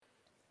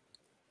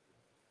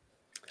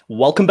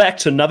Welcome back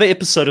to another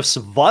episode of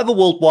Survivor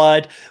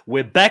Worldwide.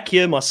 We're back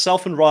here,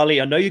 myself and Riley.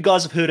 I know you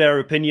guys have heard our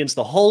opinions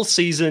the whole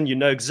season. You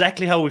know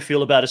exactly how we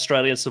feel about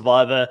Australian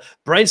Survivor,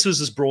 Brains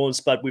versus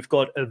Brawns, but we've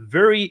got a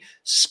very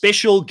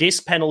special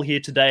guest panel here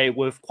today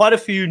with quite a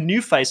few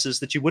new faces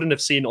that you wouldn't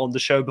have seen on the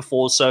show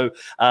before. So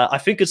I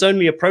think it's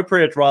only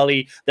appropriate,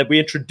 Riley, that we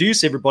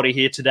introduce everybody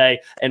here today.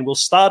 And we'll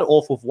start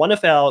off with one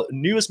of our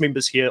newest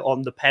members here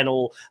on the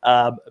panel,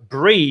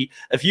 Bree.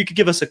 If you could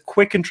give us a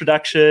quick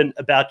introduction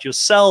about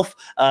yourself,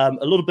 a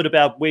little bit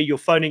about where you're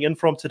phoning in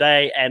from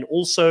today, and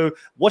also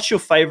what's your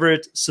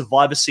favorite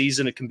Survivor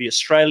season. It can be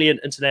Australian,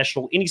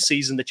 international, any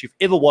season that you've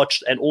ever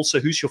watched, and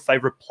also who's your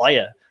favorite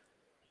player.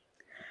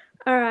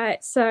 All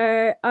right,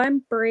 so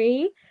I'm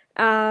Bree.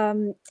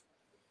 I've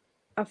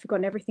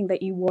forgotten everything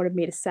that you wanted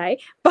me to say,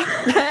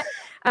 but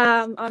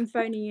I'm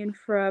phoning in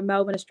from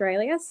Melbourne,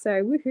 Australia,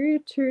 so woohoo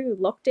to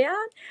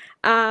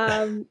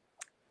lockdown.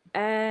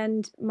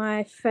 And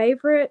my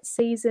favorite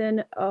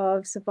season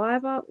of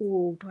Survivor,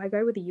 do I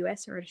go with the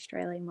US or an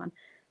Australian one?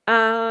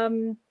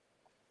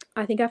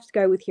 I think I have to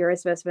go with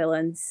Heroes vs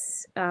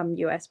Villains,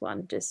 US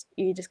one.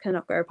 You just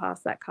cannot go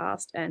past that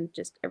cast and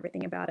just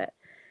everything about it.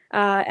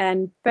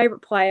 And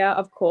favorite player,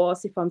 of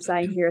course, if I'm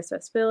saying Heroes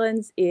vs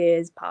Villains,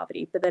 is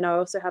Parvati. But then I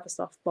also have a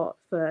soft spot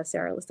for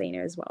Sarah Lucina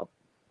as well.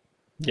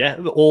 Yeah,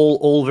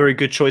 all very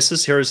good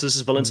choices. Heroes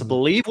vs Villains, I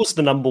believe, was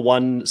the number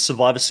one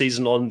Survivor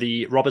season on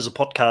the Rob as a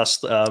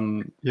podcast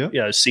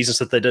seasons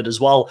that they did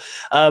as well.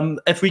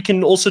 If we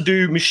can also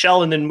do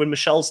Michelle, and then when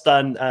Michelle's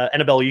done,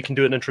 Annabelle, you can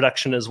do an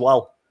introduction as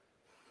well.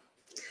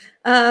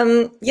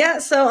 So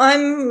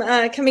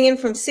I'm coming in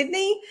from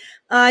Sydney.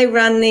 I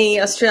run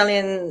the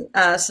Australian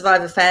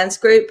Survivor fans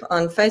group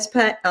on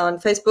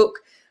Facebook.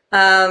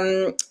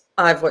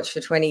 I've watched for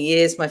 20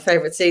 years. My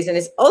favourite season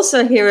is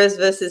also Heroes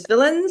vs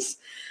Villains.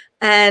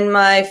 And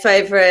my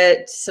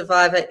favorite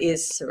Survivor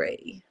is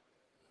Cirie.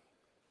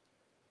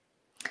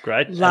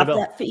 Great. Love Annabelle.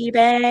 That for you,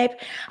 babe.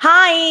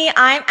 Hi,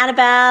 I'm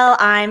Annabelle.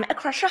 I'm a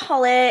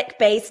crushaholic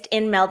based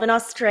in Melbourne,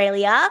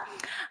 Australia.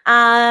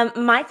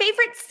 My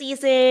favorite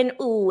season,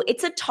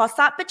 it's a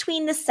toss-up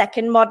between the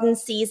second modern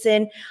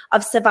season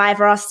of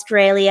Survivor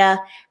Australia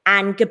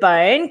and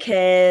Gabon,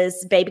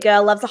 because baby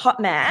girl loves a hot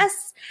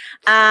mess.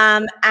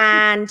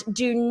 And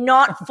do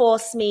not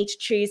force me to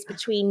choose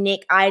between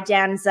Nick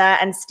Iadanza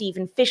and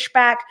Stephen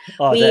Fishback.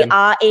 We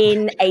are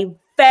in a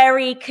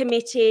very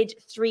committed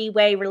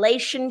three-way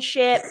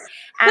relationship,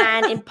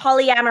 and in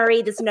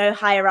polyamory, there's no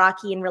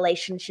hierarchy in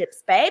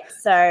relationships, babe.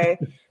 So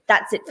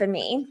that's it for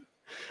me.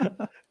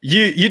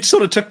 You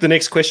sort of took the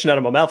next question out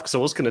of my mouth, because I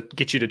was going to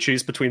get you to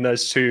choose between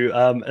those two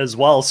as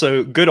well.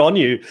 So good on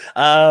you.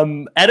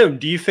 Adam,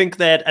 do you think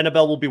that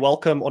Annabelle will be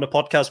welcome on a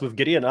podcast with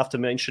Gideon after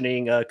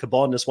mentioning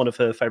Gabon as one of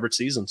her favorite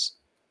seasons?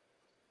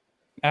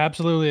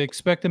 Absolutely.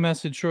 Expect a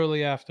message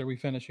shortly after we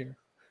finish here.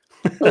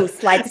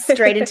 Slide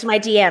straight into my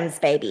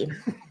DMs, baby.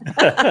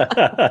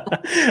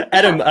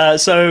 Adam,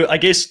 so I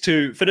guess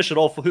to finish it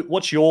off,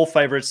 what's your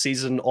favorite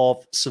season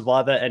of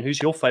Survivor, and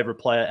who's your favorite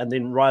player? And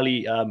then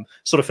Riley,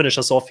 sort of finish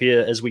us off here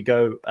as we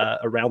go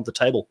around the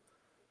table.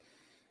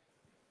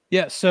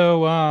 Yeah,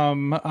 so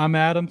I'm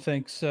Adam.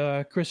 Thanks,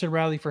 Chris and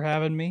Riley, for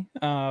having me.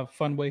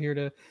 Fun way here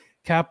to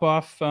cap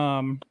off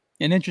an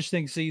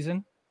interesting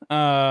season.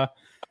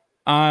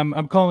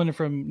 I'm calling it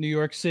from New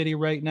York City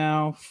right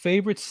now.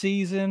 Favorite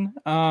season?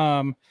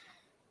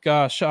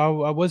 Gosh, I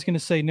was going to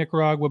say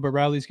Nicaragua, but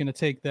Riley's going to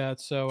take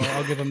that, so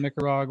I'll give him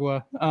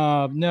Nicaragua.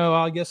 No,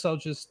 I guess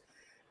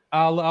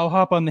I'll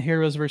hop on the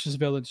Heroes versus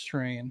Villains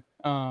train.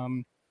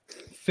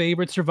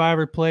 Favorite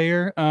Survivor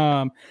player?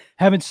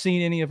 Haven't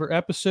seen any of her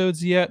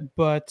episodes yet,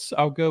 but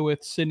I'll go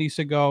with Sydney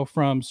Segal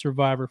from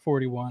Survivor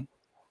 41.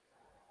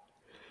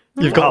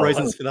 You've got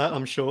reasons for that,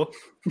 I'm sure.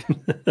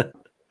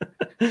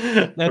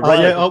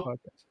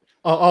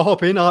 I'll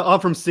hop in. I'm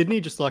from Sydney,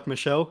 just like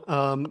Michelle.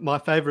 My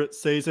favorite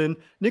season,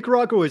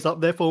 Nicaragua, is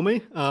up there for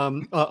me.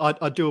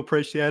 I do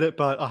appreciate it,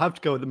 but I have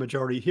to go with the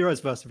majority. Heroes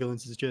vs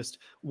Villains is just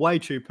way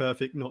too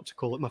perfect not to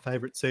call it my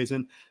favorite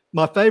season.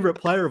 My favorite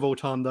player of all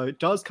time, though,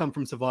 does come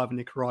from Survivor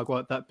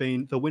Nicaragua, that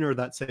being the winner of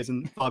that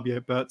season,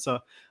 Fabio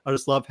Berza. I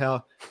just love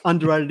how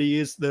underrated he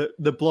is,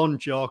 the blonde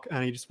jock,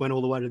 and he just went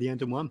all the way to the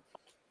end and won.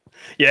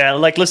 Yeah,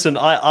 like, listen,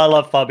 I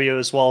love Fabio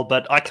as well,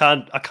 but I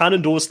can't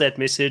endorse that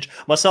message.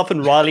 Myself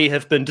and Riley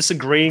have been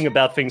disagreeing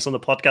about things on the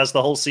podcast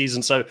the whole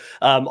season, so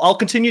I'll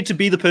continue to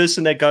be the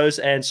person that goes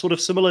and, sort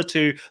of similar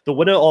to the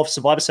winner of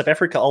Survivor South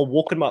Africa, I'll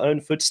walk in my own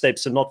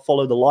footsteps and not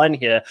follow the line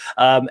here.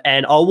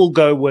 And I will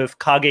go with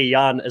Kage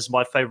Jan as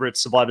my favorite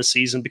Survivor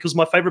season, because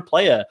my favorite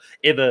player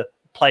ever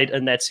played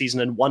in that season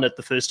and won it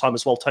the first time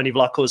as well, Tony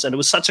Vlachos, and it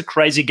was such a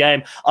crazy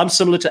game. I'm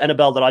similar to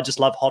Annabelle that I just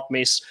love hot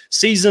mess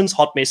seasons,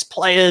 hot mess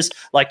players.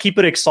 Like, keep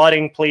it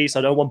exciting, please.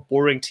 I don't want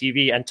boring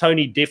TV. And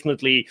Tony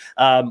definitely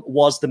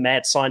was the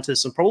mad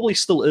scientist, and probably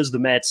still is the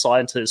mad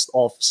scientist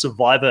of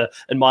Survivor,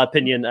 in my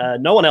opinion.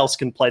 No one else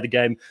can play the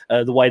game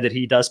the way that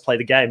he does play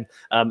the game,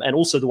 and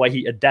also the way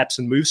he adapts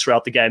and moves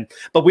throughout the game.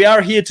 But we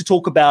are here to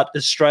talk about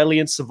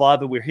Australian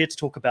Survivor. We're here to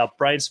talk about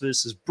Brains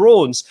versus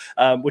Brawns,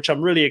 which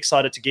I'm really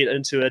excited to get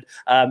into it.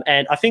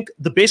 And I think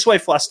the best way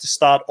for us to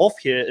start off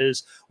here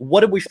is,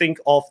 what did we think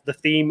of the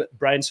theme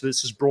Brains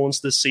versus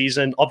Brawns this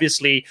season?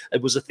 Obviously,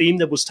 it was a theme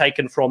that was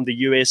taken from the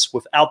US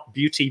without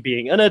beauty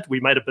being in it. We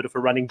made a bit of a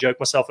running joke,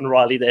 myself and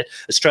Riley, that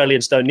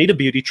Australians don't need a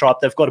beauty tribe.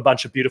 They've got a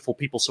bunch of beautiful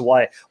people, so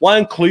why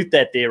include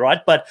that there,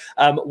 right? But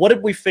what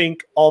did we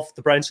think of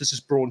the Brains versus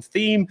Brawn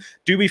theme?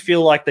 Do we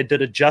feel like they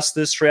did it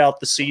justice throughout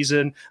the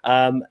season?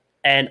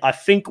 And I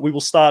think we will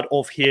start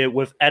off here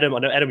with Adam. I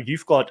know, Adam,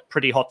 you've got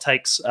pretty hot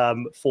takes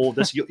for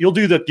this. You'll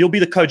be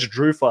the coach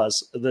Drew for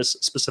us this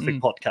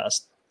specific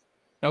podcast.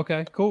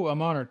 Okay, cool.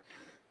 I'm honored.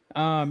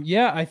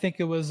 Yeah, I think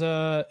it was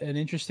an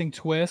interesting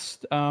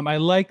twist. I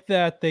like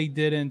that they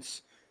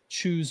didn't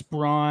choose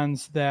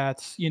bronze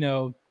that,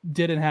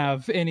 didn't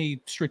have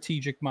any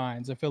strategic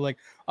minds. I feel like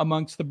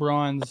amongst the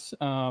bronze,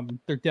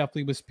 there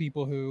definitely was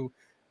people who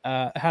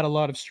had a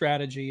lot of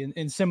strategy.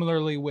 And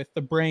similarly with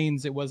the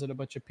Brains, it wasn't a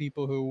bunch of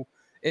people who,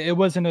 it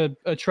wasn't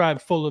a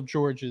tribe full of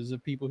Georges,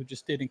 of people who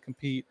just didn't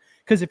compete.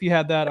 Because if you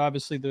had that,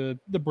 obviously the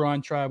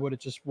Brawn tribe would have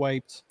just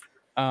wiped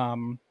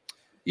all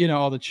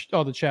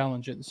the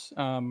challenges.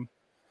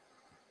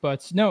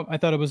 But no, I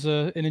thought it was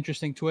an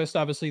interesting twist.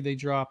 Obviously, they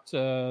dropped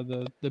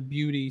the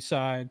beauty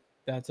side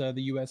that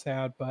the US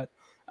had, but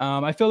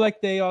I feel like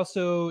they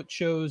also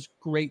chose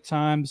great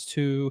times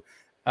to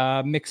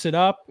mix it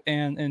up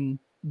and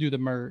do the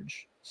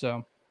merge.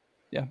 So,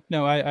 yeah,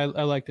 no, I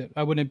liked it.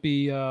 I wouldn't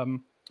be,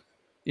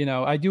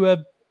 I do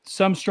have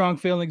some strong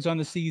feelings on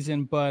the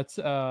season, but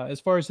as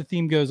far as the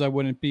theme goes, I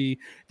wouldn't be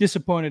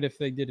disappointed if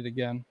they did it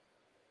again.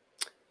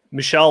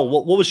 Michelle,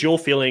 what was your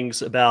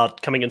feelings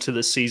about coming into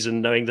this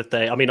season, knowing that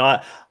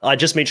I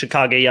just mentioned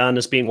Cagayan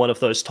as being one of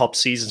those top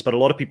seasons, but a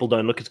lot of people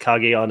don't look at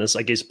Cagayan as,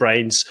 I guess,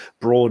 Brains,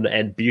 Brawn,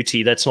 and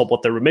Beauty. That's not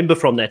what they remember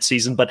from that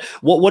season. But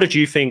what did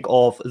you think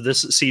of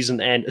this season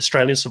and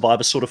Australian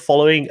Survivor sort of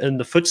following in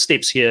the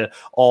footsteps here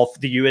of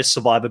the US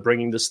Survivor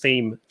bringing this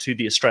theme to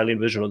the Australian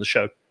version of the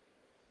show?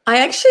 I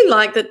actually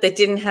like that they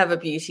didn't have a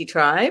beauty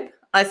tribe.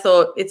 I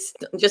thought it's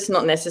just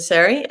not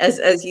necessary.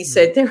 As you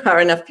said, there are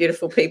enough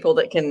beautiful people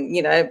that can,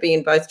 be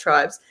in both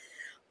tribes.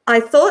 I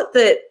thought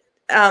that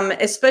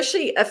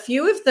especially a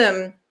few of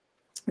them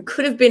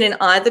could have been in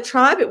either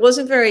tribe. It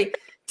wasn't very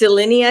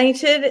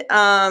delineated.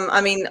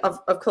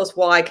 Of course,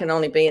 Y can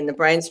only be in the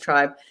Brains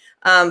tribe.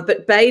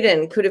 But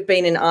Baden could have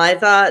been in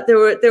either. There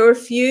were a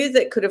few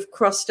that could have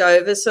crossed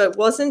over. So it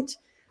wasn't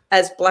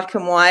as black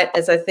and white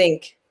as I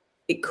think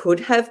it could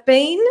have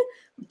been.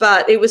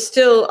 But it was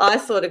still, I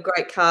thought, a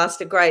great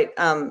cast, a great,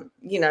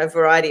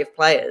 variety of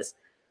players.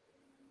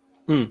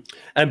 And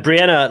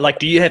Brianna,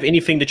 do you have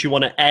anything that you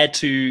want to add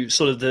to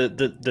sort of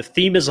the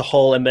theme as a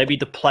whole, and maybe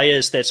the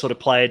players that sort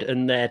of played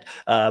in that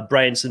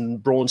Brains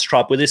and Brawns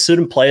tribe? Were there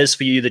certain players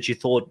for you that you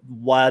thought,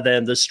 why are they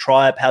in this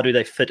tribe? How do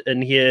they fit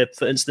in here?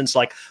 For instance,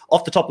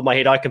 off the top of my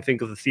head, I can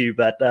think of a few,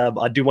 but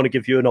I do want to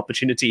give you an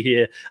opportunity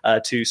here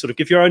to sort of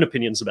give your own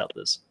opinions about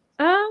this.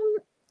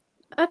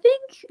 I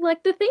think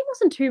the theme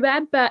wasn't too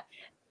bad, but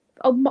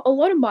a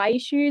lot of my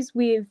issues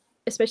with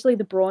especially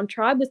the Brawn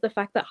tribe was the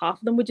fact that half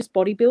of them were just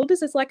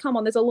bodybuilders. It's come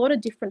on, there's a lot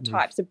of different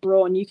types of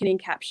Brawn you can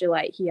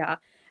encapsulate here,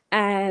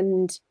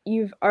 and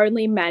you've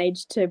only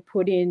managed to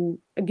put in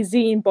a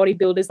gazillion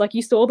bodybuilders.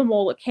 You saw them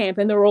all at camp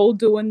and they're all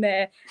doing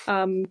their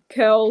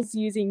curls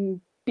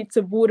using bits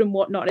of wood and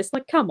whatnot. It's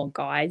come on,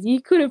 guys,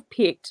 you could have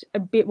picked a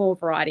bit more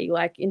variety,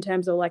 in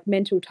terms of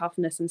mental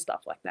toughness and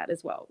stuff like that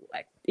as well,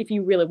 if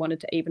you really wanted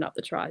to even up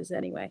the tries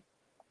anyway.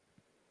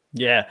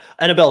 Yeah.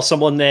 Annabelle,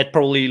 someone that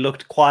probably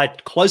looked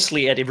quite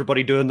closely at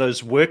everybody doing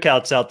those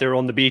workouts out there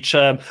on the beach.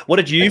 What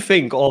did you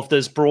think of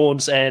this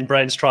Brawns and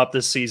Brains tribe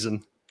this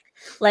season?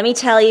 Let me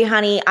tell you,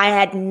 honey, I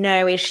had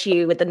no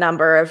issue with the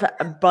number of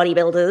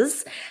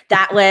bodybuilders.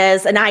 That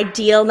was an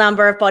ideal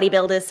number of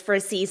bodybuilders for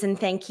a season.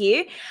 Thank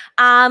you.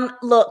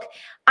 Look,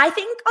 I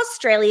think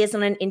Australia's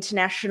on an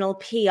international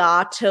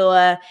PR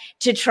tour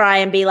to try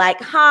and be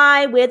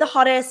hi, we're the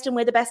hottest and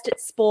we're the best at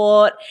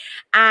sport.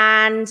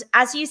 And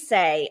as you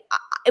say,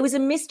 it was a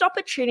missed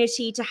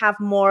opportunity to have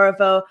more of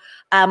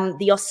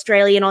the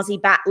Australian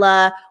Aussie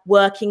battler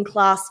working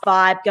class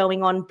vibe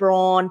going on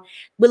Brawn.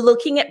 We're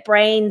looking at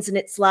Brains and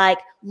it's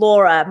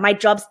Laura, my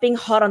job's being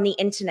hot on the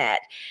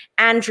internet.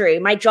 Andrew,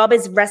 my job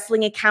is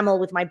wrestling a camel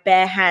with my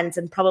bare hands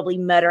and probably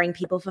murdering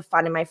people for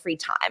fun in my free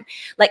time.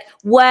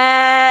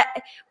 Where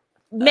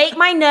make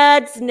my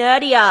nerds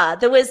nerdier.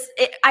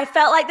 I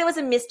felt like there was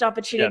a missed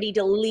opportunity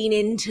to lean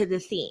into the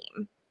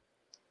theme.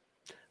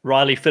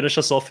 Riley, finish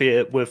us off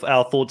here with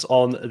our thoughts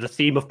on the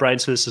theme of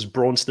Brains versus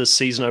Brawns this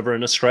season over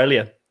in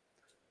Australia.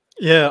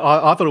 Yeah,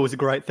 I thought it was a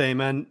great theme,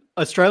 and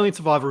Australian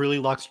Survivor really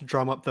likes to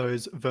drum up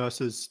those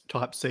versus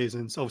type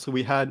seasons. Obviously,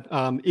 we had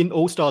in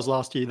All Stars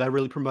last year, they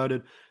really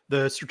promoted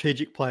the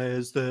strategic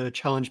players, the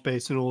challenge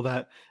beasts and all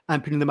that,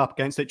 and pitting them up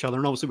against each other.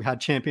 And obviously, we had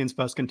champions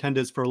versus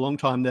contenders for a long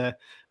time there.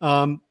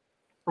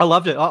 I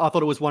loved it. I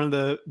thought it was one of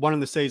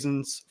the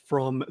seasons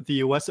from the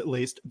US, at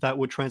least, that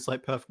would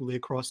translate perfectly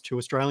across to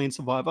Australian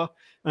Survivor,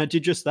 and it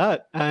did just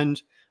that. And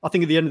I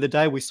think at the end of the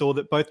day, we saw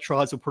that both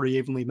tribes were pretty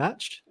evenly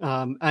matched.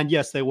 And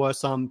yes, there were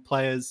some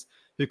players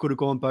who could have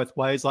gone both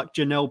ways, like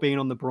Janelle being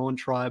on the Brawn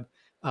tribe.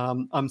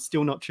 I'm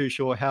still not too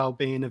sure how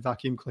being a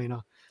vacuum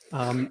cleaner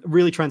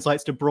really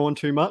translates to Brawn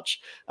too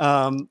much.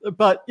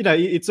 But, you know,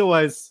 it's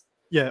always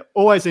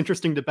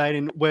interesting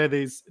debating where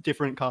these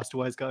different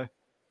castaways go.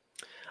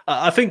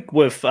 I think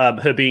with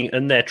her being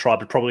in that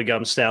tribe, it probably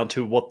comes down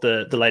to what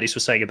the ladies were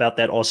saying about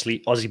that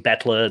Aussie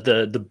battler,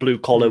 the blue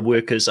collar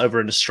workers over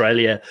in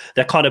Australia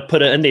that kind of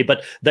put her in there.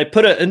 But they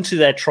put her into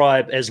that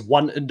tribe as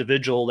one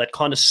individual that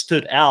kind of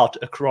stood out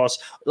across.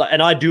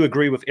 And I do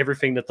agree with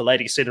everything that the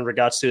lady said in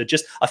regards to it.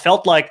 Just I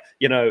felt like,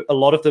 you know, a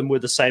lot of them were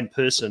the same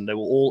person. They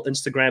were all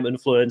Instagram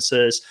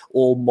influencers,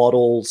 all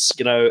models.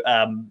 You know,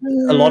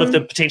 a lot of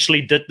them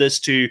potentially did this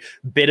to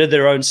better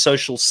their own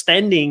social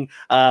standing.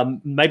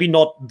 Maybe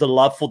not the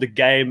love for the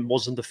game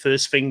wasn't the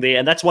first thing there,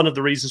 and that's one of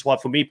the reasons why,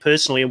 for me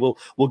personally, and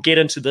we'll get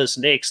into this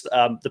next,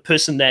 the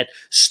person that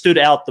stood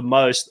out the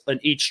most in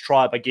each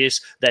tribe, I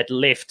guess, that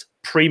left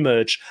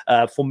pre-merge,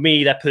 for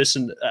me, that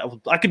person,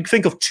 I could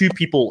think of two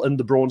people in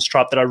the Bronze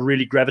tribe that I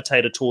really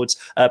gravitated towards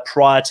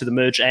prior to the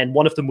merge, and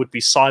one of them would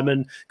be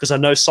Simon, because I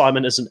know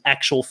Simon is an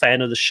actual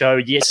fan of the show.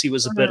 Yes, he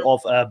was a bit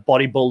of a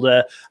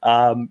bodybuilder.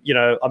 You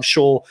know, I'm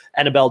sure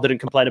Annabelle didn't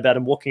complain about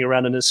him walking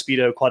around in his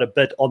Speedo quite a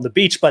bit on the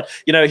beach, but,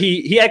 you know,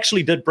 he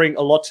actually did bring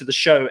a lot to the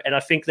show, and I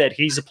think that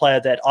he's a player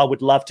that I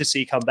would love to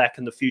see come back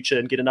in the future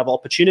and get another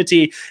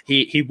opportunity.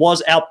 He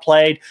was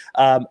outplayed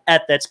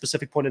at that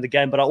specific point in the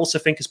game, but I also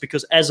think it's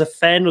because as a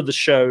fan of the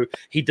show,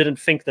 he didn't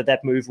think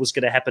that move was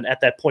going to happen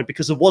at that point,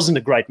 because it wasn't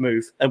a great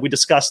move, and we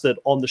discussed it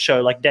on the show.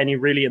 Like, Danny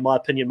really, in my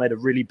opinion, made a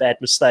really bad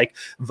mistake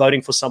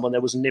voting for someone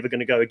that was never going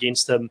to go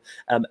against him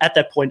at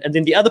that point. And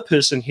then the other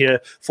person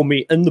here for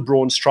me in the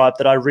Bronze tribe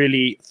that I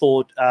really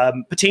thought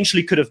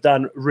potentially could have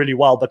done really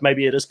well, but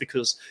maybe it is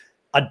because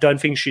I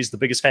don't think she's the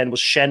biggest fan, was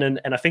Shannon.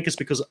 And I think it's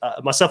because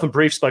myself and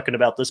Brief spoken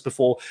about this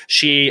before.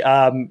 She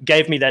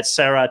gave me that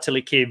Sarah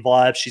Tillicare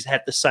vibe. She's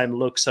had the same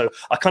look. So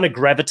I kind of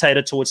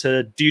gravitated towards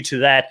her due to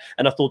that.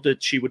 And I thought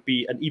that she would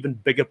be an even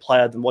bigger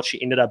player than what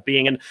she ended up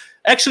being. And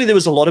actually, there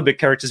was a lot of big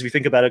characters if you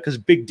think about it, because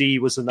Big D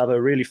was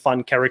another really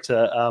fun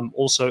character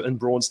also in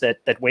Bronze that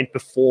went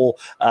before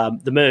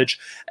the merge.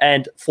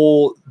 And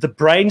for the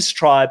Brains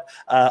tribe,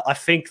 I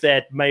think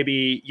that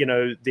maybe, you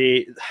know,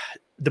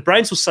 the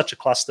Brains was such a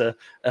cluster.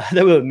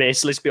 They were a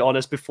mess, let's be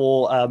honest,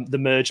 before the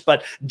merge.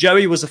 But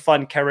Joey was a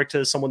fun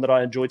character, someone that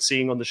I enjoyed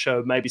seeing on the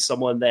show, maybe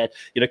someone that,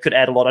 you know, could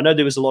add a lot. I know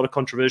there was a lot of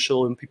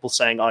controversial and people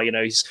saying, oh, you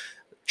know, he's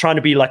trying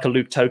to be like a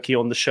Luke Toki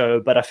on the show,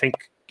 but I think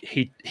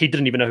he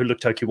didn't even know who Luke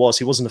Toki was.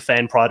 He wasn't a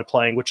fan prior to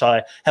playing, which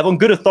I have on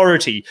good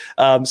authority.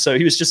 So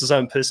he was just his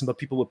own person, but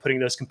people were putting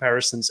those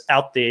comparisons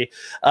out there.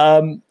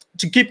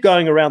 To keep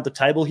going around the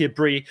table here,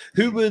 Bree,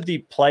 who were the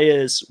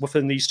players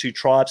within these two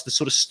tribes that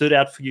sort of stood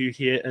out for you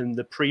here in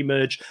the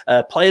pre-merge?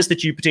 Players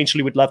that you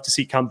potentially would love to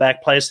see come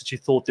back, players that you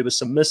thought there were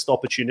some missed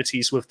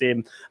opportunities with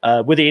them.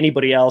 Were there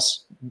anybody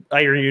else?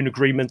 Are you in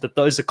agreement that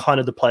those are kind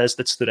of the players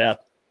that stood out?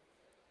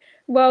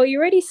 Well, you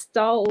already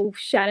stole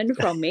Shannon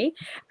from me.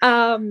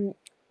 At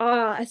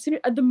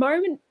the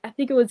moment, I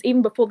think it was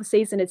even before the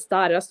season had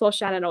started, I saw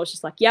Shannon, I was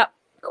just like, yep,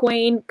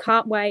 Queen,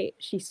 can't wait.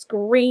 She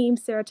screamed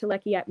Sarah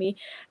Tillicare at me,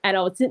 and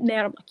I was sitting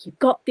there, I'm like, you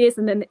got this.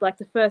 And then like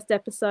the first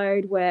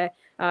episode where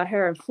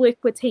her and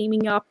Flick were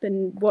teaming up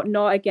and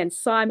whatnot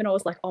against Simon, I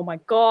was like, oh my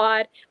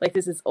God, like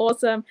this is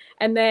awesome.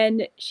 And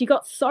then she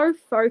got so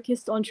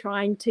focused on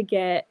trying to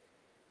get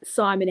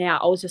Simon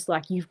out, I was just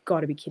like, you've got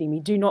to be kidding me.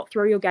 Do not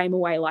throw your game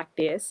away like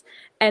this.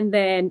 And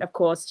then, of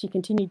course, she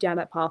continued down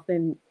that path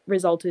and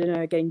resulted in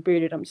her getting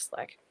booted. I'm just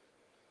like,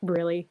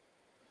 really?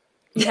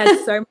 You had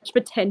so much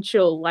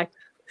potential. Like,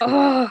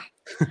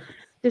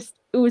 just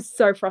it was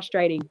so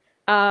frustrating.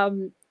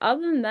 Other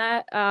than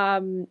that,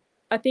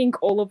 I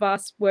think all of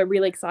us were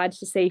really excited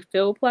to see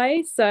Phil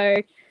play.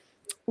 So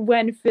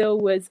when Phil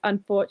was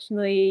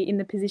unfortunately in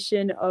the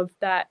position of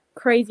that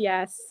crazy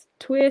ass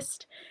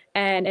twist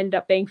and ended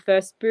up being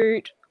first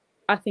boot,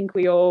 I think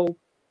we all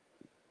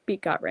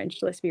bit gut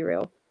wrenched, let's be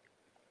real.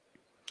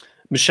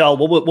 Michelle,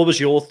 what was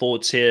your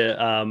thoughts here,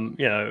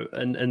 you know,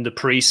 in the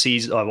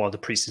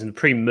the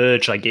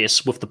pre-merge, I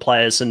guess, with the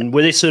players? And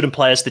were there certain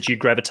players that you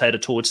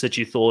gravitated towards that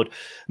you thought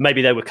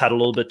maybe they were cut a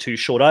little bit too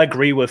short? I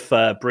agree with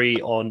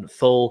Bree on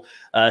Phil.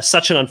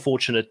 Such an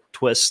unfortunate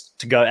twist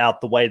to go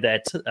out the way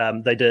that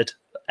they did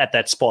at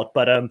that spot.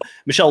 But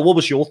Michelle, what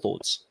was your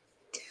thoughts?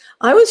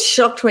 I was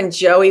shocked when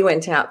Joey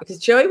went out, because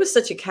Joey was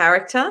such a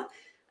character.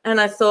 And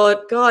I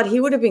thought, God, he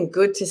would have been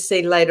good to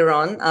see later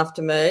on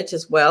after merge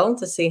as well,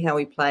 to see how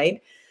he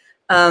played.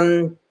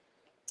 I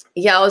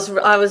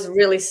was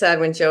really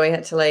sad when Joey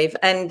had to leave.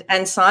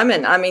 And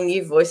Simon, I mean,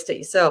 you voiced it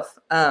yourself.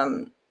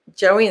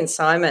 Joey and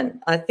Simon,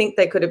 I think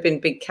they could have been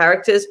big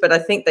characters, but I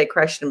think they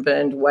crashed and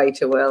burned way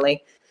too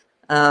early.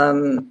 They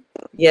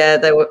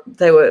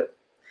were.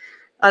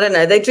 I don't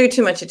know. They drew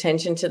too much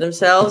attention to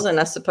themselves, and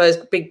I suppose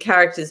big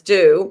characters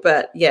do.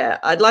 But yeah,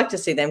 I'd like to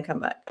see them come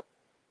back.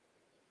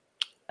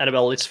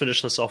 Annabelle, let's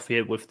finish this off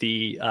here with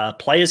the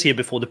players here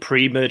before the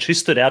pre-merge. Who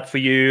stood out for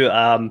you?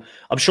 I'm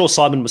sure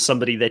Simon was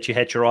somebody that you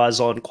had your eyes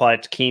on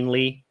quite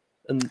keenly.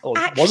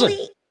 Wasn't?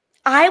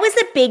 I was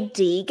a big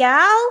D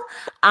gal.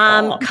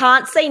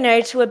 Can't say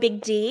no to a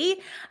big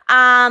D.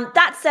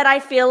 That said, I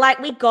feel like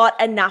we got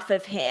enough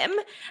of him.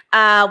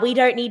 We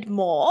don't need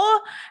more.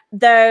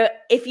 Though,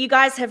 if you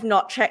guys have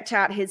not checked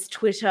out his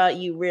Twitter,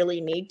 you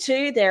really need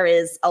to. There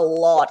is a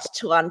lot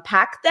to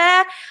unpack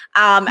there,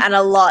 and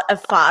a lot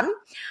of fun.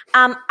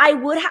 I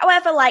would,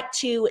 however, like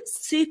to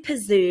super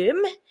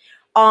zoom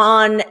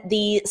on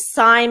the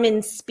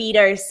Simon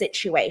Speedo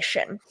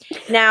situation.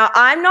 Now,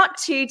 I'm not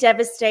too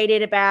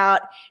devastated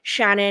about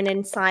Shannon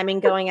and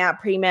Simon going out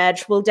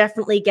pre-merge. We'll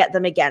definitely get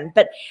them again.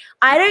 But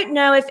I don't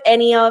know if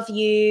any of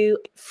you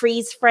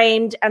freeze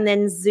framed and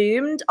then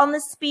zoomed on the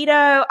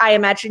Speedo. I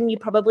imagine you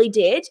probably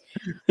did.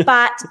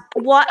 But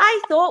what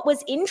I thought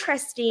was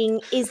interesting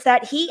is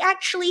that he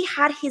actually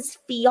had his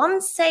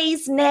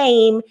fiance's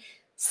name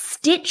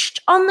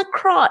stitched on the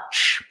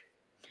crotch.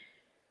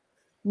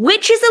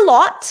 Which is a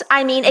lot.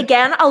 I mean,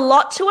 again, a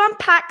lot to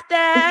unpack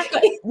there.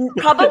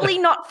 Probably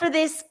not for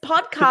this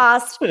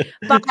podcast,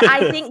 but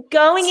I think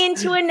going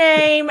into a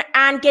name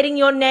and getting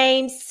your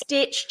name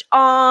stitched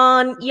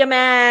on your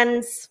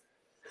man's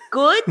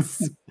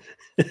goods,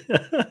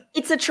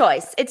 it's a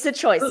choice. It's a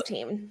choice,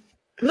 team.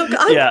 Look,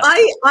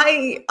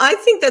 I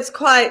think that's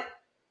quite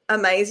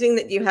amazing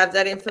that you have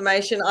that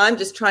information. I'm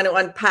just trying to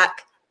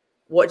unpack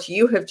what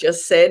you have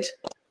just said,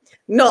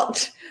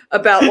 not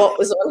about what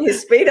was on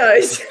his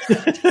Speedos.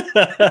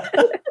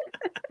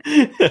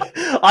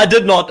 I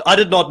did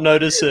not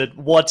notice it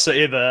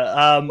whatsoever.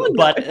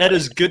 But it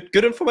is good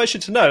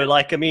information to know.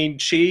 Like, I mean,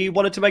 she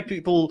wanted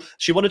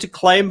to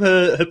claim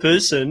her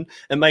person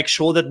and make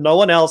sure that no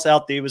one else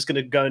out there was going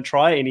to go and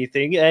try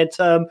anything. And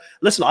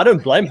listen, I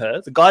don't blame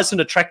her. The guy's an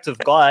attractive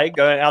guy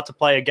going out to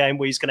play a game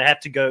where he's going to have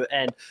to go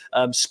and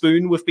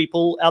spoon with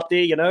people out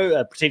there,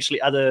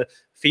 potentially other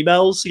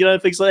females,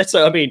 things like that.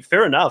 So, I mean,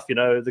 fair enough.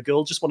 The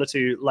girl just wanted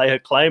to lay her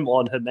claim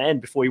on her man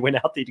before he went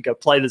out there to go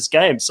play this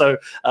game. So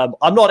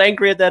I'm not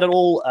angry at that at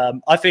all.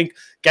 I think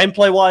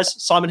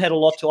gameplay-wise, Simon had a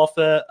lot to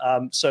offer.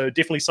 So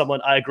definitely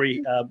someone I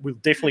agree we'll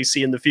definitely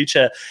see in the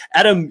future.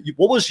 Adam,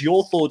 what was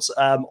your thoughts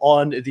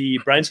on the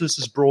Brains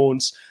vs.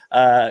 Brawns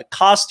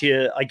cast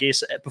here, I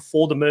guess,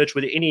 before the merge?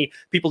 Were there any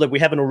people that we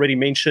haven't already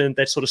mentioned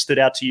that sort of stood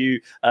out to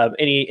you?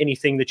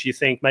 Anything that you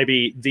think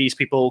maybe these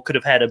people could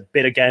have had a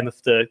better game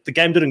if the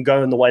game didn't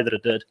go in the way that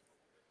it did?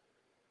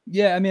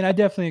 Yeah, I mean, I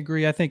definitely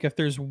agree. I think if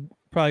there's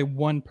probably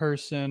one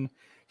person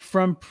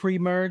from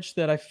pre-merge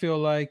that I feel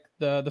like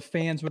the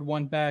fans would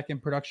want back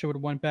and production would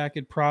want back,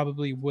 it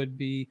probably would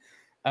be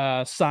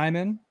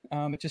Simon.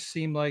 It just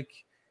seemed like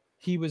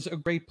he was a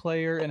great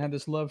player and had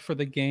this love for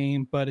the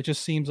game, but it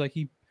just seems like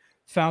he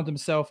found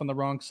himself on the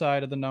wrong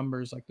side of the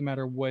numbers, like no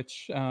matter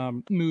which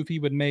move he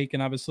would make.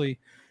 And obviously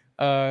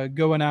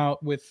going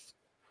out with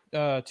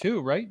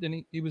two, right?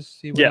 Didn't he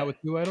went out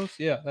with 2 idols.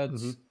 Yeah,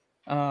 that's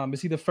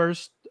is he the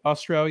first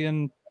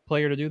Australian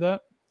player to do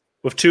that?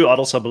 With 2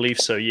 idols, I believe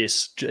so,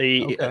 yes.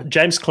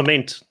 James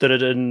Clement did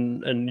it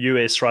in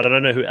US, right? I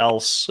don't know who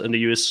else in the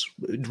US.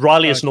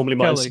 Riley is normally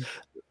Kelly.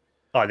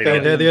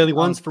 They're the only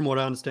ones from what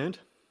I understand.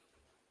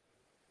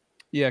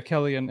 Yeah,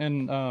 Kelly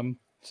and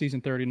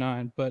season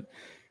 39. But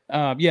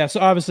so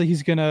obviously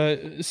he's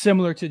gonna,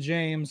 similar to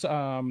James,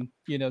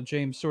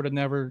 James sort of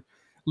never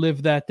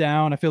lived that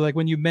down. I feel like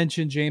when you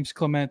mention James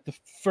Clement, the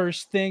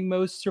first thing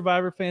most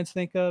Survivor fans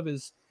think of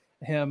is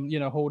him,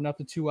 holding up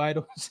the 2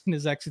 idols in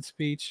his exit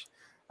speech.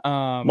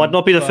 Might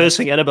not be the first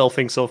thing Annabelle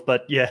thinks of,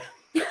 but yeah.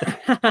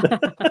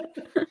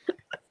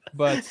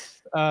 But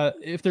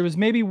if there was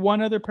maybe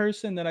one other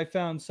person that I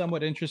found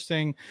somewhat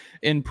interesting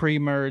in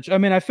pre-merge, I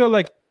mean, I feel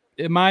like,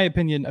 in my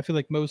opinion,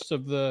 most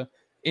of the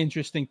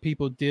interesting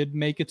people did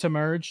make it to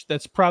merge.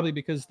 That's probably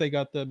because they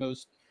got the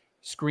most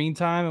screen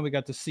time and we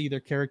got to see their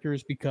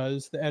characters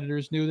because the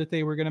editors knew that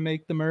they were going to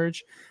make the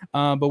merge.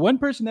 But one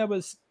person that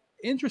was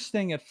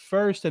interesting at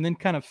first and then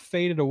kind of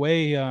faded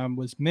away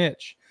was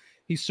Mitch.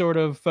 He sort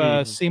of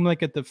seemed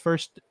like at the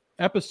first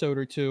episode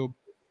or two,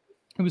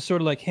 it was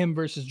sort of like him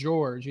versus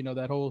George.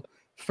 That whole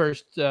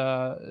first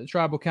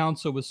tribal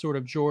council was sort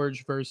of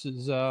George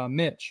versus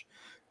Mitch.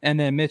 And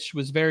then Mitch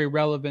was very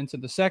relevant in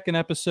the second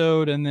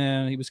episode. And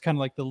then he was kind of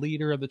like the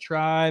leader of the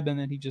tribe. And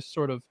then he just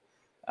sort of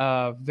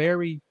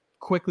very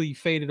quickly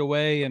faded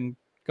away and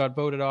got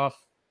voted off.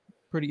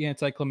 Pretty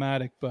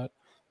anticlimactic. But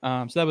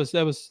so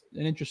that was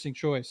an interesting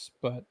choice.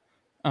 But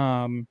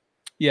I'd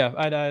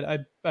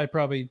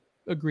probably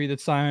agree that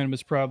Simon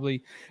was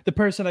probably the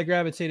person I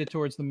gravitated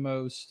towards the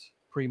most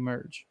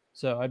pre-merge.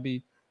 So I'd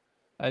be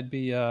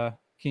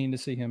keen to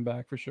see him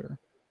back for sure.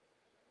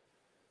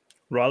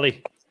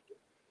 Riley.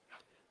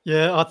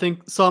 Yeah, I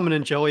think Simon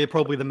and Joey are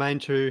probably the main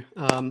two,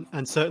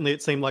 and certainly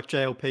it seemed like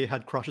JLP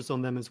had crushes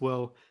on them as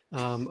well.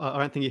 I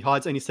don't think he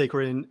hides any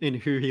secret in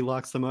who he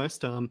likes the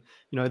most. I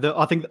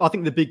think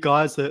the big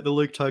guys, the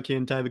Luke Toki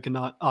and David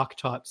Gannett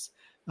archetypes.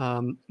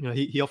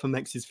 He often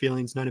makes his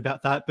feelings known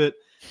about that. But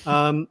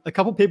a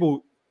couple of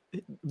people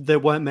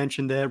that weren't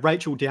mentioned there,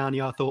 Rachel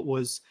Downey, I thought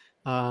was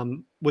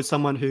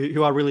someone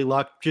who I really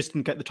liked. Just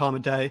didn't get the time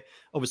of day.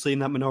 Obviously, in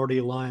that minority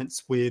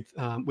alliance with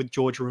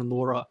Georgia and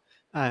Laura.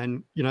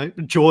 and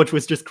George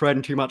was just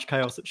creating too much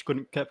chaos that she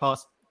couldn't get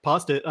past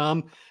it.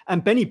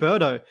 And Benny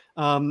Burdo,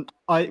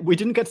 we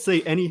didn't get to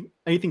see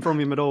anything from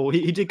him at all.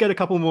 He did get a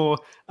couple more.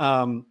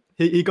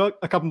 He got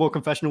a couple more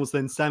confessionals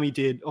than Sammy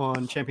did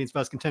on Champions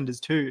vs Contenders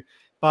 2.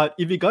 But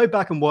if you go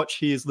back and watch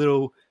his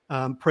little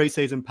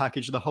preseason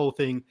package, the whole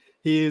thing,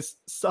 he is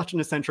such an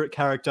eccentric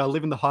character,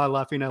 living the high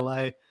life in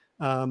LA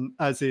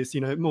as this,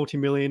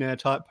 multimillionaire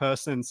type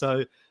person.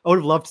 So I would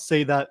have loved to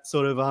see that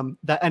sort of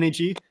that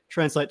energy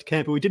translate to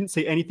camp, but we didn't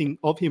see anything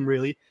of him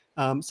really.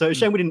 So a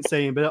shame we didn't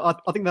see him,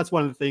 but I think that's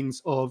one of the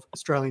things of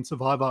Australian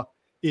Survivor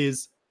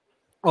is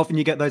often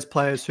you get those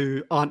players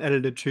who aren't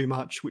edited too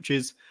much, which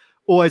is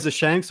always a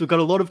shame. So we've got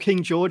a lot of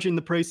King George in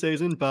the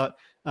preseason, but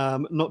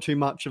not too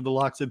much of the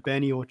likes of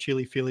Benny or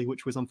Chili Philly,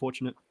 which was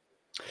unfortunate.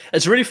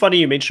 It's really funny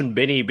you mentioned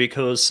Benny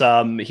because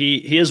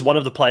he is one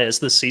of the players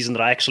this season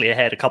that I actually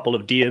had a couple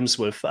of DMs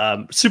with.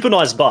 Super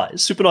nice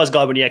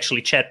guy when you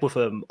actually chat with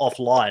him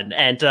offline.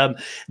 And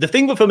the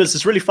thing with him is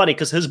it's really funny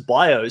because his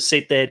bio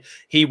said that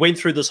he went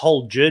through this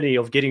whole journey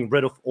of getting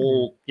rid of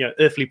all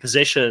earthly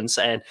possessions,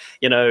 and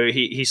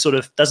he sort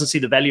of doesn't see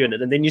the value in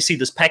it. And then you see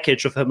this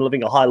package of him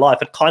living a high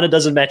life. It kind of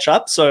doesn't match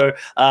up. So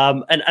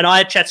and I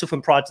had chats with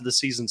him prior to the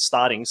season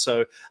starting.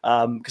 So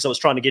because I was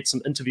trying to get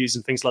some interviews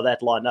and things like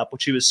that lined up,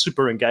 which he was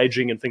super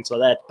engaging and things like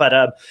that.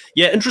 But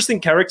interesting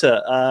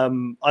character.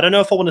 I don't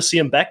know if I want to see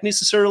him back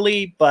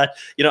necessarily, but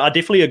I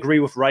definitely agree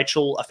with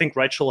Rachel. I think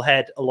Rachel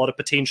had a lot of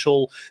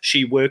potential.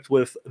 She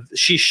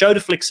showed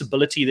a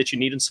flexibility that you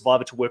need in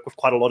Survivor to work with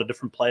quite a lot of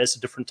different players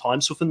at different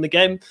times within the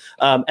game.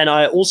 And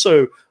I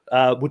also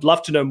would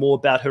love to know more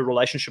about her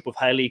relationship with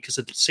Hayley, because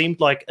it seemed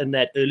like in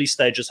that early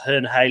stages, her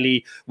and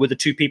Hayley were the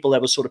two people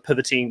that were sort of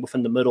pivoting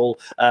within the middle.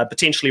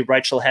 Potentially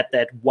Rachel had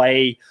that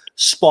way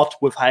spot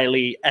with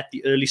Hayley at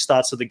the early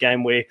starts of the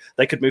game where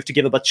they could move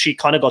together, but she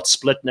kind of got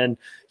split. And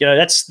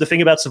that's the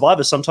thing about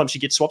Survivor. Sometimes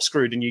you get swap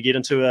screwed and you get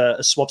into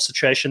a swap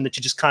situation that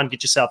you just can't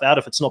get yourself out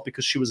of. It's not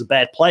because she was a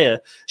bad player.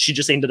 She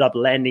just ended up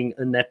landing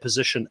in that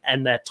position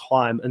and that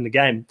time in the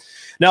game.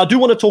 Now, I do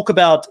want to talk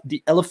about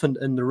the elephant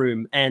in the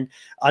room. And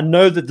I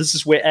know that this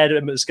is where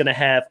Adam is going to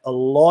have a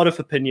lot of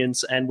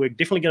opinions, and we're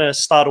definitely going to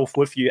start off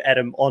with you,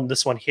 Adam, on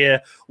this one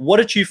here. What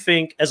did you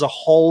think as a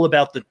whole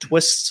about the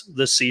twists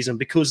this season?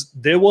 Because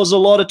there was a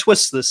lot of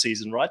twists this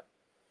season, right?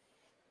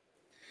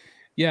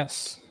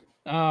 Yes.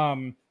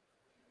 I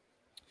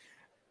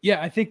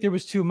think there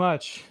was too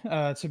much,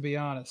 to be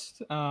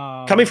honest.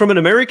 Coming from an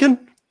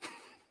American?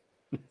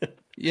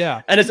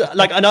 Yeah, and it's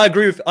like, and I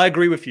agree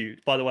with you.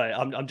 By the way,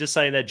 I'm just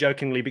saying that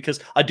jokingly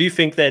because I do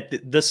think that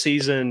this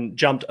season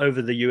jumped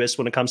over the US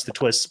when it comes to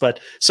twists.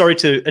 But sorry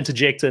to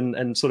interject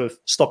and sort of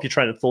stop your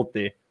train of thought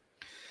there.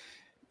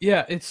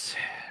 Yeah,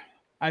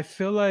 I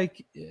feel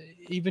like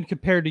even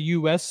compared to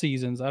US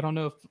seasons, I don't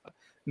know if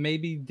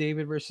maybe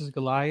David versus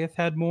Goliath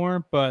had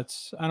more, but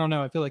I don't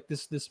know. I feel like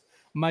this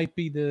might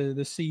be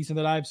the season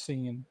that I've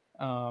seen.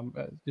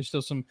 There's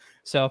still some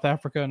South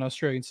Africa and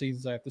Australian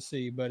seasons I have to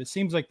see, but it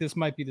seems like this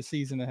might be the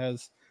season that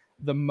has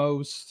the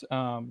most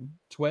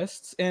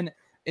twists. And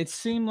it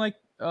seemed like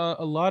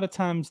a lot of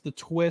times the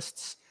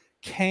twists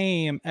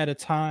came at a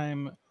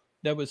time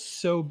that was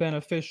so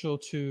beneficial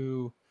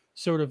to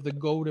sort of the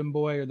golden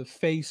boy or the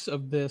face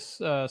of this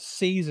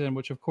season,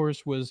 which of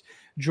course was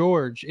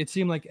George. It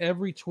seemed like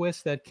every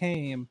twist that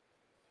came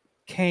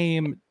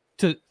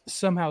to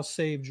somehow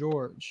save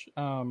George.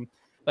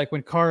 Like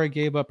when Cara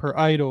gave up her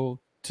idol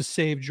to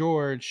save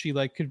George, she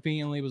like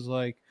conveniently was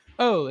like,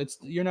 "Oh,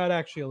 you're not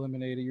actually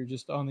eliminated. You're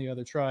just on the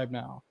other tribe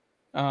now."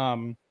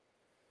 I'm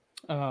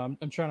trying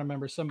to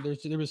remember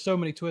there was so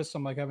many twists.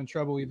 I'm like having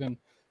trouble even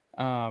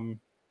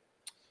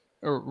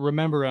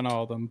remembering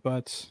all of them.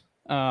 But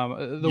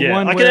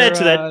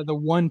the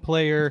one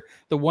player,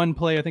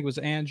 I think it was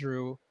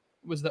Andrew,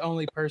 was the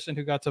only person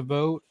who got to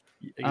vote.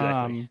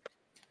 Exactly.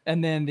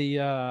 And then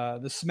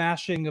the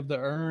smashing of the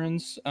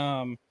urns.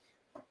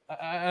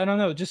 I don't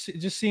know. It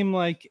just seemed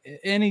like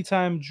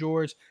anytime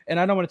George, and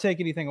I don't want to take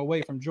anything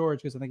away from George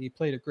because I think he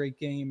played a great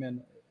game, and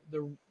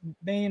the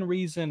main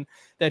reason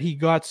that he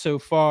got so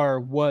far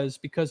was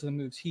because of the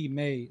moves he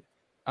made.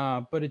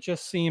 But it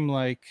just seemed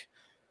like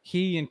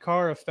he and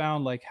Cara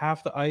found like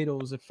half the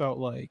idols, it felt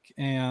like,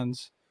 and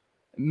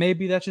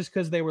maybe that's just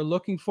because they were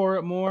looking for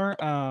it more.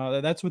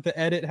 That's what the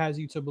edit has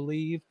you to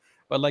believe.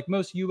 But like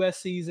most US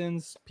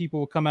seasons, people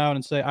will come out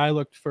and say, I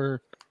looked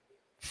for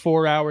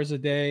 4 hours a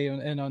day,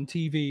 and on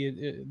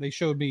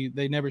TV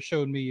they never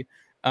showed me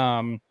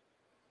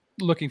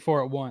looking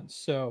for it once.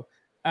 So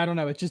I don't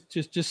know, it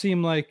just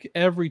seemed like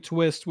every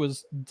twist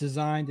was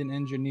designed and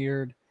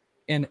engineered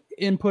and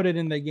inputted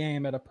in the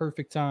game at a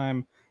perfect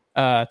time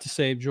to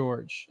save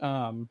George.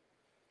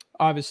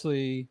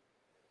 Obviously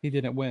he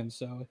didn't win,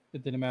 so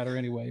it didn't matter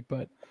anyway,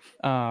 but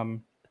I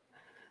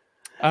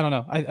don't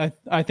know,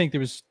 I think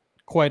there was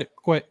quite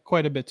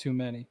a bit too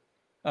many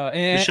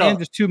and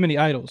just too many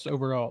idols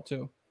overall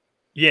too.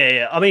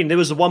 Yeah. I mean, there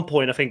was one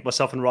point, I think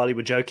myself and Riley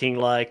were joking,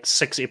 like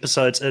 6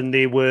 episodes, and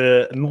there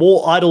were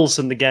more idols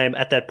in the game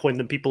at that point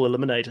than people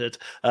eliminated,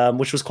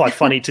 which was quite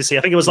funny to see.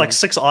 I think it was like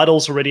 6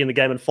 idols already in the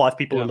game and 5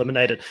 people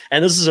eliminated.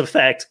 And this is a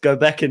fact. Go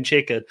back and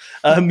check it.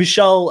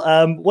 Michelle,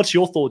 what's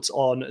your thoughts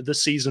on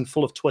this season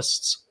full of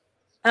twists?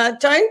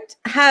 Don't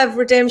have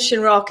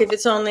Redemption Rock if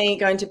it's only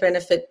going to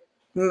benefit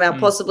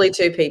possibly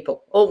 2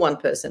 people or 1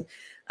 person.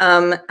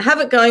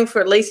 Have it going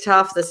for at least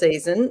half the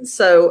season,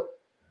 so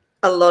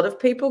a lot of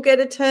people get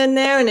a turn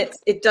there, and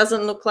it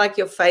doesn't look like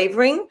you're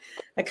favoring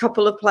a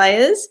couple of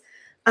players.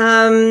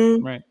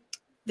 Right.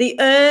 The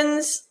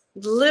urns,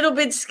 little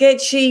bit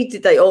sketchy.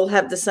 Did they all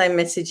have the same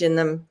message in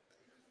them?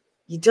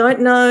 You don't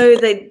know.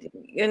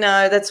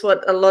 That's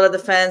what a lot of the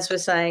fans were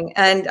saying.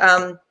 And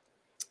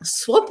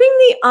swapping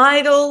the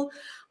idol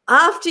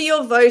after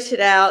you're voted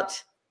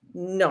out,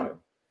 no.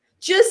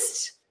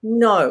 Just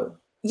no.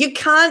 You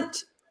can't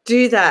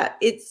do that.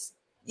 It's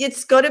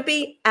got to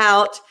be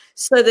out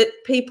so that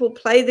people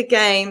play the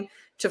game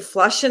to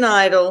flush an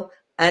idol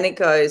and it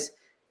goes.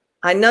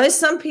 I know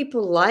some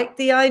people like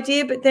the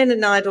idea, but then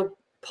an idol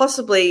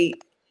possibly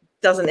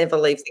doesn't ever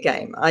leave the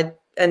game.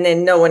 And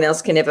then no one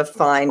else can ever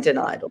find an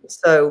idol.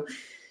 So,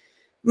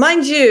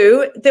 mind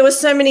you, there were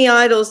so many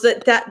idols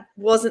that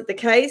wasn't the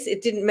case.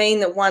 It didn't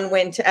mean that one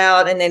went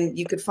out and then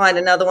you could find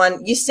another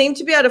one. You seem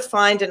to be able to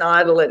find an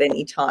idol at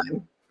any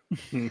time.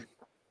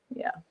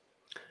 Yeah.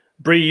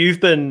 Bree, you've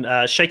been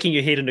shaking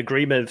your head in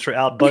agreement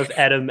throughout both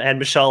Adam and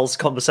Michelle's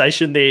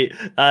conversation there.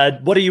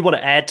 What do you want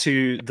to add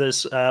to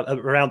this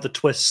around the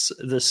twists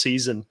this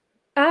season?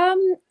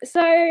 So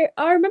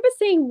I remember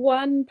seeing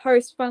one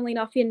post, funnily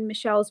enough, in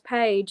Michelle's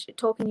page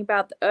talking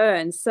about the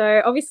urns.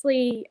 So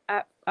obviously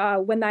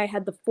when they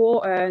had the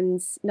 4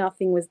 urns,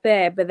 nothing was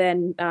there, but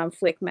then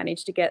Flick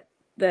managed to get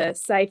the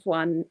safe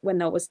one when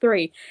there was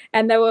 3,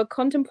 and they were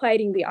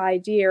contemplating the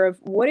idea of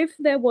what if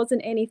there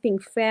wasn't anything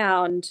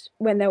found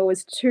when there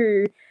was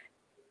 2,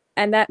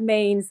 and that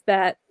means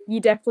that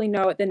you definitely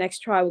know at the next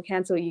tribal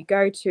council you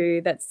go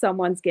to that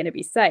someone's going to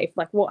be safe.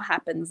 Like, what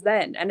happens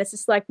then? And it's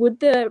just like, would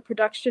the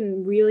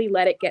production really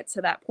let it get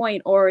to that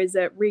point, or is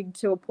it rigged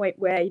to a point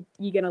where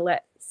you're going to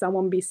let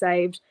someone be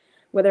saved,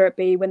 whether it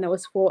be when there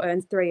was 4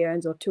 urns, 3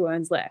 urns, or 2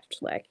 urns left?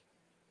 Like,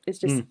 it's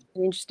just an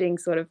interesting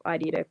sort of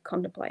idea to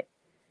contemplate.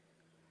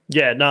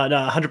 Yeah, no,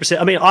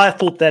 100%. I mean, I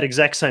thought that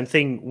exact same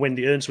thing when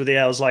the urns were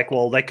there. I was like,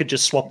 well, they could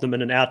just swap them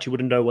in and out. You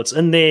wouldn't know what's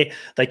in there.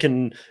 They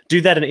can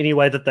do that in any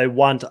way that they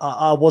want.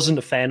 I wasn't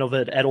a fan of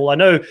it at all. I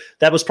know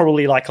that was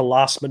probably like a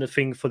last-minute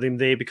thing for them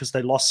there because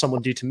they lost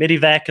someone due to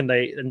Medivac and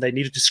they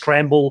needed to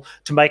scramble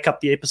to make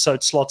up the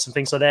episode slots and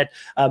things like that.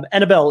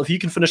 Annabelle, if you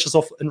can finish us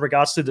off in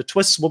regards to the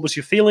twists, what was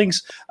your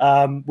feelings?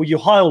 Were you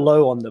high or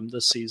low on them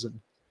this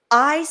season?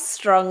 I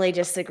strongly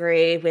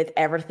disagree with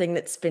everything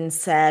that's been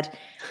said.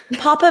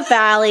 Pop a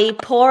Valley,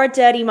 pour a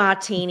dirty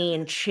martini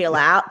and chill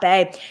out,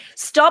 babe.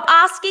 Stop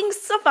asking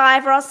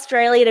Survivor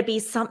Australia to be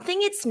something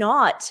it's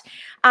not.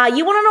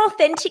 You want an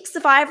authentic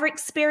Survivor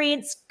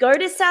experience? Go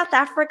to South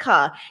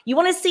Africa. You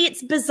want to see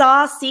its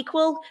bizarre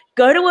sequel?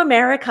 Go to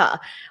America.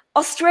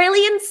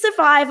 Australian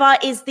Survivor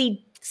is the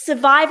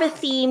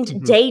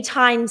Survivor-themed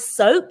daytime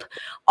soap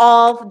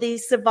of the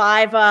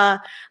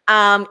Survivor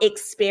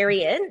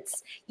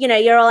experience. You know,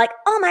 you're all like,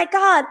 oh my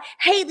God,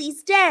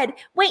 Hayley's dead.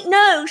 Wait,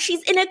 no,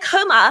 she's in a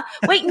coma.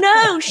 Wait,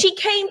 no, she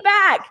came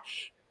back.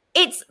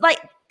 It's like,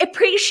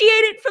 appreciate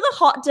it for the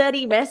hot,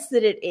 dirty mess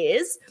that it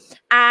is,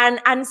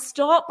 and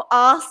stop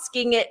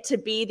asking it to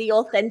be the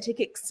authentic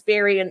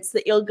experience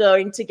that you're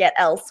going to get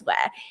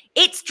elsewhere.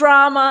 It's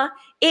drama,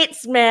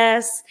 it's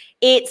mess,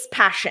 it's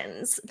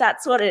passions.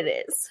 That's what it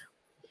is.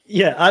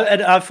 Yeah,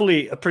 I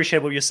fully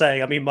appreciate what you're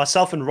saying. I mean,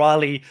 myself and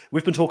Riley,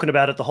 we've been talking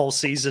about it the whole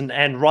season,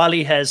 and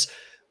Riley has,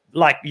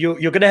 like, you're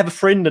going to have a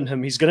friend in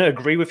him. He's going to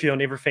agree with you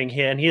on everything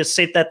here, and he has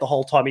said that the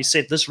whole time. He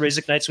said this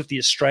resonates with the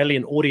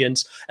Australian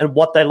audience and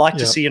what they like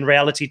to see in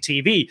reality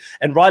TV.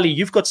 And Riley,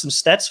 you've got some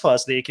stats for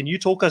us there. Can you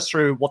talk us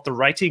through what the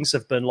ratings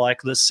have been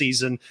like this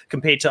season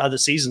compared to other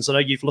seasons? I know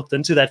you've looked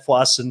into that for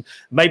us, and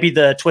maybe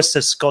the twist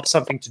has got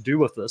something to do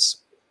with this.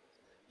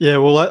 Yeah,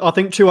 well, I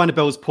think to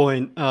Annabelle's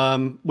point,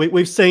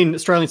 we've seen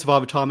Australian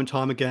Survivor time and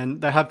time again.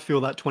 They have to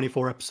fill that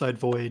 24-episode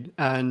void.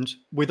 And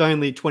with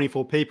only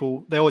 24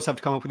 people, they always have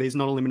to come up with these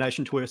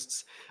non-elimination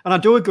twists. And I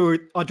do agree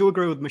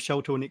with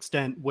Michelle to an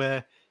extent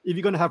where if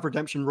you're going to have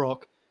Redemption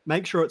Rock,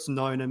 make sure it's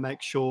known and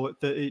make sure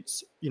that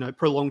it's,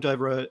 prolonged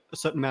over a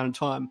certain amount of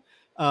time.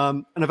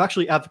 And I've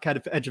actually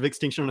advocated for Edge of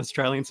Extinction on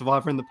Australian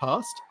Survivor in the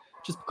past,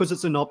 just because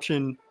it's an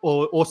option,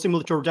 or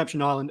similar to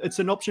Redemption Island, it's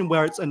an option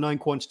where it's a known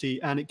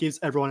quantity and it gives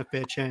everyone a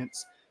fair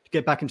chance to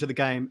get back into the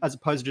game, as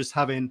opposed to just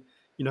having,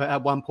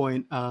 at one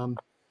point,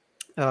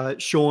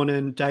 Sean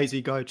and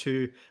Daisy go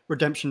to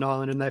Redemption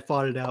Island and they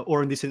fight it out,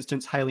 or in this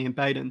instance, Hayley and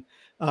Baden.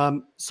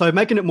 So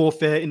making it more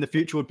fair in the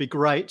future would be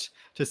great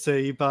to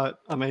see. But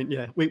I mean,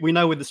 yeah, we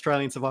know with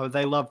Australian Survivor,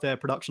 they love their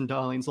production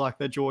darlings like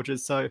their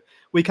Georges. So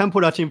we can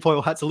put our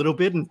tinfoil hats a little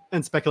bit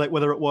and speculate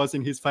whether it was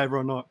in his favour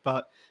or not.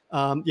 But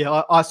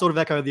I sort of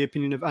echo the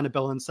opinion of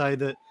Annabelle and say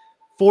that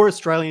for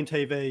Australian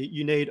TV,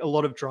 you need a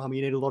lot of drama.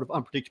 You need a lot of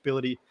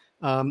unpredictability.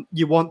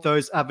 You want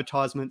those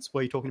advertisements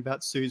where you're talking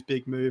about Sue's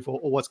big move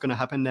or what's going to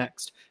happen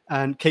next,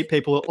 and keep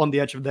people on the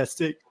edge of their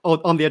seat.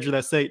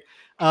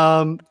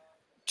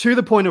 To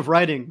the point of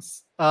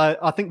ratings,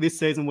 I think this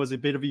season was a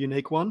bit of a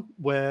unique one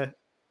where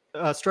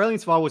Australian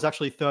Survivor was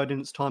actually third in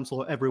its time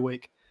slot every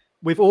week.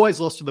 We've always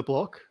lost to The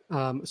Block,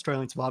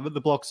 Australian Survivor.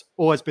 The Block's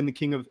always been the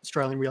king of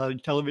Australian reality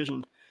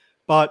television.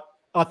 But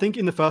I think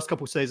in the first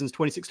couple of seasons,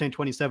 2016,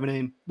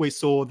 2017, we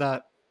saw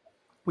that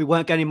we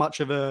weren't getting much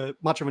of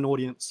an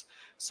audience.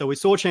 So we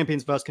saw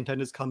Champions vs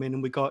Contenders come in,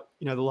 and we got,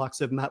 the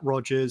likes of Matt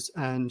Rogers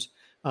and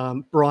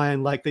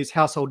Brian, like these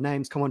household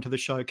names come onto the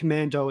show,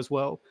 Commando as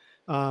well,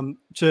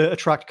 to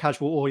attract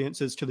casual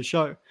audiences to the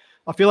show.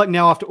 I feel like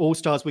now after All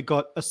Stars, we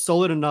got a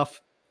solid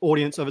enough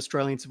audience of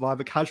Australian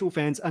Survivor, casual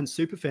fans and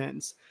super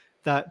fans,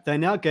 that they're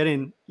now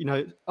getting,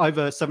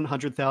 over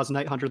 700,000,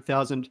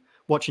 800,000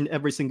 watching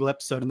every single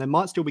episode, and they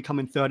might still be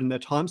coming third in their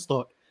time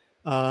slot.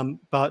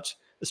 But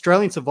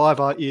Australian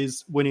Survivor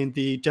is winning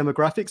the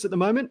demographics at the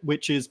moment,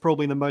 which is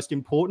probably the most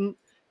important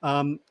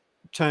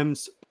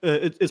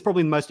it's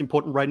probably the most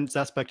important ratings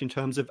aspect in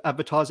terms of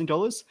advertising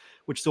dollars,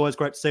 which is always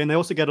great to see. And they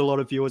also get a lot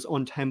of viewers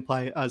on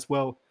 10play as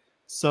well.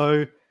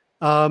 So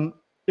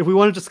if we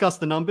want to discuss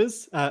the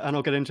numbers, and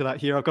I'll get into that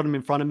here, I've got them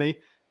in front of me.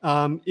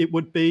 It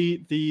would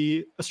be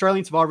the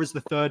Australian Survivor is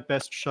the third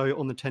best show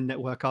on the 10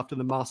 network after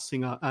The Masked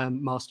Singer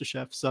and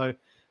MasterChef. So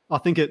I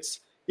think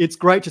it's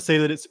great to see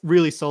that it's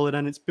really solid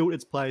and it's built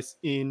its place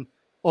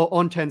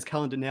on 10's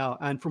calendar now.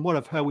 And from what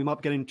I've heard, we might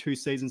be getting 2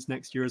 seasons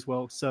next year as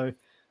well. So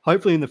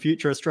hopefully in the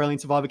future, Australian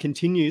Survivor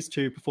continues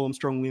to perform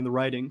strongly in the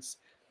ratings,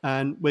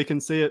 and we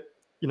can see it,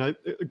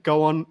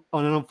 go on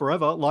and on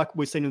forever, like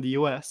we've seen in the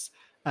US.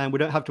 And we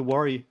don't have to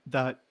worry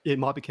that it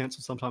might be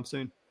cancelled sometime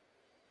soon.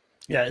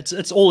 Yeah,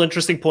 it's all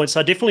interesting points.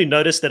 I definitely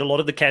noticed that a lot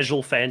of the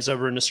casual fans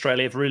over in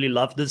Australia have really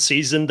loved the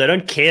season. They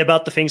don't care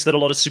about the things that a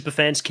lot of super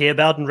fans care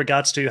about in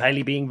regards to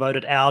Hayley being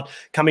voted out,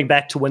 coming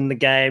back to win the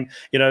game,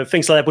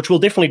 things like that, which we'll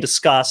definitely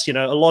discuss. A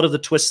lot of the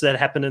twists that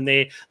happen in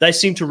there, they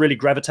seem to really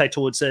gravitate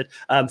towards it.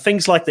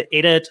 Things like the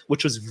edit,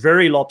 which was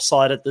very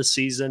lopsided this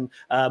season.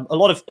 A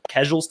lot of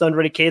casuals don't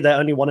really care. They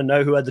only want to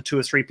know who are the 2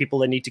 or 3 people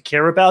they need to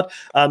care about.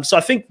 So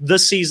I think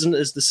this season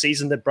is the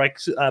season that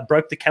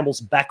broke the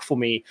camel's back for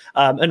me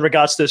in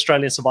regards to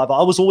Australian Survivor.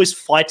 I was always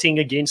fighting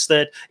against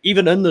it.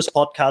 Even in this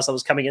podcast, I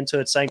was coming into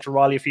it saying to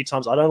Riley a few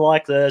times, I don't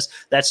like this.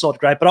 That's not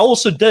great. But I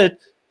also did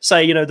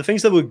say, the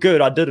things that were good,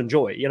 I did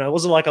enjoy. It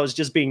wasn't like I was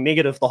just being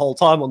negative the whole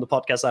time on the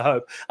podcast, I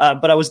hope.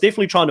 But I was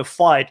definitely trying to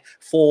fight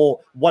for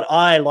what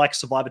I like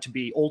Survivor to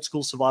be, old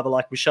school Survivor,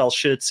 like Michelle's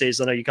shirt says.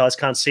 I know you guys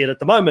can't see it at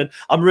the moment.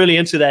 I'm really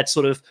into that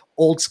sort of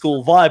old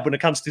school vibe when it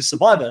comes to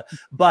Survivor.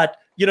 But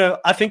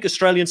I think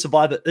Australian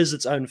Survivor is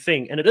its own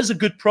thing, and it is a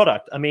good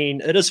product. I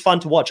mean, it is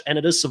fun to watch, and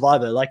it is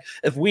Survivor. Like,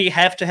 if we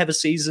have to have a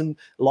season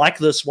like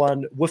this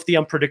one with the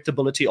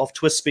unpredictability of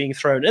twists being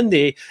thrown in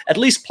there, at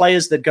least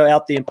players that go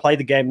out there and play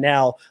the game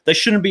now, they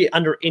shouldn't be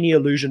under any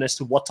illusion as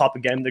to what type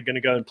of game they're going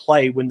to go and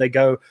play when they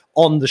go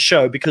on the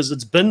show, because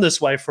it's been this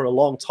way for a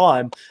long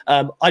time.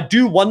 I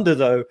do wonder,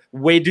 though,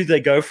 where do they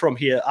go from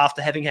here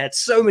after having had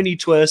so many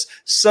twists,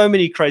 so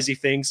many crazy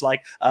things?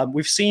 Like,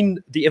 we've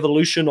seen the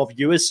evolution of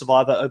US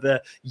Survivor over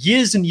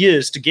years and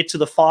years to get to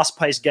the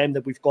fast-paced game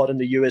that we've got in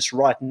the US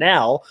right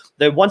now.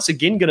 They're once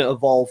again going to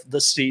evolve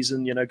this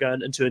season,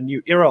 going into a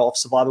new era of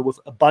Survivor with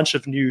a bunch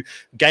of new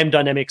game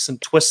dynamics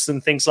and twists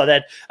and things like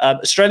that.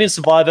 Australian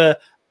Survivor,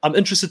 I'm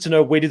interested to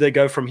know, where do they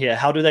go from here?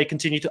 How do they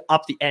continue to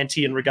up the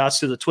ante in regards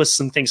to the twists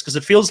and things? Because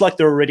it feels like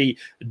they're already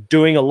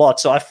doing a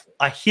lot. So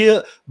I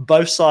hear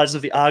both sides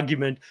of the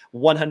argument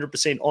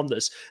 100% on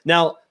this.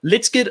 Now,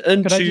 let's get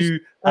into...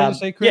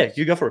 say, Chris, yeah,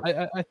 you go for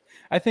it.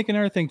 I think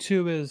another thing,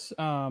 too, is...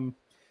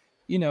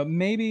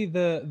 maybe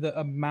the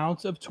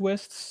amount of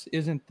twists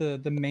isn't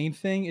the main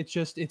thing. It's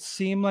just, it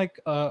seemed like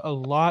a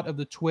lot of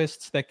the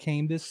twists that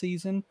came this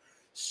season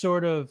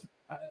sort of,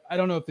 I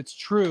don't know if it's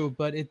true,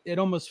 but it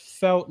almost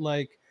felt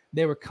like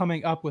they were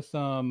coming up with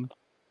them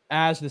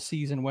as the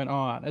season went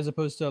on, as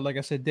opposed to, like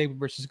I said, David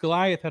versus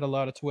Goliath had a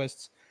lot of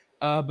twists,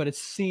 but it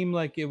seemed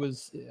like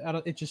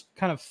it just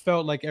kind of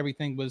felt like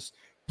everything was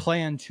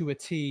planned to a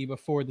T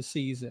before the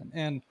season.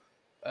 And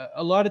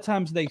a lot of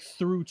times they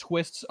threw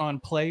twists on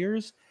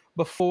players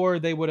before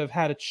they would have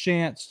had a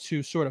chance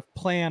to sort of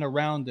plan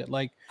around it.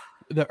 Like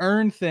the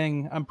urn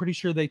thing, I'm pretty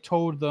sure they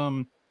told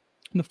them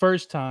the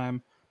first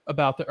time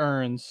about the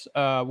urns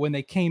when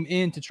they came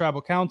into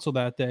tribal council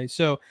that day.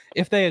 So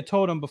if they had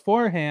told them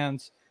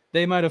beforehand,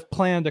 they might have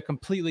planned a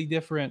completely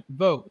different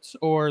vote,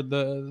 or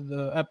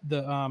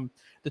the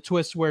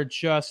twist where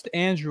just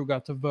Andrew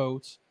got to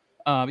vote.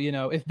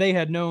 If they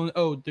had known,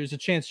 there's a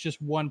chance just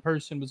one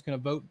person was going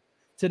to vote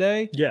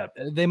today,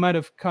 they might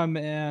have come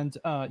and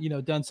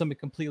done something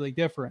completely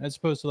different, as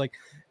opposed to like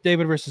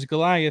David versus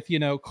Goliath.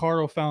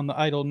 Carl found the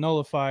idol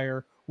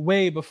nullifier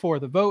way before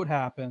the vote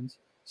happened,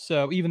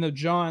 so even though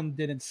John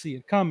didn't see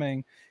it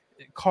coming,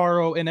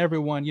 Carl and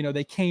everyone,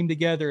 they came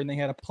together and they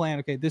had a plan.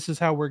 Okay, this is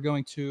how we're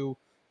going to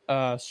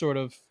sort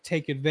of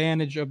take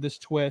advantage of this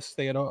twist.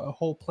 They had a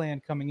whole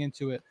plan coming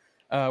into it.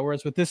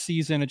 Whereas with this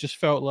season, it just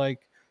felt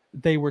like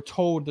they were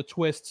told the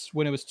twists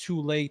when it was too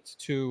late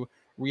to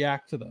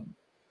react to them.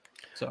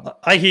 So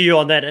I hear you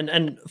on that.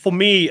 And for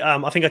me,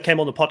 I think I came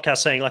on the podcast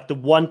saying like the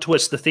one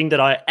twist, the thing that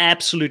I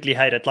absolutely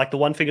hated, like the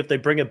one thing, if they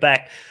bring it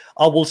back,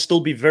 I will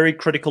still be very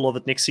critical of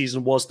it next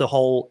season, was the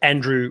whole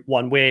Andrew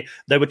one where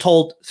they were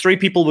told 3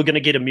 people were going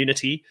to get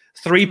immunity,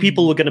 3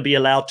 people were going to be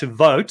allowed to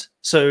vote.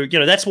 So,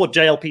 that's what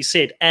JLP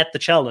said at the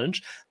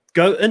challenge.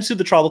 Go into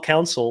the tribal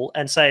council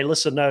and say,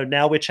 listen, no,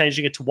 now we're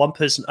changing it to 1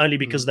 person only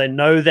because they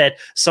know that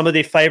some of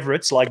their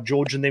favorites, like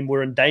George and them,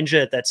 were in danger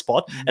at that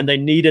spot, and they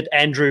needed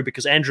Andrew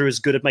because Andrew is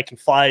good at making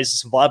fires, a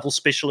survival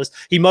specialist.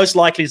 He most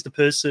likely is the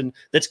person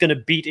that's going to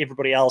beat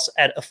everybody else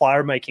at a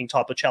fire making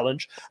type of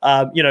challenge.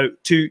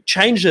 To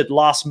change it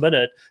last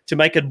minute to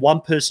make it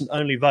 1 person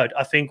only vote,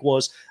 I think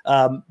was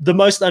the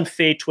most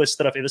unfair twist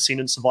that I've ever seen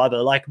in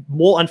Survivor. Like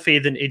more unfair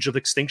than Edge of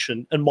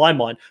Extinction in my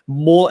mind.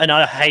 And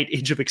I hate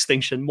Edge of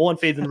Extinction, more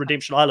unfair than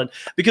Redemption Island,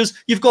 because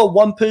you've got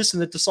 1 person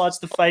that decides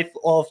the fate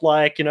of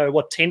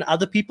 10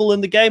 other people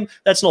in the game.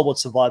 That's not what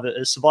Survivor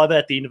is. Survivor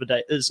at the end of the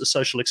day is a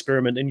social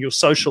experiment, and your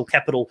social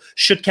capital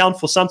should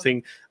count for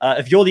something.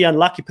 If you're the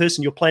unlucky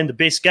person, you're playing the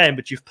best game,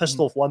 but you've pissed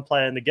off 1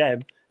 player in the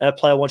game, and a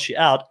player wants you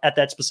out at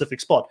that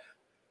specific spot.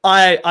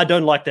 I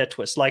don't like that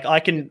twist. Like I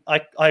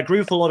agree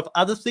with a lot of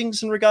other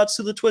things in regards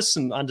to the twists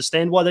and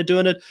understand why they're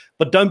doing it,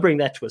 but don't bring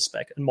that twist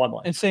back in my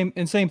mind.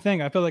 And same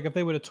thing. I feel like if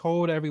they would have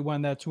told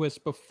everyone that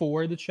twist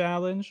before the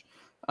challenge,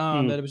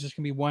 that it was just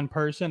gonna be 1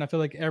 person, I feel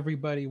like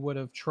everybody would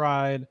have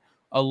tried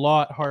a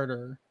lot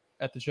harder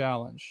at the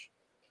challenge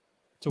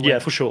to win. Yeah,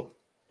 for sure.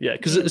 Yeah,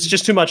 because it's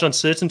just too much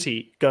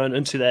uncertainty going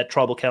into that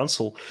tribal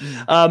council.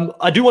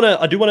 I do want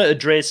to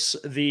address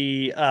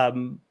the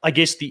I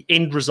guess the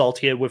end result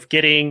here with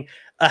getting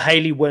a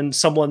Haley win,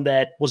 someone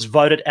that was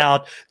voted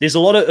out. There's a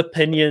lot of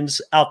opinions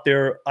out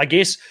there. I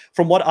guess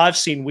from what I've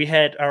seen, we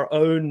had our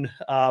own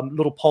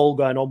little poll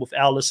going on with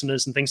our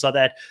listeners and things like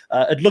that.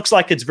 It looks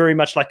like it's very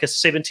much like a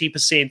 70%,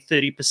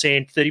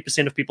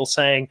 30% of people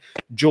saying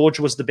George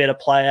was the better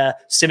player,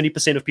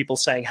 70% of people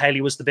saying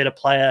Haley was the better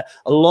player.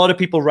 A lot of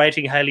people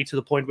rating Haley to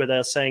the point where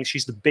they're saying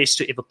she's the best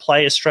to ever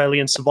play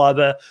Australian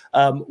Survivor.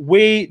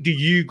 Where do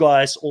you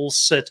guys all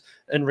sit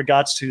in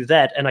regards to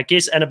that? And I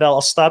guess, Annabelle,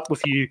 I'll start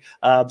with you.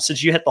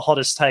 Since you had the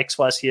hottest takes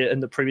for us here in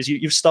the previous,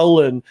 you've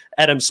stolen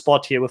Adam's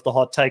spot here with the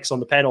hot takes on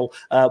the panel.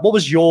 What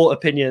was your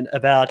opinion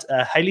about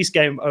Haley's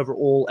game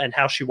overall and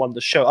how she won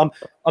the show?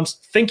 I'm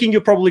thinking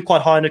you're probably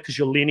quite high on it because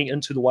you're leaning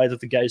into the way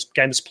that the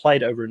game is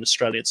played over in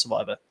Australian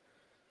Survivor.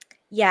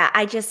 Yeah,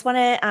 I just want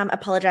to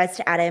apologize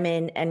to Adam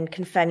and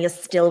confirm you're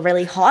still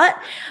really hot.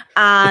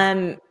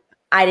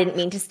 I didn't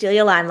mean to steal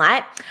your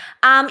limelight.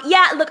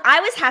 Yeah, look, I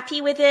was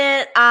happy with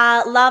it.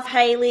 Love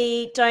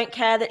Haley. Don't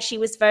care that she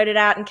was voted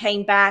out and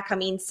came back. I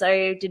mean,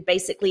 so did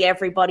basically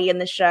everybody in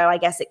the show, I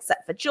guess,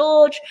 except for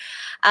George.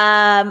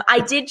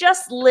 I did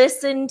just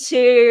listen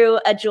to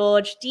a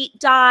George deep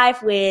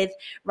dive with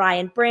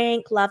Ryan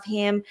Brink. Love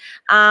him.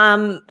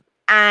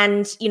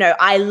 And,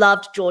 I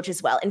loved George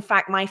as well. In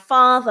fact, my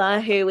father,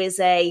 who is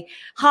a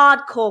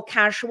hardcore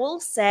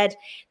casual, said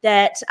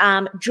that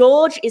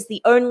George is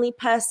the only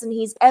person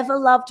he's ever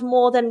loved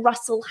more than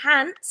Russell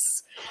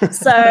Hantz.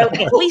 So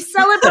we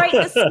celebrate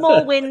the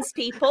small wins,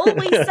 people.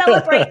 We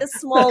celebrate the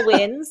small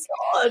wins.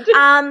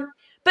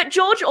 But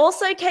George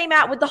also came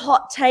out with the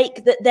hot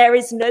take that there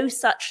is no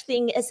such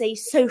thing as a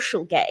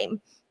social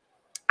game.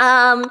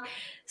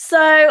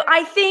 So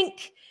I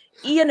think,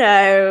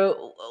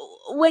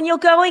 when you're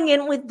going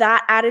in with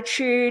that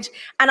attitude,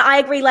 and I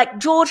agree, like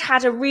George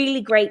had a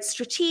really great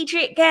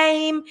strategic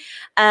game.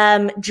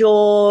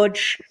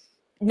 George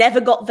never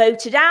got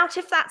voted out,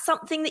 if that's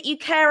something that you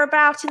care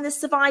about in the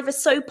Survivor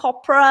soap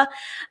opera.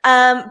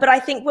 But I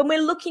think when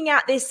we're looking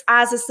at this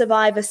as a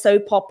Survivor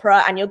soap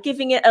opera and you're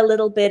giving it a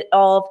little bit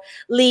of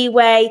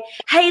leeway,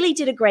 Haley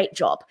did a great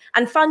job.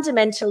 And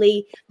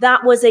fundamentally,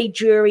 that was a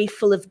jury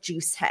full of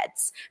juice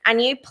heads.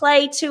 And you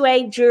play to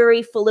a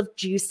jury full of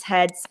juice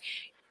heads,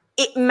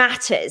 it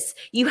matters.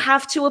 You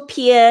have to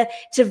appear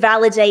to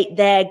validate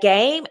their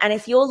game. And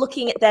if you're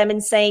looking at them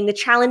and saying the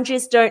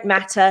challenges don't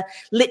matter,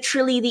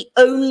 literally the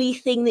only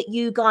thing that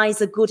you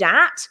guys are good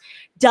at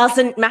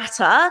doesn't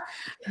matter,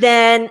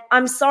 then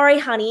I'm sorry,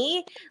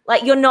 honey,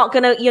 like you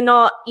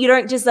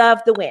don't deserve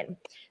the win.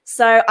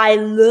 So I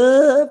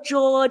love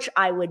George.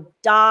 I would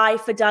die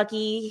for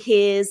Dougie,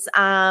 his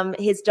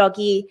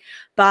doggy,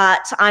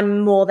 but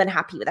I'm more than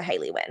happy with a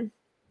Haley win.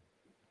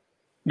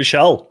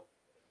 Michelle.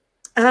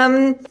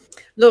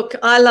 Look,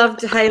 I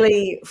loved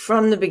Haley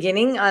from the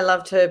beginning. I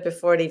loved her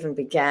before it even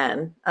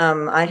began.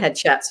 I had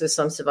chats with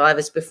some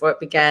survivors before it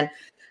began.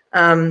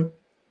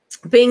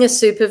 Being a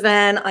super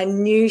fan, I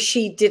knew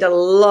she did a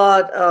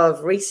lot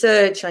of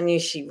research. I knew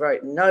she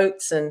wrote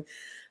notes, and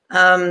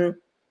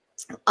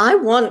I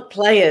want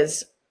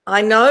players.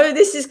 I know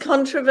this is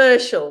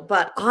controversial,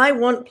 but I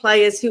want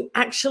players who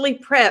actually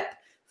prep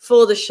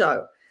for the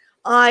show.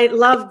 I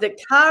love that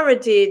Cara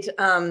did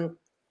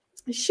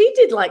she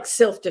did like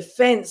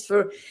self-defense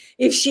for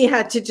if she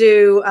had to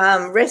do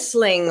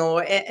wrestling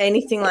or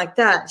anything like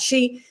that.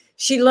 She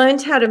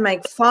learned how to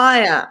make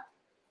fire.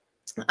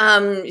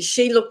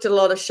 She looked at a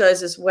lot of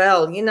shows as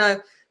well. You know,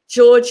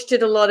 George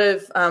did a lot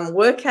of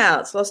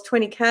workouts, lost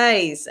 20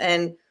 Ks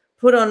and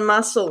put on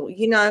muscle.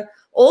 You know,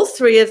 all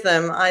three of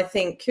them, I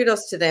think,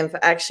 kudos to them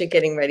for actually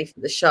getting ready for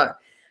the show.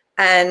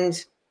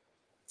 And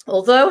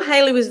although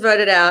Hayley was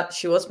voted out,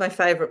 she was my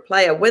favorite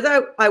player.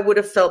 Whether I would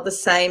have felt the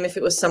same if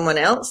it was someone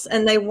else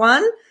and they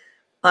won,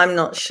 I'm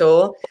not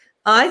sure.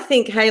 I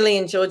think Hayley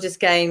and George's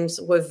games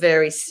were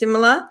very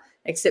similar,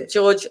 except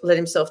George let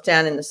himself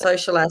down in the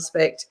social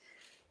aspect.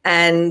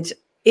 And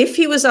if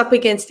he was up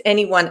against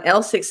anyone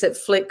else except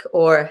Flick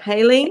or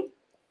Hayley,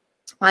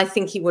 I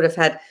think he would have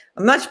had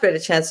a much better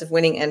chance of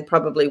winning and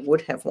probably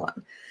would have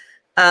won.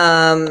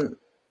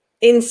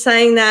 In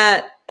saying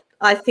that,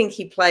 I think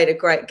he played a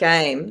great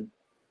game.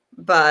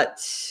 But,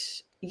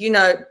 you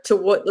know, to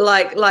what,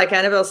 like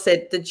Annabelle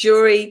said, the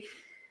jury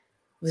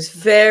was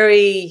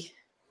very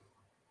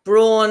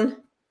brawn,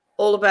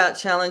 all about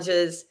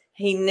challenges.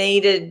 He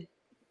needed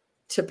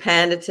to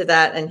pander to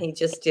that, and he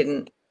just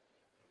didn't.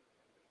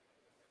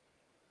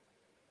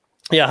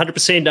 Yeah,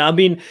 100%. I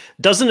mean,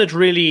 doesn't it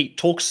really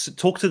talk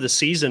to the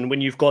season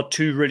when you've got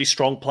two really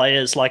strong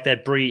players like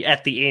that, Brie,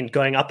 at the end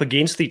going up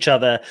against each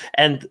other?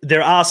 And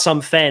there are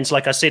some fans,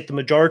 like I said, the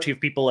majority of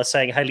people are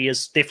saying Hayley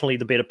is definitely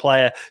the better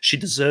player. She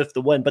deserved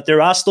the win. But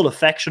there are still a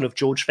faction of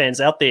George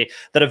fans out there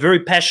that are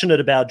very passionate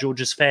about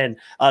George's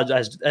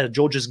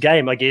George's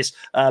game, I guess,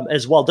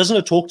 as well. Doesn't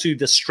it talk to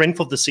the strength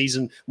of the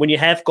season when you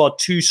have got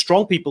two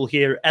strong people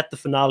here at the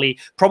finale,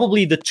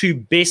 probably the two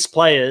best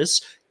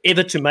players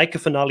ever to make a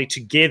finale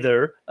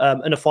together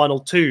in a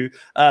final two?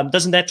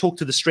 Doesn't that talk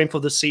to the strength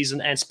of the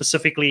season and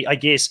specifically, I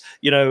guess,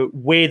 you know,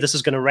 where this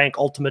is going to rank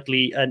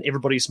ultimately in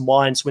everybody's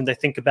minds when they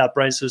think about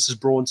Brains versus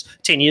Brawns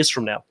 10 years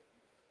from now?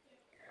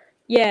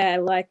 Yeah,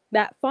 like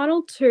that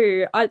final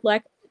two, I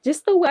like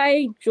just the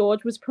way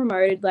George was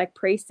promoted like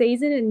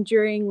pre-season and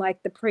during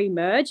like the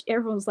pre-merge.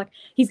 Everyone was like,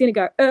 he's going to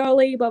go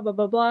early, blah, blah,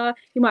 blah, blah.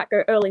 He might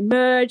go early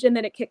merge, and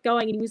then it kept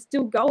going and he was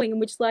still going,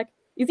 and which like,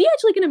 is he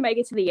actually going to make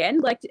it to the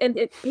end? Like, and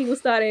people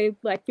started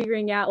like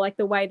figuring out like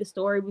the way the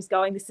story was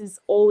going. This is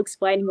all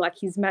explaining like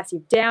his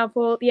massive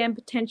downfall at the end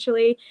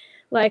potentially.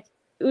 Like,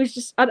 it was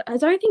just, I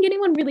don't think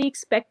anyone really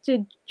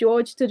expected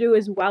George to do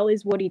as well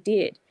as what he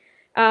did.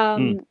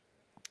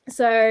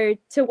 So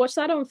to watch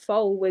that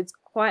unfold was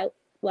quite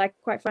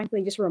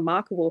frankly, just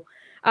remarkable.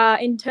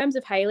 In terms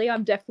of Hayley,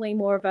 I'm definitely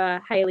more of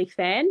a Hayley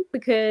fan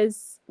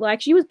because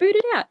like she was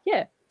booted out.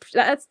 Yeah,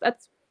 that's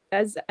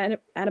as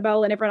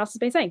Annabelle and everyone else has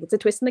been saying, it's a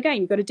twist in the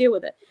game. You've got to deal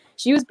with it.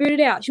 She was booted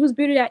out. She was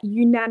booted out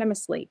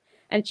unanimously.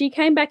 And she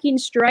came back in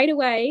straight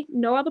away.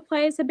 No other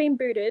players had been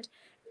booted.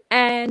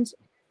 And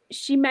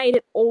she made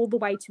it all the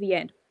way to the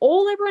end.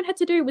 All everyone had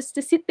to do was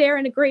to sit there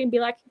and agree and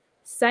be like,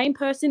 same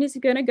person is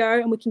going to go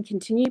and we can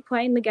continue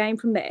playing the game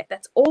from there.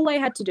 That's all they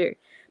had to do.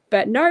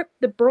 But nope,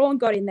 the brawn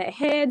got in their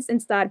heads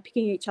and started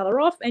picking each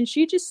other off, and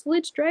she just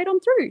slid straight on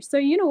through. So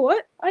you know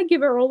what? I give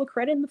her all the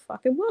credit in the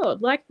fucking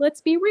world. Like, let's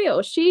be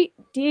real. She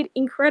did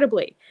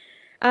incredibly.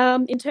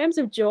 In terms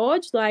of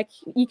George, like,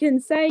 you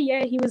can say,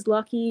 yeah, he was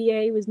lucky.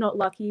 Yeah, he was not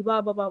lucky,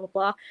 blah, blah, blah,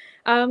 blah,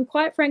 blah.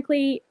 Quite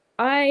frankly,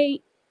 I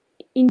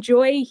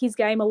enjoy his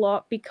game a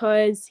lot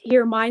because he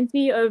reminds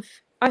me of,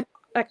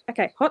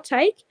 okay, hot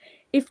take.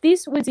 If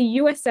this was a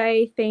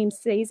USA-themed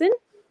season,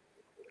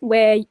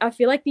 where I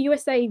feel like the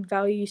USA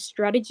values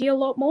strategy a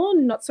lot more,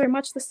 not so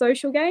much the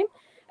social game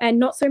and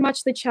not so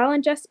much the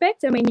challenge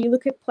aspect. I mean, you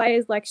look at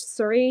players like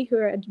Suri who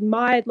are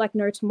admired like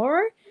no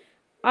tomorrow.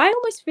 I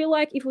almost feel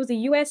like if it was a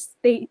US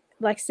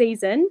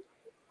season,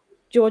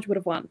 George would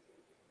have won.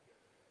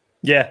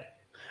 Yeah.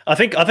 I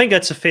think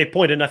that's a fair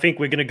point, and I think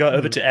we're going to go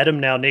over to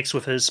Adam now next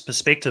with his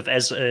perspective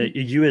as a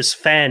US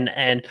fan.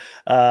 And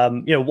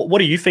you know, what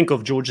do you think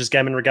of George's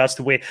game in regards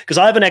to where? Because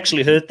I haven't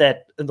actually heard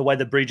that in the way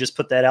that Brie just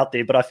put that out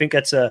there, but I think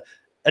it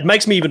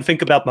makes me even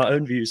think about my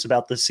own views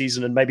about this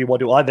season and maybe what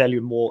do I value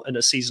more in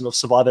a season of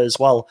Survivor as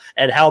well,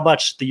 and how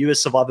much the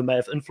US Survivor may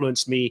have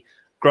influenced me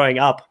growing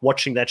up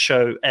watching that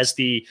show as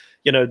the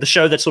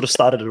show that sort of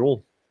started it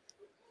all.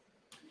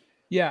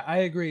 Yeah, I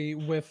agree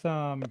with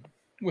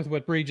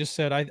what Brie just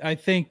said. I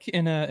think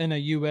in a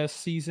US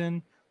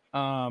season,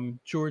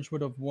 George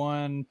would have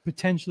won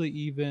potentially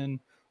even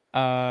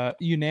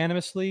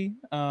unanimously.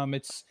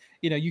 It's,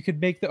 you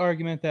could make the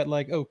argument that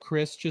like, oh,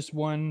 Chris just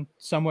won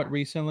somewhat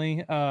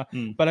recently,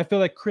 but I feel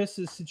like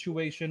Chris's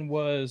situation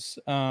was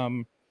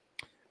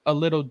a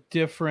little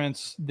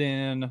different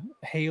than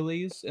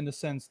Hayley's in the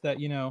sense that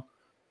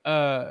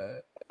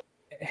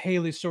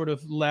Hayley sort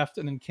of left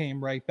and then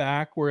came right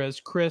back, whereas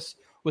Chris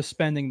was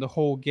spending the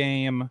whole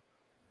game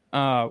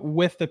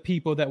with the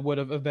people that would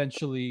have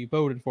eventually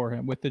voted for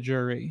him, with the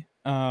jury,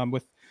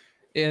 they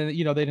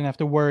didn't have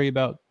to worry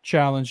about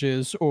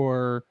challenges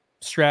or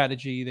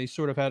strategy. They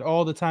sort of had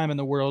all the time in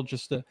the world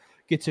just to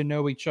get to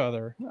know each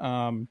other.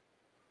 And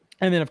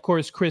then, of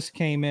course, Chris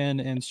came in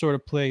and sort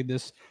of played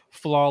this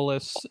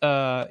flawless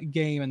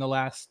game in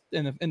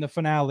the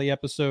finale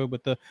episode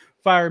with the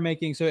fire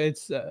making. So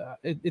it's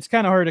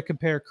kind of hard to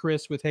compare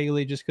Chris with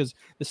Haley just because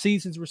the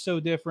seasons were so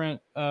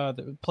different.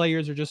 The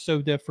players are just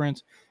so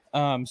different.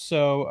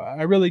 So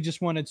I really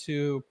just wanted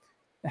to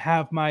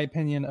have my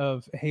opinion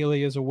of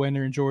Haley as a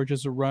winner and George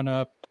as a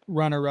runner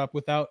up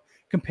without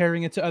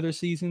comparing it to other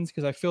seasons,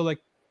 because I feel like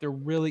there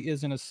really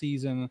isn't a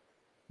season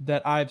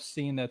that I've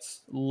seen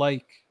that's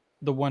like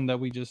the one that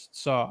we just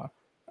saw.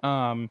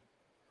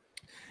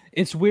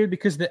 It's weird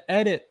because the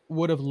edit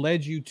would have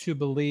led you to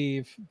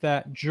believe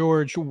that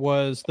George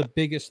was the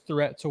biggest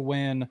threat to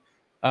win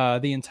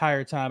the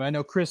entire time. I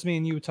know, Chris, me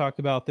and you talked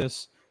about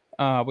this.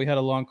 We had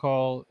a long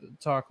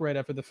talk right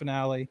after the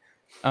finale.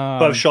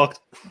 Both shocked.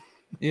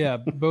 Yeah,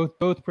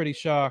 both pretty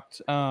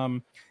shocked.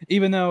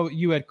 Even though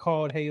you had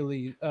called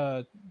Haley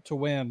to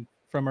win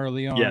from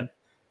early on. Yeah.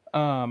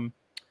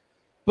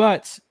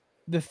 But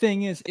the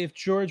thing is, if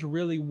George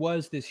really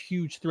was this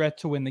huge threat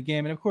to win the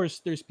game, and of course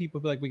there's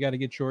people like, we got to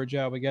get George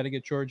out.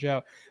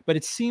 But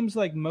it seems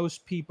like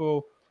most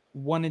people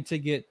wanted to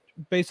get,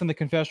 based on the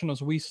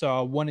confessionals we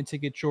saw, wanted to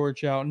get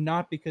George out,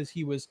 not because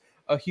he was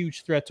a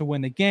huge threat to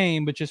win the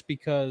game, but just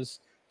because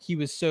he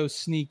was so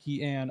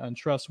sneaky and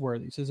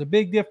untrustworthy. So there's a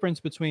big difference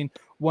between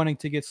wanting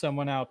to get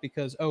someone out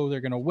because, oh, they're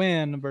going to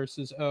win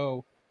versus,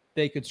 oh,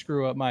 they could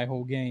screw up my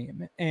whole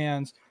game.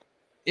 And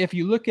if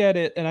you look at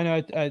it, and I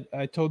know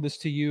I told this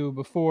to you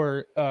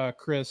before,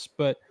 Chris,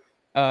 but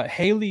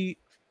Haley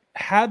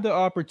had the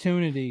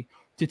opportunity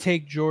to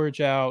take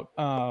George out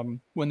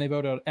when they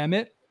voted out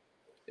Emmett.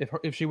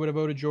 If she would have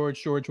voted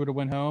George would have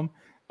went home.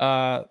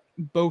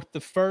 Both the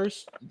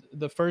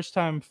first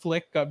time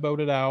Flick got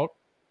voted out,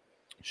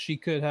 she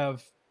could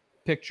have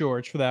picked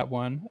George for that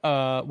one.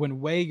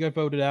 When Way got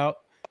voted out,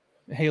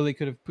 Haley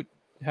could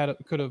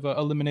have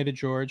eliminated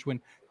George.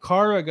 When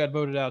Cara got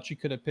voted out, she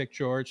could have picked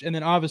George. And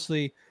then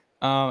obviously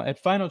at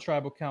Final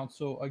Tribal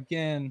Council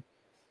again,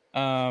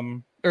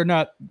 or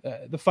not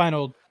the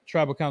Final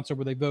Tribal Council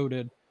where they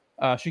voted,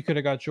 she could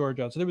have got George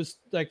out. So there was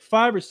like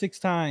 5 or 6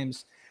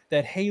 times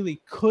that Haley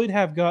could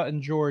have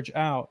gotten George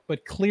out,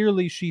 but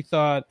clearly she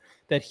thought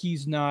that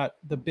he's not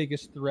the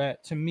biggest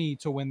threat to me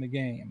to win the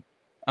game.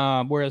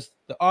 Whereas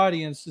the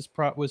audience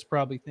was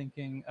probably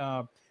thinking,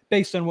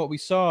 based on what we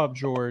saw of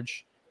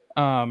George,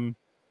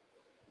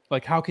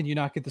 like, how can you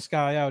not get this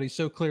guy out? He's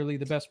so clearly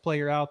the best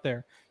player out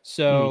there.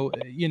 So,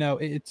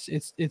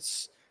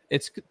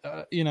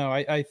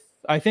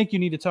 I think you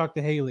need to talk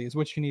to Haley is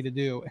what you need to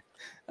do.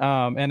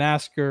 And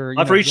ask her.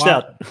 I've reached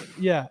out.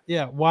 Yeah.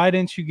 Why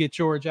didn't you get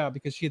George out?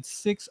 Because she had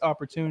 6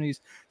 opportunities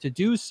to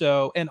do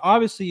so. And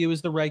obviously it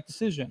was the right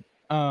decision.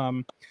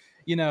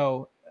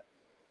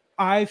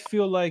 I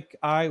feel like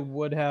I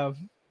would have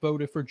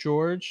voted for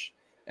George.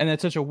 And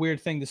that's such a weird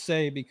thing to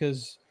say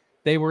because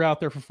they were out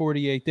there for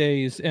 48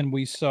 days and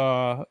we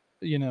saw,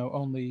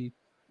 only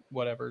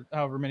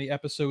however many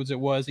episodes it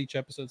was. Each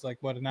episode's like,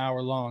 an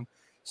hour long.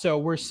 So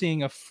we're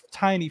seeing a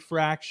tiny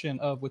fraction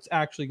of what's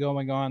actually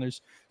going on.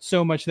 There's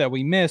so much that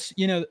we miss.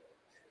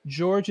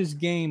 George's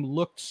game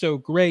looked so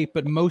great,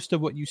 but most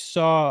of what you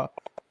saw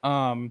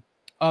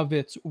of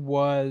it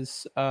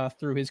was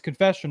through his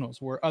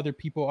confessionals, where other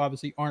people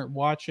obviously aren't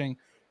watching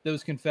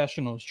those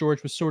confessionals.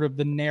 George was sort of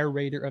the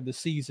narrator of the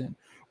season,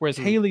 whereas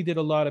Haley did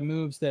a lot of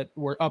moves that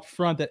were up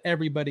front that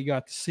everybody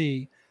got to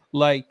see,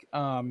 like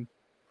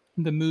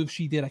the move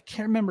she did. I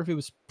can't remember if it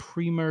was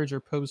pre-merge or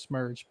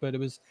post-merge, but it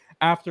was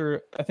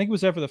after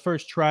the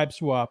first tribe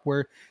swap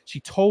where she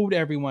told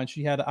everyone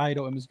she had an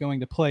idol and was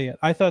going to play it.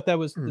 I thought that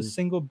was the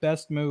single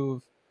best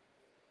move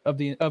of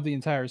the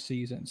entire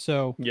season.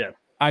 So yeah,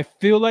 I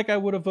feel like I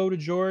would have voted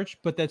George,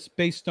 but that's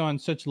based on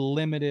such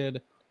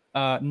limited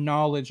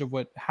knowledge of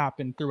what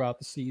happened throughout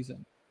the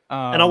season.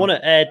 And I want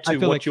to add to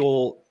what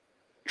your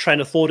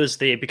train of thought is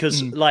there,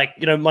 because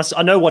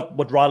I know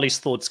what Riley's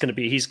thought's going to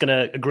be. He's going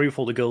to agree with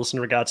all the girls in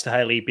regards to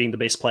Haley being the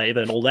best player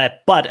and all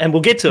that, and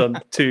we'll get to him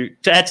to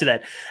add to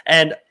that.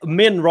 And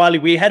me and Riley,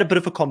 we had a bit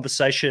of a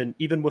conversation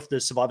even with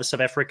the Survivor South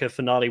Africa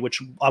finale,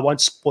 which I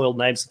won't spoil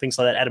names and things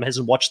like that. Adam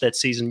hasn't watched that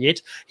season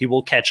yet. He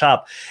will catch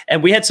up.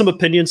 And we had some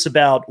opinions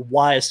about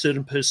why a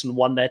certain person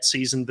won that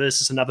season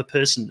versus another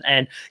person.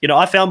 And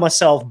I found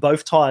myself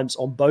both times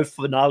on both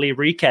finale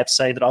recaps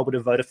saying that I would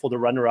have voted for the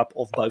runner-up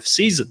of both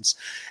seasons.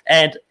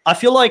 And I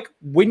feel like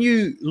when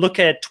you look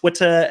at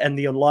Twitter and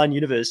the online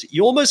universe,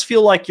 you almost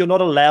feel like you're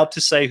not allowed to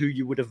say who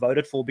you would have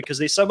voted for because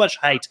there's so much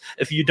hate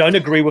if you don't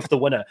agree with the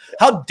winner.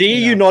 How dare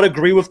you not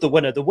agree with the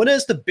winner? The winner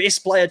is the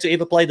best player to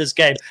ever play this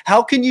game.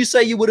 How can you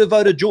say you would have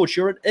voted George?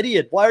 You're an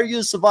idiot. Why are you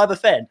a Survivor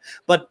fan?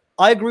 But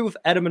I agree with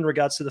Adam in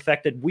regards to the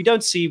fact that we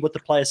don't see what the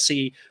players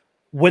see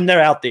when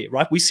they're out there,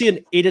 right? We see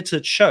an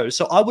edited show.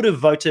 So I would have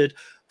voted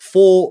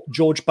for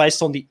George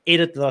based on the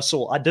edit that I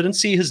saw. I didn't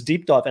see his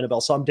deep dive, Annabelle,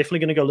 so I'm definitely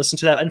going to go listen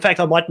to that. In fact,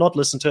 I might not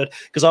listen to it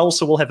because I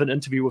also will have an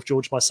interview with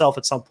George myself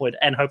at some point,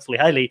 and hopefully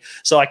Hayley,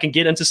 so I can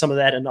get into some of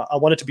that, and I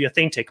want it to be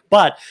authentic.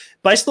 But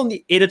based on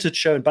the edited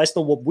show and based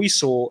on what we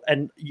saw,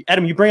 and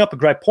Adam, you bring up a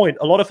great point,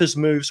 a lot of his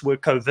moves were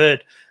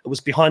covert. It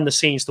was behind the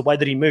scenes, the way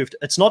that he moved.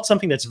 It's not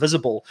something that's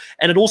visible.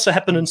 And it also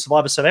happened in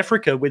Survivor South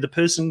Africa, where the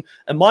person,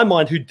 in my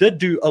mind, who did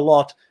do a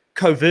lot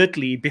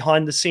covertly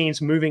behind the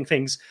scenes, moving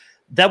things,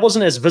 that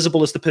wasn't as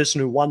visible as the person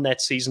who won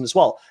that season as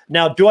well.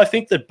 Now, do I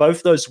think that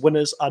both those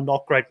winners are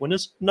not great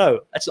winners?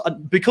 No.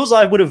 Because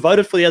I would have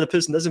voted for the other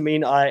person doesn't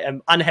mean I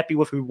am unhappy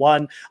with who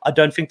won. I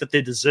don't think that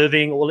they're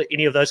deserving or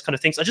any of those kind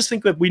of things. I just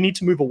think that we need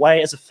to move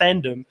away as a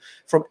fandom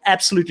from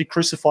absolutely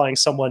crucifying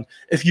someone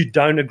if you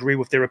don't agree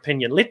with their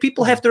opinion. Let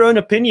people have their own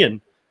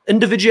opinion.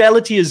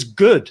 Individuality is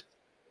good.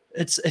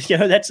 It's,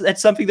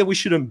 that's something that we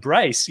should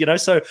embrace,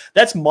 so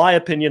that's my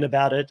opinion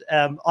about it.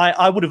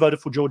 I would have voted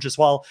for George as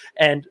well.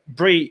 And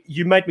Bree,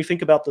 you made me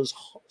think about this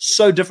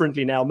so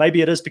differently now.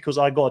 Maybe it is because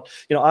I got,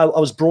 I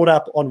was brought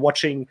up on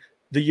watching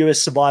the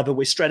US Survivor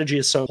where strategy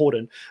is so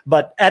important.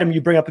 But Adam, you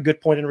bring up a good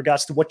point in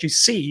regards to what you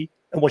see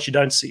and what you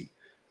don't see.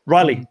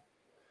 Riley.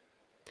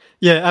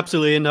 Yeah,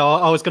 absolutely. And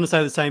I was going to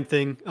say the same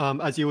thing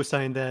as you were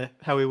saying there,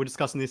 how we were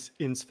discussing this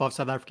in Survivor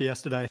South Africa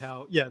yesterday,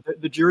 how,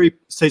 the jury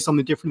sees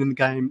something different in the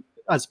game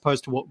as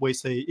opposed to what we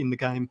see in the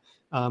game,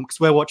 because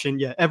we're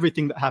watching,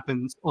 everything that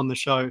happens on the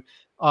show.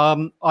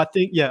 I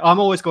think, I'm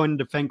always going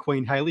to defend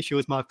Queen Hayley. She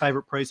was my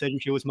favorite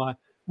preseason. She was my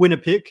winner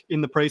pick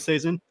in the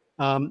preseason.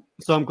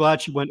 So I'm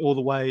glad she went all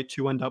the way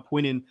to end up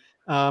winning.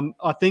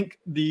 I think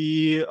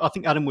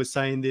Adam was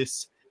saying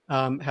this,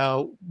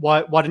 how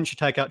why didn't she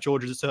take out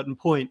George at a certain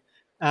point?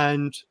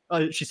 And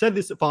she said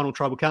this at Final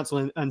Tribal Council,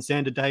 and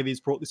Xander Davies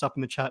brought this up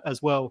in the chat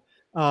as well.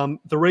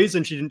 The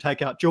reason she didn't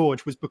take out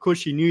George was because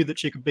she knew that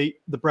she could beat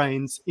the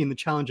Brains in the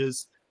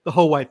challenges the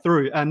whole way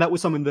through. And that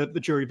was something that the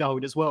jury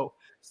valued as well.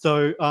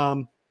 So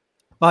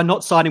by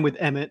not siding with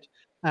Emmett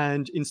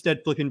and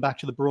instead flipping back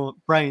to the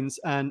Brains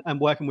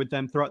and working with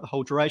them throughout the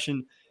whole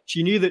duration,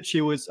 she knew that she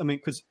was,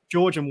 because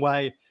George and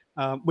Wei,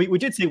 we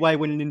did see Wei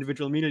win an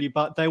individual immunity,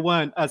 but they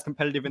weren't as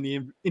competitive in the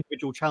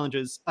individual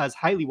challenges as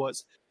Hayley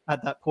was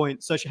at that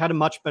point. So she had a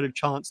much better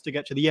chance to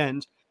get to the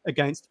end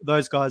against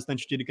those guys than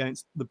she did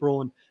against the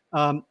Brawn.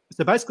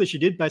 So basically, she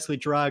did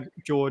drag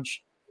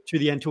George to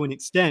the end to an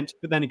extent.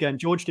 But then again,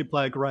 George did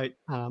play a great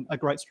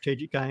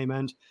strategic game.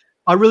 And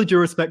I really do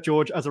respect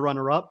George as a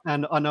runner-up.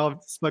 And I know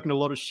I've spoken a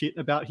lot of shit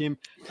about him.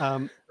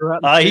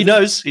 He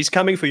knows. He's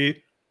coming for you.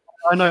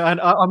 I know.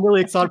 And I'm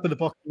really excited for the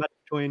boxing match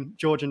between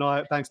George and I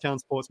at Bankstown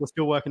Sports. We're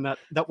still working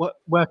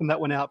that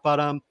one out. But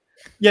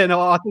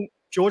I think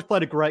George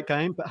played a great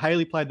game, but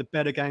Hayley played the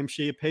better game.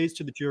 She appeased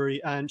to the jury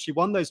and she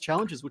won those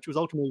challenges, which was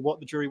ultimately what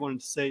the jury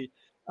wanted to see.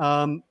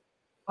 I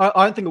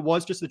don't think it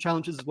was just the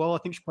challenges as well. I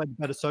think she played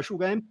a better social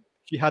game.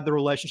 She had the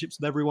relationships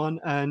with everyone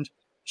and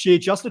she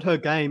adjusted her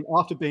game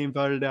after being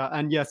voted out.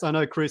 And yes, I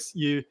know, Chris,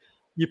 you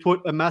put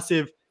a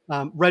massive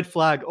red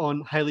flag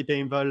on Hayley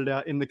being voted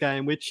out in the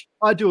game, which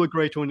I do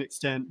agree to an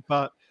extent,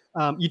 but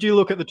you do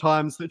look at the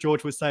times that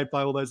George was saved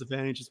by all those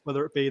advantages,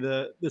 whether it be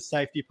the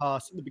safety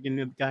pass at the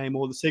beginning of the game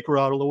or the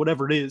secret idol or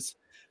whatever it is.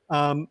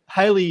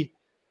 Hayley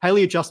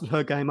adjusted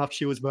her game after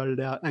she was voted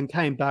out and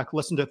came back,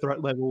 listened to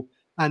threat level,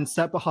 and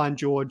sat behind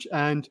George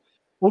and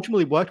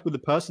ultimately worked with the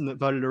person that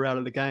voted her out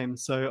of the game.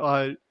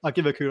 So I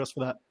give her kudos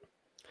for that.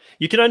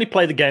 You can only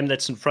play the game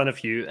that's in front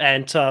of you.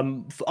 And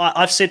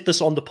I've said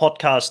this on the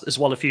podcast as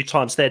well a few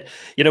times that,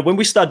 when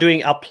we start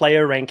doing our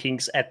player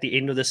rankings at the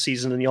end of the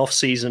season and the off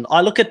season, I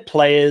look at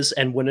players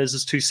and winners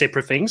as two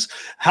separate things.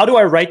 How do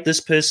I rate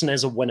this person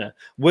as a winner?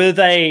 Were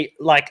they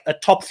like a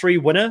top 3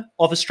 winner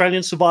of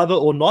Australian Survivor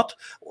or not?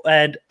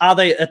 And are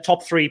they a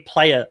top 3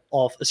 player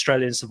of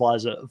Australian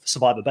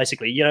Survivor?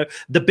 Basically,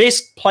 the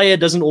best player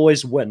doesn't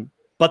always win,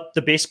 but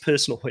the best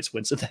person always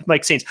wins, if that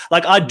makes sense.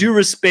 Like, I do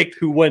respect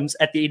who wins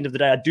at the end of the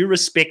day. I do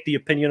respect the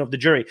opinion of the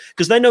jury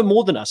because they know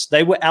more than us.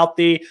 They were out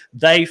there.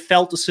 They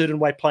felt a certain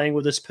way playing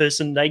with this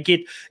person. They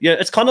get,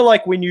 it's kind of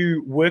like when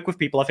you work with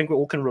people. I think we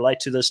all can relate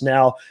to this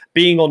now,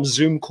 being on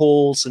Zoom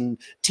calls and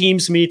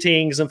Teams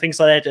meetings and things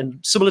like that. And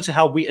similar to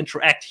how we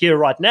interact here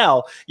right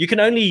now, you can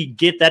only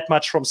get that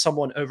much from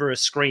someone over a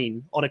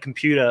screen on a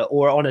computer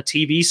or on a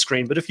TV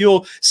screen. But if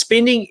you're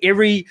spending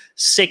every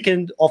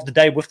second of the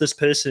day with this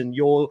person,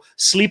 you're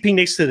sleeping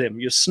next to them,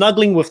 you're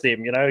snuggling with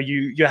them,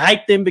 you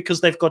hate them because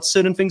they've got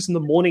certain things in the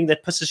morning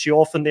that pisses you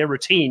off in their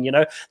routine,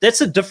 that's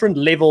a different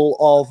level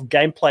of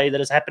gameplay that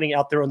is happening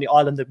out there on the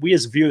island that we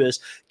as viewers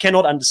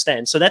cannot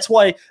understand. So that's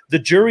why the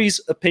jury's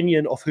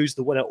opinion of who's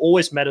the winner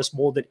always matters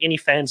more than any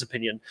fan's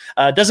opinion.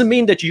 Doesn't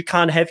mean that you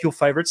can't have your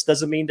favorites,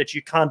 doesn't mean that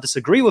you can't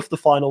disagree with the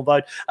final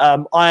vote.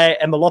 I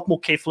am a lot more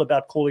careful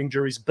about calling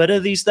juries bitter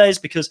these days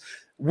because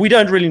we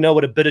don't really know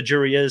what a bitter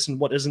jury is and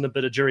what isn't a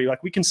bitter jury.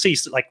 Like, we can see,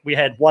 like, we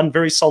had one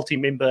very salty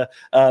member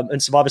in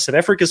Survivor South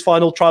Africa's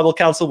final tribal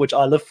council, which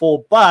I live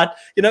for. But,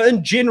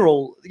 in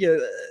general,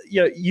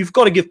 you've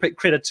got to give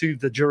credit to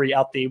the jury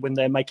out there when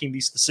they're making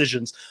these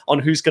decisions on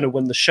who's going to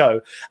win the show.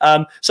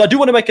 So I do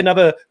want to make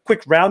another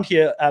quick round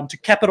here to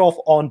cap it off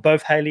on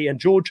both Hayley and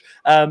George.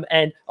 And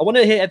I want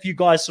to have you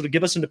guys sort of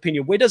give us an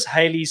opinion. Where does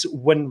Hayley's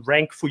win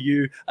rank for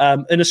you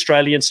in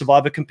Australian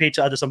Survivor compared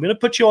to others? I'm going to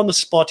put you on the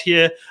spot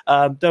here.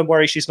 Don't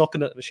worry, she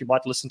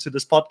might listen to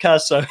this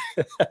podcast. So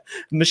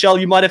Michelle,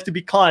 you might have to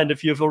be kind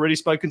if you've already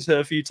spoken to her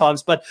a few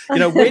times. But,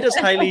 where does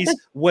Hayley's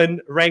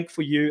win rank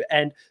for you?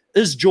 And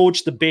is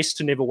George the best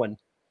to never win?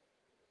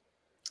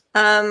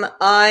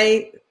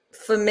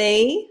 For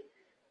me,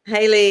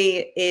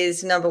 Hayley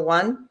is number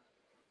one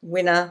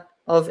winner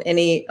of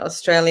any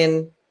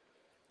Australian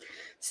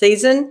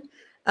season,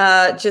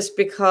 just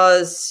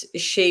because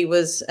she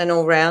was an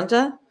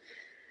all-rounder.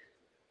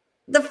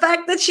 The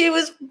fact that she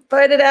was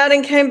voted out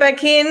and came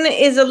back in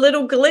is a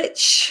little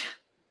glitch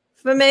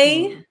for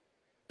me,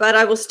 but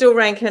I will still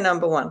rank her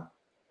number one.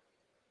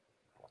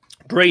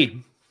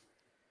 Bree.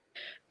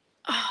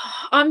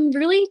 I'm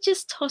really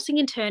just tossing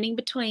and turning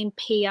between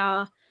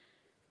Pia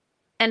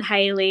and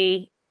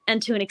Hayley, and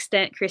to an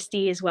extent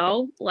Christy as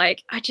well.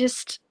 Like,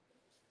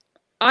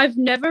 I've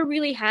never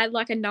really had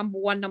like a number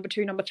one, number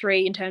two, number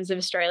three in terms of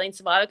Australian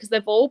Survivor, because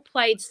they've all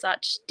played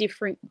such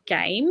different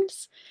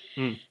games.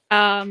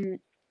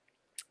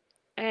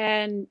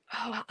 And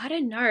I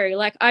don't know,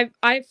 like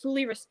I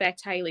fully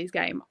respect Hayley's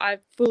game. I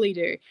fully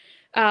do.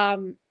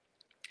 And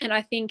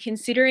I think,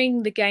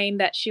 considering the game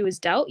that she was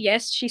dealt,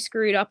 yes, she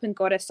screwed up and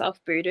got herself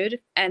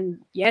booted. And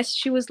yes,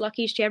 she was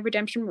lucky she had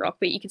Redemption Rock.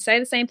 But you could say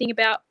the same thing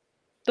about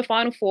the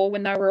Final Four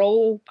when they were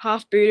all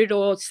half booted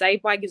or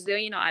saved by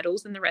gazillion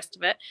idols and the rest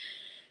of it.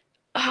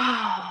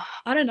 I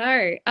don't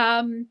know.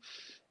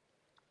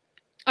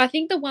 I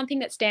think the one thing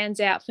that stands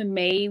out for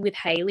me with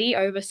Hayley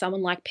over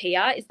someone like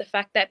Pia is the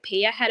fact that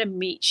Pia had a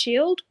meat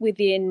shield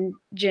within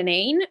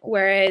Janine,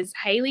 whereas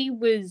Hayley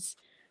was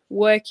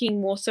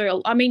working more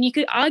so. I mean, you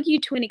could argue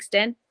to an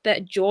extent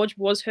that George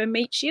was her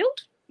meat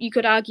shield. You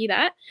could argue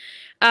that.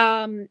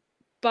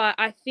 But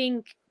I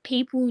think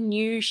people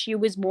knew she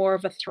was more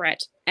of a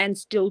threat and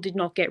still did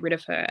not get rid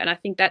of her. And I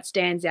think that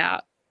stands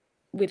out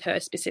with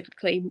her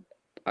specifically,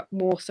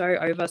 more so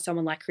over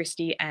someone like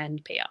Christy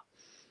and Pia.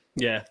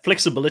 Yeah,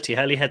 flexibility.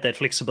 Hayley had that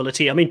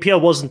flexibility. I mean, Pia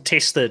wasn't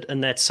tested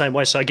in that same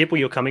way, so I get where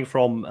you're coming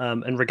from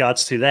in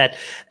regards to that.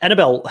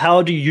 Annabelle,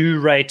 how do you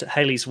rate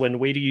Hayley's win?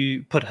 Where do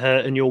you put her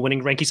in your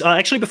winning rankings?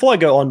 Actually, before I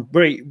go on,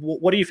 Brie,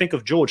 what do you think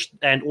of George,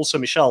 and also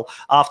Michelle?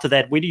 After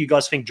that, where do you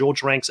guys think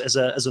George ranks as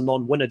a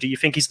non-winner? Do you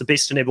think he's the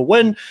best to never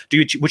win?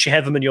 Would you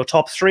have him in your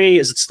top three?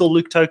 Is it still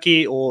Luke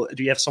Toki, or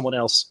do you have someone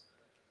else?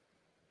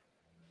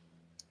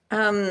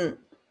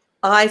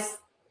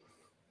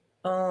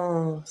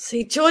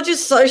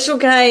 George's social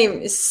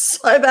game is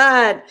so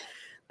bad.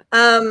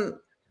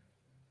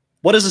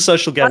 What is a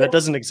social game? That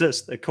doesn't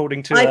exist,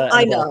 according to.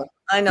 I know.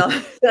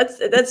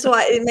 That's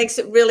why it makes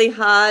it really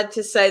hard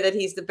to say that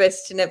he's the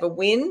best to never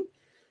win.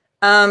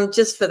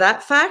 Just for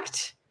that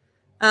fact.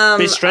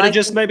 Best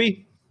strategist,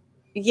 maybe.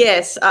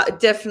 Yes,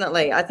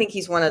 definitely. I think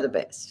he's one of the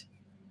best.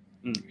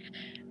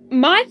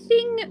 My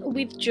thing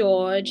with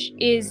George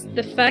is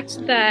the fact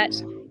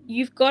that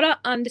you've got to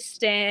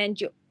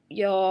understand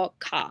your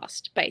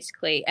cast,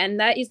 basically, and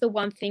that is the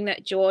one thing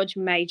that George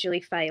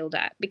majorly failed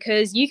at,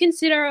 because you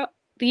consider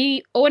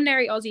the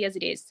ordinary Aussie as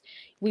it is,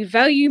 we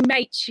value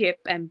mateship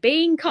and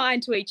being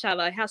kind to each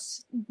other.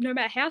 No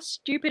matter how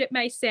stupid it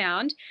may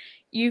sound,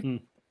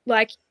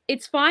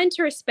 it's fine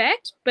to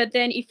respect, but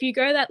then if you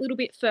go that little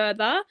bit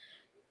further,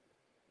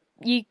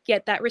 you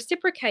get that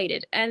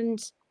reciprocated.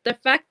 And the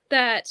fact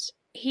that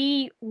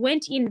he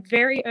went in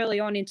very early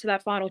on into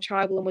that final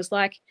tribal and was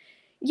like,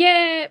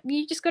 yeah,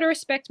 you just got to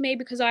respect me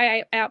because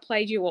I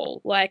outplayed you all.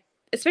 Like,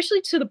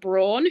 especially to the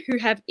Brawn, who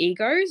have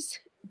egos,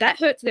 that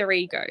hurts their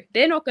ego.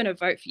 They're not going to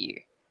vote for you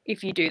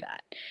if you do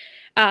that.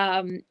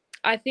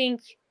 I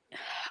think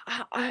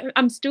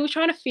I'm still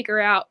trying to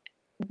figure out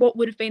what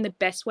would have been the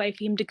best way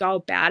for him to go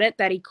about it,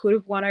 that he could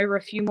have won over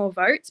a few more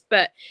votes.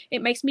 But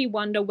it makes me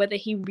wonder whether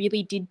he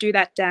really did do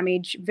that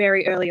damage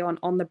very early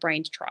on the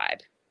Brains tribe.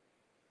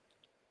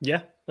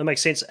 Yeah, that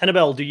makes sense.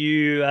 Annabelle, do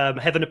you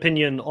have an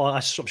opinion on,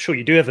 I'm sure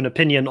you do have an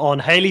opinion on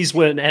Hayley's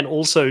win and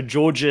also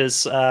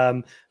George's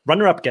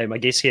runner-up game, I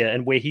guess, here,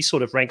 and where he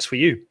sort of ranks for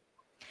you?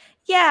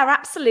 Yeah,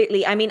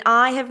 absolutely. I mean,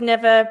 I have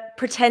never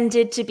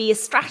pretended to be a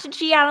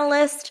strategy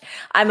analyst.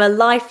 I'm a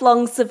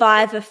lifelong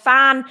Survivor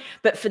fan,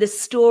 but for the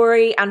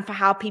story and for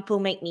how people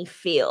make me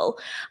feel.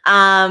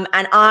 And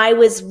I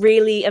was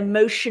really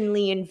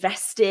emotionally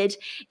invested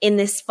in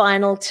this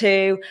final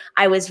two.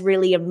 I was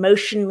really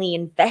emotionally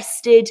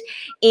invested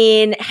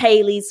in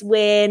Hayley's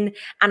win.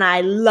 And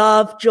I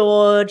love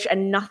George,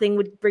 and nothing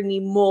would bring me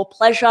more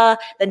pleasure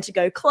than to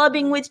go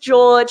clubbing with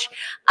George.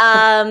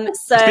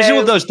 Especially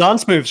with those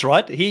dance moves,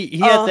 right? He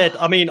had that.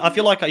 I mean, I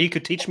feel like he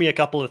could teach me a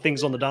couple of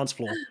things on the dance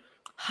floor.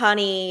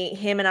 Honey,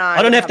 him and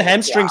I don't have the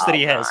hamstrings that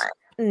he has.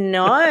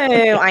 No,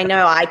 I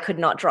know I could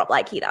not drop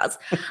like he does.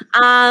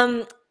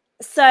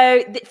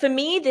 So for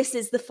me, this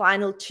is the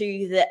final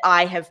two that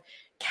I have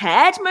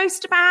cared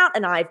most about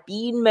and I've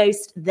been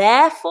most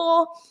there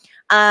for.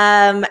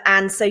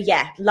 And so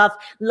yeah, love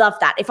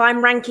that. If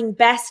I'm ranking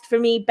best, for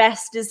me,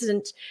 best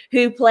isn't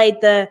who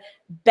played the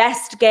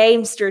best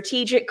game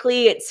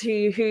strategically, it's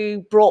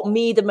who brought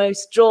me the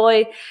most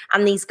joy.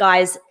 And these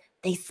guys,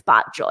 they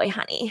spark joy,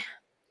 honey.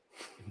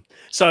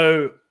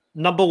 So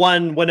number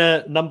one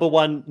winner, number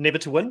one never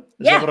to win.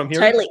 Is that what I'm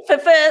hearing? Totally.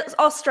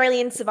 For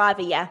Australian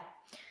Survivor, yeah.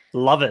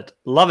 Love it.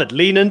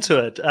 Lean into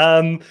it.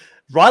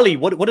 Riley,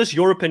 what is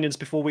your opinions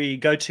before we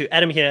go to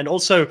Adam here? And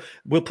also,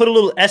 we'll put a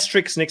little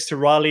asterisk next to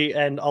Riley,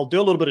 and I'll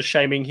do a little bit of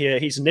shaming here.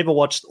 He's never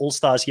watched All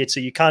Stars yet, so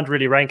you can't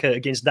really rank her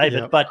against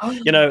David. Yeah. But,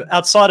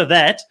 outside of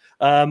that,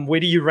 where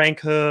do you rank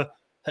her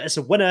as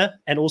a winner?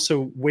 And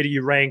also, where do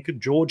you rank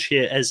George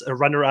here as a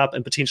runner-up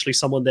and potentially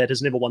someone that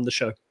has never won the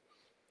show?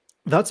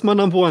 That's my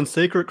number one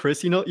secret,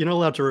 Chris. You're not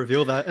allowed to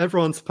reveal that.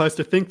 Everyone's supposed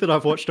to think that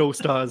I've watched All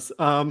Stars.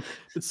 But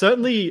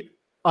certainly,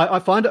 I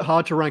find it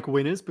hard to rank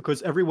winners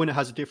because every winner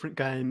has a different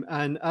game.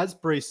 And as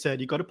Bree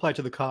said, you got to play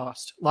to the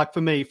cast. Like for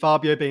me,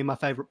 Fabio being my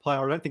favorite player,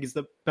 I don't think he's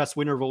the best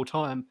winner of all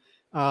time.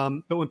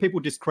 But when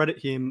people discredit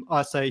him,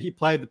 I say he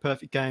played the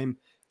perfect game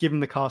given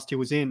the cast he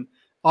was in.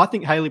 I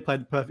think Hayley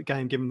played the perfect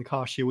game given the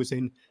cast she was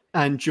in.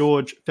 And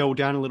George fell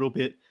down a little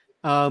bit.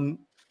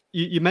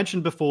 You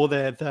mentioned before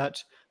there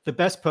that the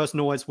best person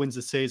always wins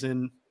the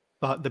season,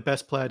 but the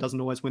best player doesn't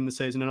always win the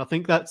season. And I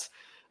think that's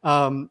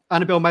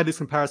Annabelle made this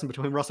comparison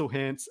between Russell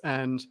Hantz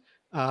and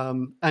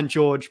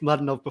George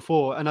Mladenov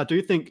before. And I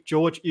do think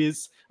George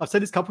is, I've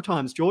said this a couple of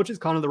times, George is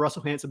kind of the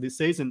Russell Hantz of this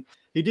season.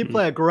 He did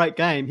play a great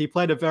game. He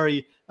played a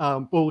very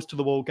balls to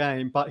the wall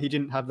game, but he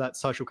didn't have that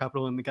social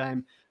capital in the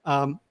game.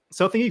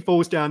 So I think he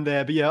falls down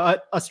there. But yeah,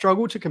 I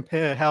struggle to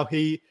compare how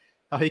he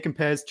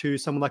compares to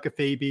someone like a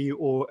Phoebe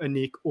or a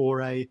Nick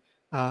or a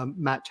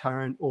Matt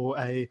Tarrant or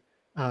a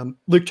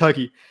Luke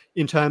Toki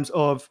in terms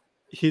of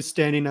his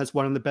standing as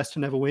one of the best to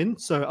never win.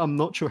 So I'm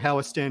not sure how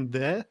I stand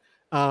there.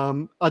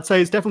 I'd say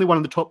he's definitely one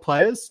of the top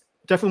players,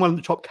 definitely one of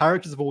the top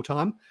characters of all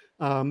time.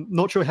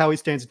 Not sure how he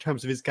stands in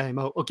terms of his game.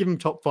 I'll give him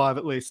top 5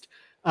 at least.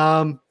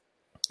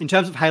 In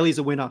terms of Hayley as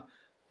a winner,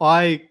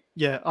 I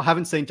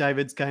haven't seen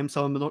David's game,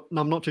 so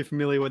I'm not too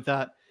familiar with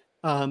that.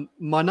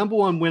 My number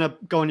one winner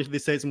going into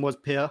this season was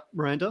Pia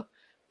Miranda,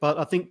 but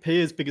I think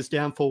Pia's biggest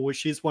downfall was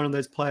she's one of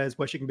those players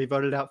where she can be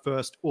voted out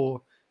first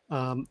or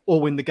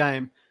win the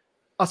game.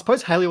 I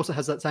suppose Hayley also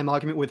has that same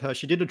argument with her.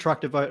 She did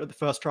attract a vote at the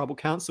first tribal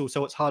council,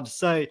 so it's hard to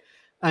say.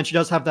 And she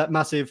does have that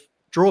massive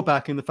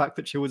drawback in the fact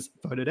that she was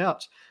voted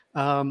out.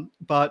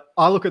 But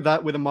I look at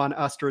that with a minor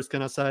asterisk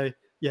and I say,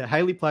 yeah,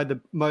 Hayley played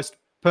the most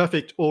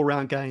perfect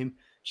all-round game.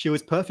 She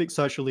was perfect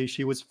socially.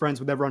 She was friends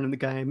with everyone in the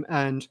game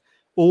and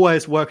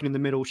always working in the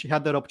middle. She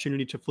had that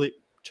opportunity to flip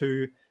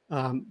to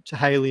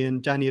Hayley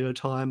and Danny at a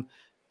time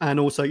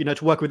and also,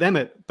 to work with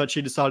Emmett, but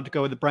she decided to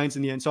go with the brains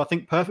in the end. So I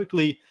think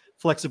perfectly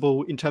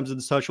flexible in terms of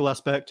the social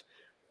aspect.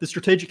 The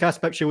strategic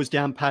aspect, she was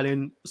down pat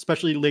in,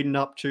 especially leading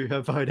up to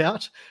her vote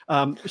out.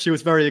 She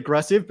was very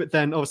aggressive, but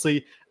then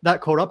obviously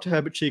that caught up to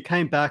her, but she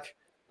came back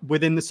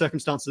within the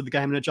circumstances of the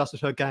game and adjusted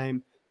her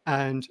game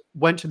and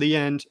went to the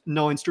end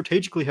knowing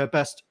strategically her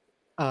best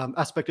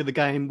aspect of the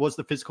game was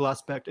the physical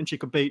aspect and she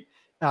could beat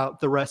out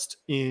the rest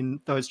in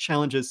those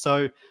challenges.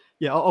 So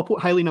yeah, I'll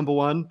put Hayley number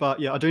 1, but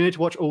yeah, I do need to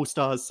watch All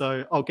Stars,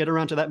 so I'll get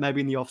around to that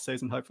maybe in the off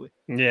season, hopefully.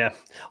 Yeah.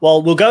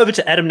 Well, we'll go over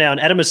to Adam now, and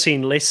Adam has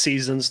seen less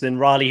seasons than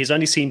Riley. He's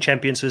only seen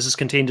Champions versus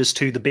Contenders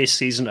 2, the best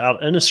season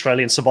out in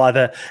Australian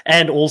Survivor,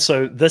 and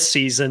also this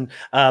season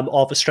of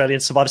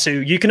Australian Survivor. So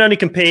you can only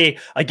compare,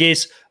 I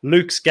guess,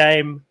 Luke's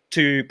game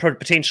to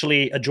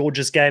potentially a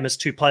George's game as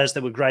two players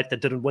that were great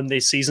that didn't win their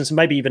seasons,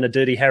 maybe even a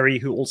Dirty Harry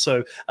who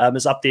also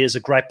is up there as a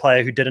great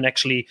player who didn't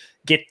actually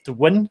get the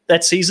win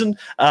that season.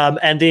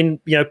 And then,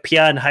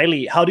 Pia and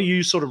Hayley, how do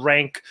you sort of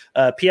rank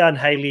Pia and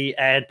Hayley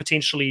and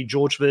potentially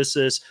George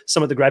versus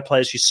some of the great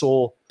players you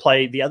saw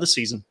play the other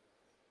season?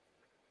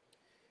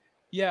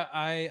 Yeah,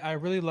 I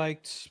really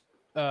liked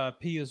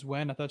Pia's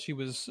win. I thought she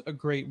was a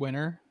great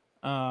winner.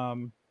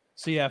 So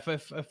yeah,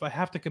 if I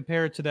have to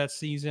compare it to that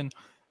season,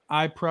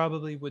 I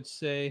probably would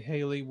say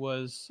Hayley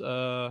was,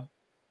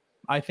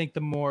 I think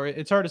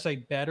it's hard to say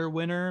better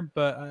winner,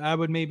 but I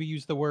would maybe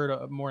use the word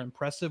a more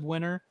impressive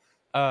winner.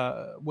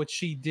 What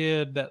she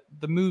did, that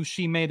the moves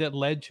she made that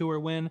led to her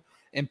win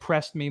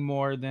impressed me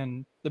more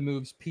than the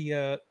moves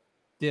Pia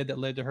did that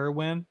led to her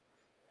win.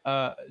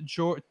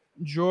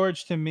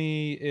 George to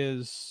me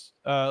is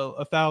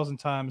 1,000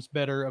 times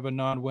better of a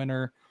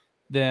non-winner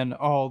than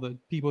all the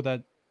people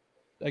that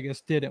I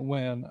guess didn't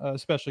win,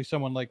 especially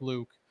someone like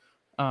Luke.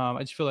 I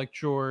just feel like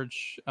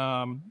George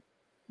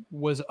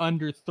was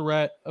under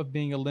threat of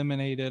being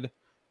eliminated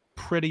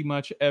pretty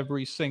much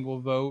every single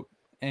vote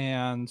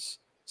and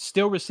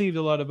still received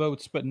a lot of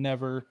votes, but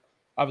never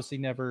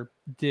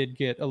did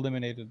get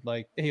eliminated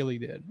like Hayley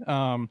did.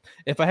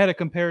 If I had to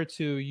compare it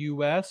to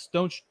US,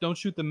 don't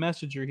shoot the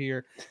messenger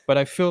here, but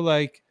I feel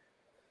like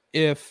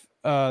if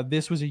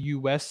this was a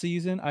US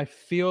season, I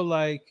feel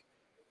like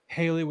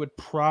Haley would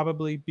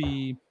probably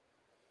be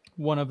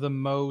one of the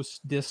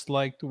most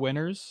disliked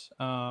winners.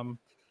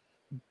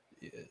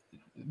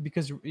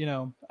 Because,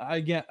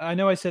 I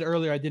know I said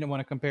earlier I didn't want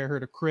to compare her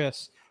to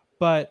Chris,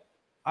 but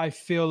I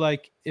feel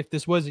like if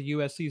this was a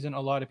U.S. season, a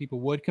lot of people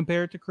would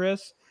compare it to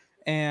Chris.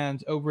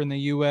 And over in the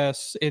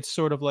U.S., it's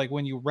sort of like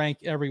when you rank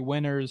every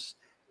winners,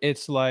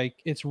 it's like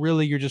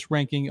you're just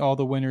ranking all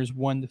the winners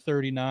 1 to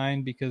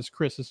 39 because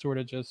Chris is sort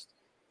of just,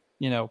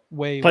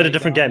 way played a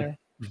different game. There.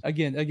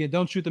 Again,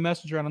 don't shoot the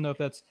messenger. I don't know if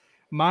that's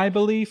my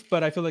belief,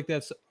 but I feel like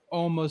that's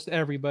almost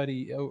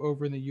everybody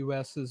over in the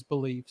U.S.'s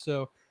belief.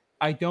 So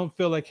I don't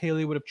feel like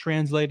Haley would have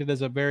translated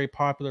as a very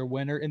popular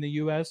winner in the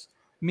U.S.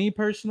 Me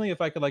personally,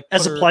 if I could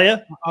as a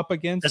player up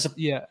against, how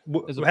do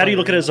you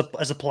look at it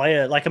as a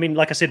player? Like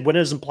I said,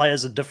 winners and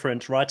players are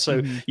different, right?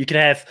 So you can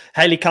have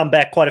Haley come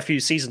back quite a few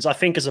seasons. I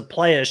think as a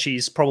player,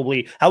 she's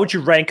probably. How would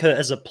you rank her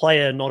as a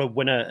player, not a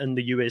winner in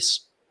the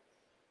US?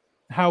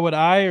 How would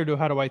I, or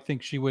how do I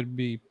think she would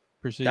be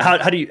perceived?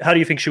 How do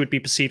you think she would be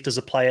perceived as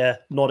a player,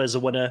 not as a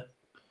winner?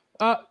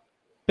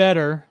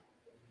 Better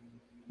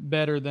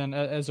than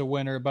as a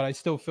winner, but I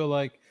still feel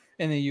like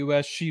in the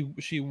US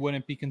she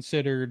wouldn't be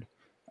considered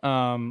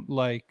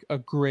like a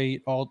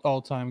great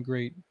all-time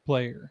great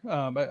player.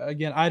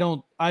 Again, I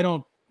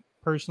don't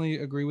personally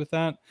agree with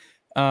that.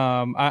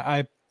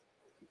 I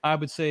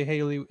would say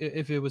Haley,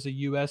 if it was a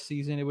US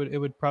season, it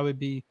would probably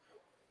be,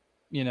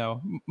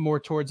 more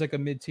towards like a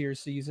mid-tier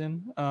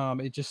season.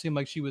 It just seemed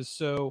like she was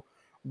so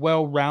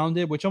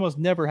well-rounded, which almost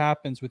never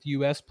happens with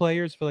US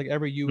players. I feel like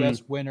every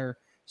US winner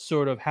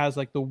sort of has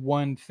like the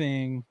one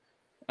thing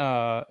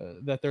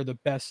that they're the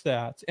best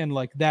at, and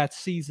like that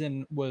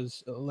season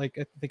was like,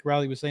 I think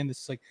Riley was saying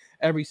this, like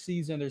every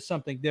season there's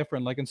something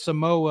different. Like in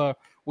Samoa,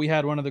 we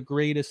had one of the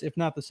greatest, if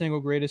not the single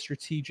greatest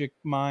strategic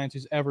minds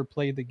who's ever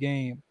played the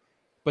game,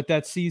 but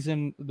that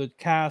season the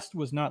cast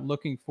was not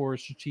looking for a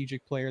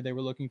strategic player, they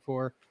were looking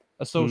for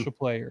a social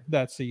player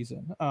that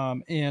season.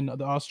 In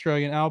the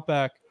Australian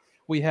Outback,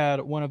 we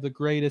had one of the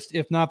greatest,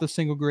 if not the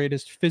single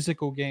greatest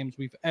physical games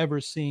we've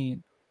ever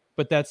seen.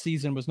 But that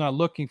season was not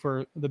looking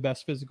for the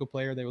best physical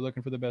player; they were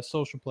looking for the best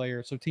social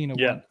player. So Tina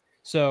won.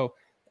 So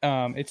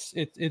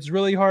it's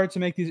really hard to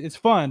make these. It's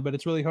fun, but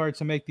it's really hard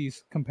to make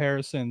these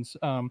comparisons.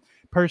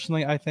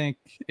 Personally, I think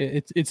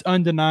it's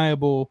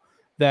undeniable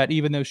that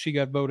even though she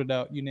got voted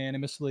out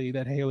unanimously,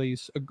 that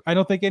Haley's. I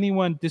don't think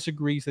anyone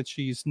disagrees that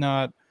she's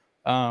not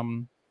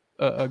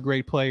a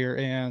great player,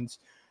 and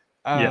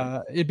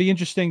it'd be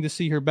interesting to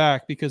see her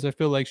back because I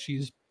feel like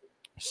she's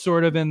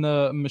sort of in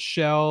the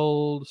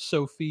Michelle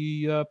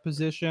Sophie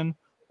position.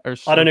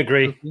 I don't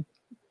agree. Sophie.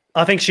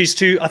 I think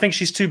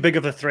she's too big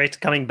of a threat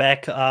coming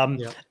back.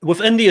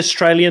 Within the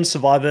Australian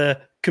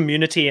Survivor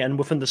community and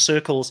within the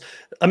circles,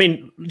 I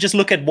mean, just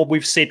look at what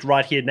we've said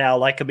right here now.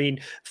 Like, I mean,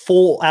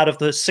 4 out of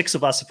the 6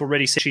 of us have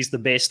already said she's the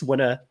best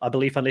winner, I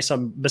believe, unless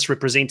I'm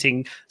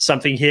misrepresenting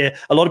something here.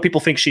 A lot of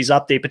people think she's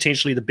up there,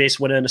 potentially the best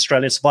winner in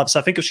Australian Survivor. So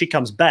I think if she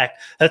comes back,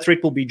 her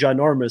threat will be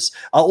ginormous.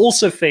 I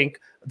also think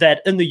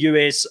that in the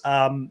US,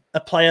 a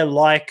player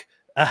like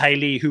a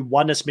Haley who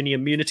won as many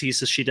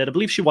immunities as she did, I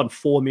believe she won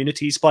 4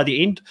 immunities by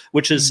the end,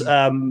 which is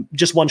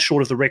just one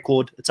short of the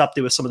record. It's up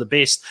there with some of the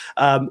best.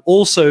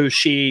 Also,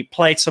 she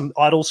played some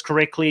idols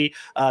correctly.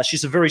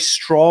 She's a very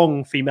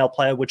strong female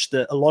player, which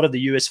a lot of the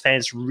US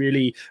fans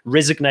really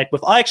resonate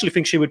with. I actually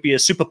think she would be a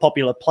super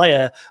popular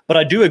player, but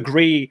I do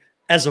agree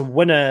as a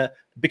winner,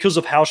 because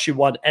of how she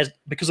won,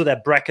 because of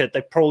that bracket,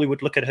 they probably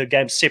would look at her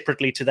game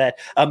separately to that.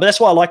 But that's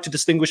why I like to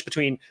distinguish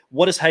between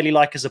what is Haley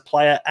like as a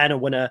player and a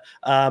winner.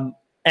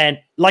 And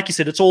like you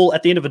said, it's all,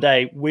 at the end of the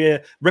day, we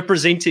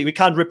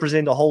can't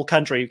represent a whole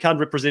country. We can't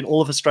represent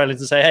all of Australians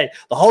and say, hey,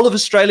 the whole of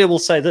Australia will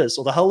say this,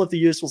 or the whole of the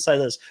US will say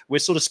this. We're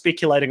sort of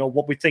speculating on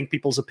what we think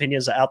people's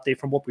opinions are out there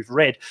from what we've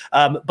read.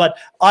 But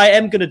I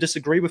am going to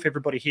disagree with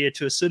everybody here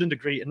to a certain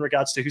degree in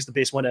regards to who's the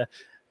best winner.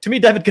 To me,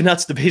 David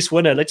Gannutt's the best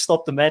winner. Let's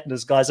stop the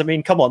madness, guys. I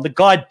mean, come on. The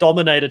guy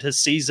dominated his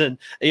season.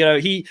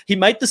 He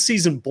made the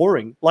season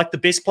boring, like the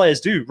best players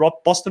do.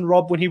 Boston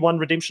Rob, when he won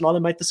Redemption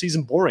Island, made the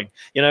season boring.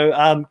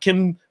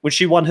 Kim, when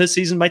she won her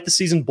season, made the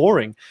season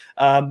boring.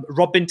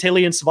 Rob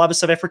Bentelli in Survivor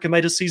South Africa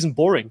made his season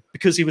boring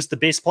because he was the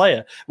best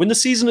player. When the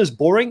season is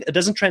boring, it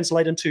doesn't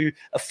translate into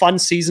a fun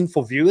season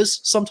for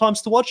viewers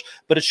sometimes to watch,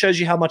 but it shows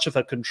you how much of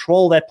a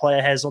control that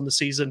player has on the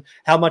season,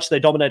 how much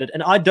they dominated.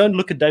 And I don't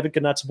look at David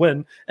Gannutt's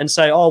win and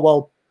say, oh,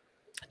 well,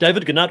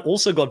 David Gannutt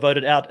also got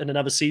voted out in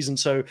another season,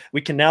 so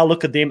we can now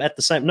look at them at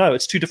the same. No,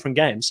 it's 2 different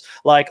games.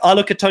 Like, I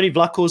look at Tony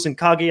Vlachos and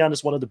Kagian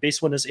as one of the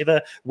best winners ever.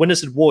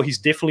 Winners at War, he's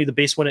definitely the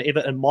best winner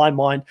ever in my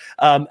mind.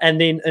 And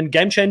then in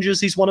Game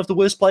Changers, he's one of the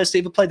worst players to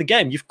ever play the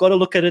game. You've got to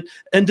look at it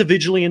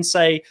individually and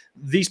say,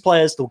 these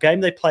players, the game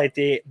they played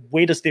there,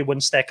 where does their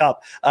win stack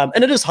up?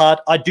 And it is hard.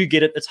 I do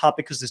get it. It's hard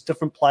because there's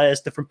different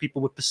players, different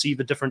people would perceive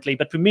it differently.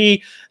 But for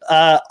me,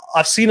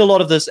 I've seen a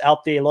lot of this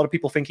out there, a lot of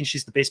people thinking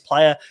she's the best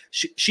player.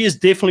 She is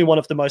definitely one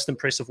of the most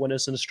impressive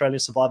winners in Australian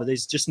Survivor.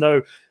 There's just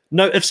no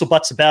ifs or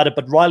buts about it.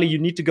 But Riley, you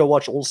need to go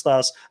watch All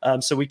Stars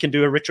so we can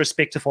do a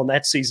retrospective on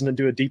that season and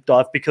do a deep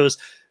dive, because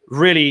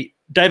really,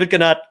 David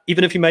Gannett,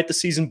 even if he made the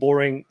season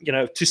boring,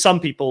 to some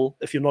people,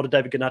 if you're not a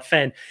David Gannett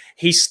fan,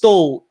 he's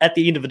still, at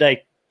the end of the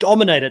day,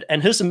 dominated.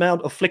 And his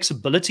amount of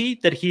flexibility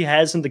that he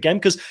has in the game,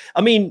 because,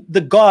 I mean, the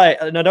guy,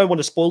 and I don't want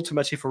to spoil too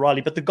much here for Riley,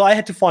 but the guy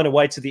had to find a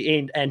way to the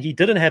end, and he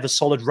didn't have a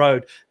solid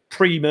road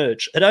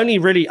pre-merge. It only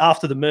really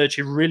after the merge,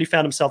 he really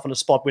found himself in a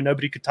spot where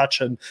nobody could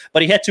touch him,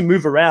 but he had to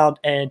move around,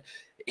 and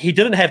he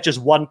didn't have just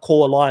one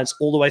core alliance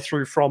all the way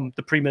through from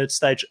the pre-merge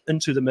stage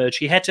into the merge.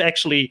 He had to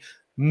actually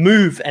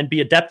move and be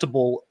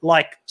adaptable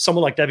like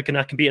someone like David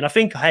Gannett can be. And I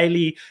think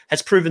Hayley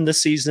has proven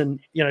this season,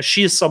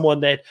 she is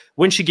someone that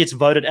when she gets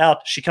voted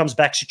out, she comes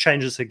back, she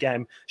changes her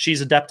game.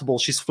 She's adaptable,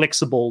 she's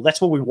flexible. That's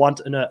what we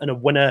want in a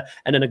winner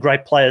and in a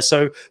great player.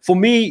 So for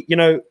me,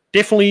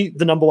 definitely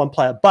the number one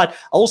player. But I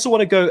also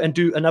want to go and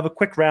do another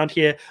quick round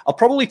here. I'll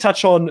probably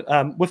touch on,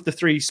 with the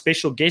three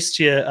special guests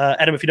here,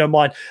 Adam, if you don't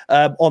mind,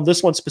 on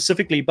this one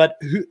specifically.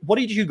 But what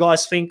did you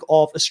guys think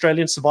of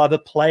Australian Survivor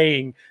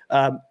playing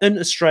in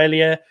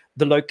Australia?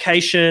 The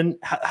location,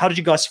 how did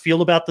you guys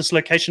feel about this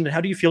location? And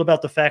how do you feel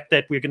about the fact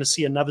that we're going to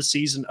see another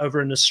season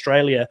over in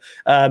Australia?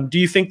 Do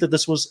you think that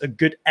this was a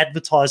good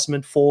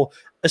advertisement for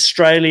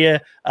Australia?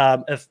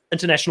 If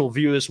international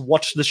viewers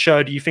watch the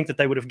show, do you think that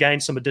they would have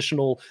gained some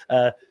additional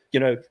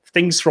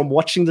things from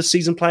watching the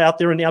season play out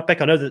there in the Outback?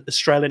 I know that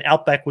Australian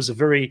Outback was a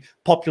very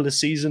popular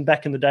season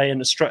back in the day in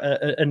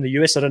the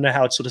US. I don't know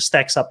how it sort of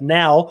stacks up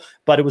now,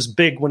 but it was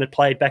big when it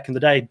played back in the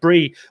day.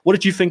 Bree, what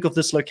did you think of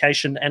this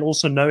location, and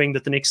also knowing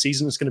that the next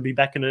season is going to be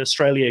back in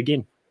Australia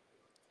again?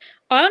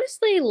 I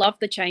honestly love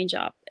the change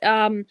up.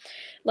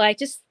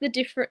 Just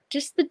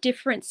the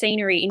different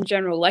scenery in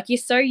general. Like, you're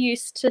so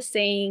used to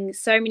seeing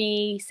so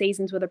many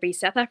seasons, whether it be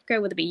South Africa,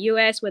 whether it be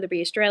US, whether it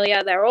be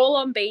Australia, they're all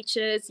on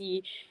beaches.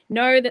 You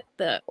know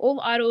that all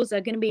the idols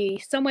are going to be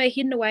somewhere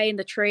hidden away in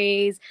the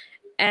trees,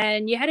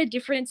 and you had a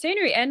different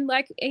scenery. And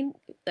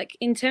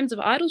in terms of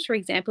idols, for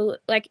example,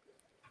 like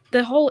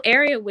the whole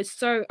area was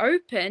so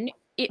open,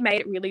 it made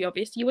it really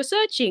obvious you were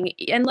searching.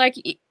 And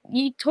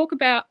you talk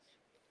about,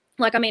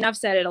 I've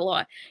said it a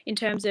lot in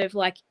terms of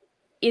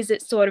is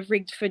it sort of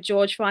rigged for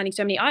George finding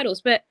so many idols?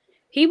 But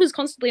he was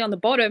constantly on the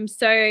bottom.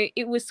 So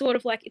it was sort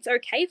of it's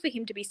okay for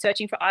him to be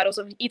searching for idols.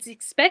 It's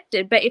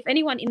expected. But if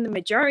anyone in the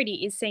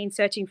majority is seen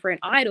searching for an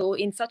idol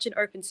in such an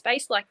open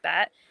space like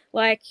that,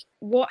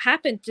 what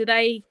happened? Do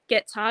they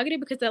get targeted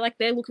because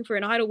they're looking for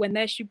an idol when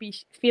they should be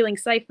feeling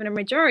safe in a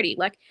majority?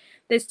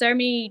 There's so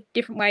many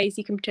different ways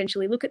you can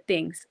potentially look at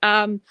things.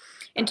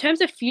 In terms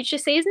of future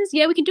seasons,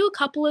 yeah, we can do a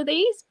couple of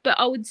these, but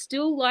I would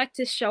still like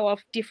to show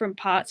off different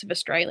parts of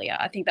Australia.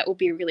 I think that would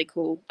be really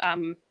cool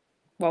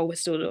while we're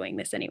still doing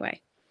this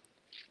anyway.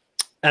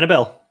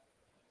 Annabelle.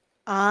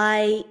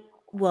 I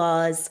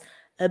was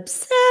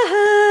obsessed.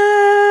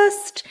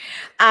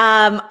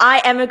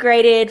 I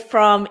emigrated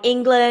from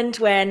England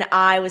when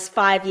I was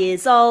 5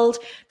 years old.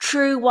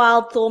 True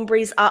Wild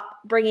Thornbury's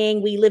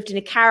upbringing. We lived in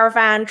a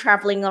caravan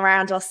traveling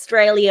around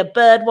Australia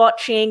bird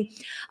watching.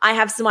 I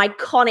have some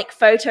iconic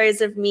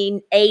photos of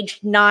me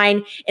aged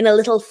 9 in a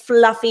little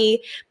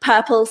fluffy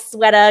purple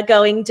sweater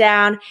going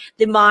down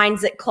the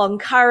mines at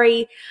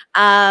Cloncurry.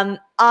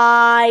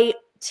 I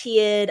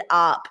teared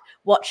up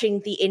watching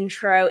the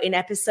intro in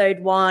episode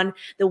 1,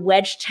 the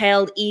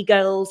wedge-tailed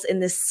eagles in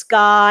the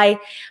sky.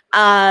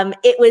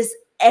 It was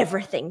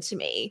everything to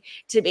me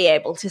to be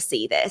able to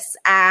see this,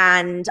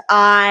 and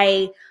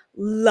I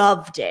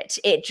loved it.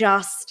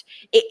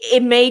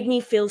 It made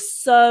me feel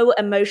so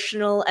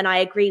emotional, and I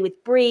agree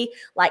with Bree.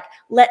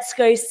 Let's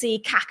go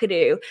see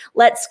Kakadu.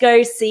 Let's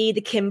go see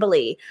the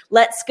Kimberley.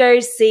 Let's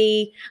go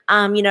see,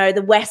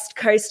 the west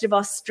coast of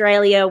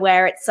Australia,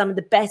 where it's some of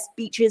the best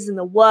beaches in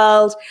the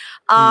world.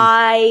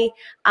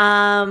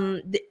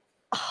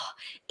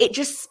 It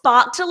just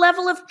sparked a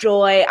level of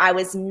joy I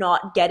was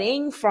not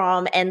getting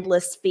from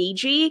Endless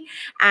Fiji.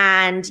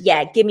 And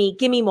yeah, give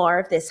me more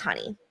of this,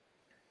 honey.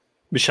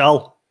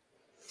 Michelle.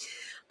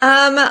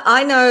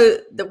 I know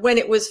that when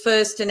it was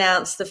first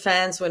announced, the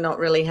fans were not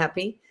really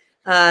happy.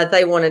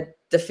 They wanted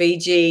the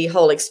Fiji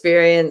whole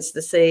experience,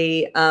 the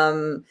sea.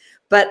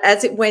 But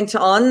as it went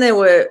on,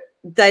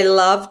 they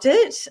loved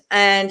it.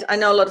 And I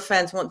know a lot of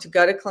fans want to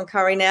go to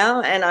Cloncurry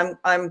now. And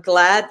I'm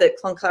glad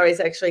that Cloncurry is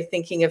actually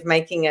thinking of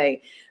making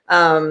a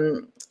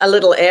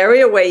little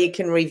area where you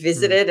can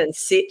revisit it and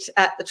sit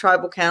at the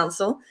tribal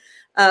council.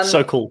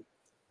 So cool.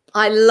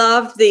 I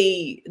love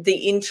the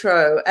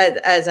intro,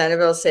 as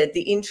Annabelle said.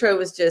 The intro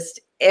was just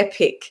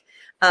epic.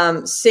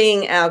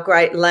 Seeing our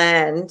great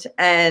land,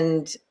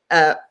 and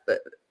I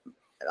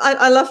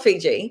love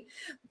Fiji,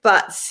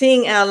 but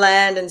seeing our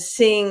land and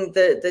seeing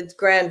the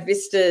grand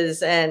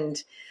vistas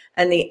and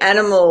the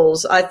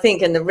animals, I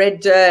think, and the red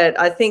dirt,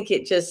 I think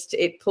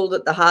it pulled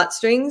at the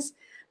heartstrings.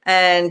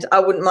 And I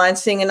wouldn't mind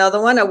seeing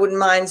another one. I wouldn't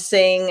mind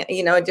seeing,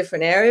 a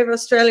different area of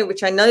Australia,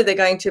 which I know they're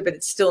going to, but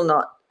it's still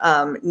not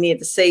near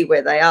the sea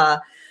where they are.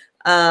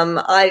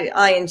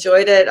 I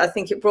enjoyed it. I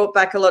think it brought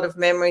back a lot of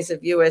memories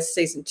of US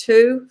season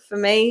 2 for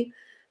me.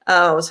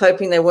 I was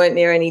hoping they weren't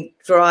near any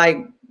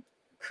dry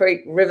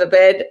creek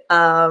riverbed,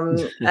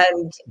 but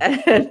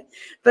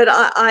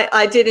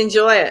I did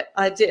enjoy it.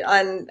 I did,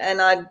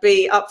 and I'd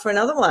be up for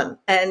another one.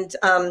 And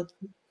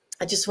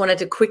I just wanted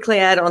to quickly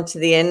add on to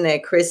the end there,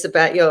 Chris,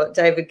 about your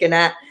David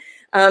Gannat.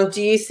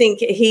 Do you think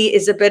he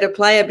is a better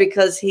player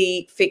because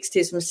he fixed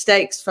his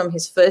mistakes from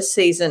his first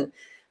season?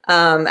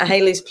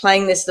 Hayley's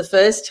playing this the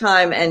first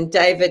time, and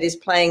David is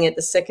playing it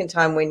the second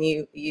time when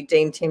you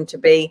deemed him to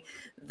be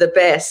the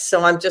best.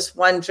 So I'm just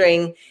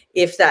wondering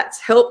if that's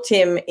helped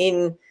him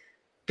in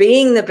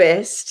being the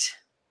best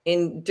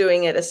in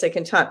doing it a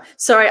second time.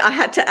 Sorry, I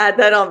had to add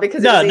that on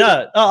because I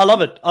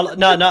love it.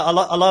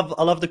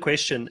 I love the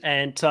question.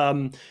 And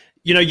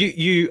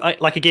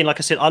like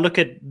I said, I look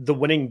at the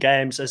winning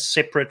games as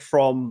separate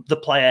from the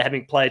player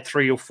having played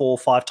 3 or 4 or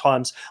 5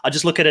 times. I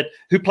just look at it,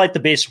 who played the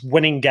best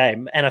winning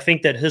game. And I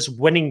think that his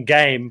winning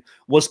game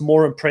was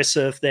more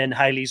impressive than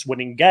Hayley's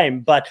winning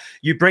game. But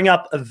you bring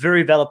up a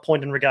very valid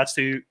point in regards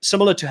to,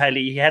 similar to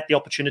Hayley, he had the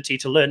opportunity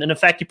to learn. And in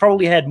fact, he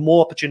probably had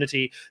more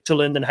opportunity to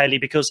learn than Hayley,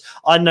 because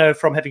I know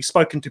from having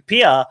spoken to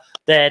Pia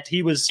that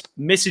he was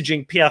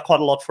messaging Pia quite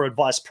a lot for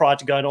advice prior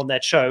to going on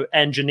that show,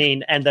 and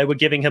Janine, and they were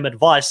giving him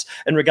advice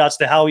in regards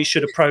to how he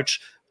should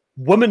approach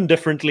women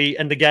differently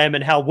in the game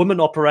and how women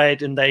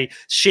operate, and they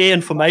share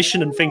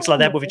information and things like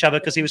that with each other,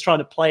 because he was trying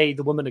to play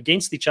the women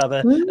against each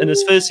other in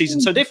his first season.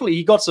 So definitely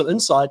he got some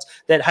insights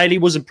that Hayley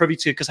wasn't privy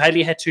to, because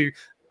Hayley had to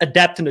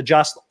adapt and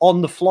adjust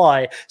on the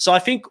fly. So I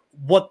think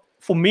what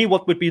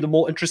would be the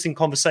more interesting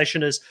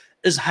conversation is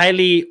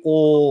Hayley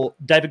or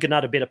David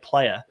Gannat a better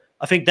player?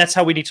 I think that's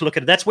how we need to look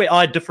at it. That's where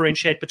I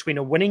differentiate between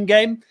a winning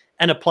game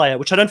and a player,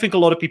 which I don't think a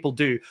lot of people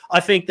do.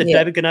 I think that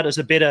David Gannat is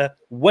a better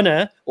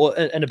winner,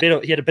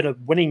 he had a better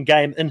winning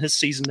game in his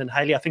season than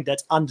Hayley. I think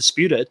that's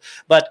undisputed.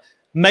 But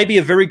maybe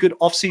a very good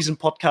off-season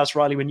podcast,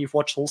 Riley, when you've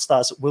watched All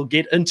Stars, we'll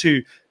get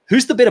into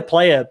who's the better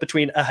player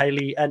between a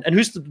Hayley and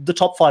who's the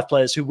top 5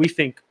 players who we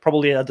think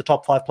probably are the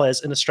top 5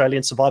 players in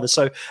Australian Survivor.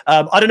 So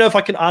I don't know if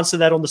I can answer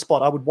that on the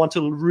spot. I would want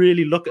to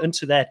really look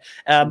into that.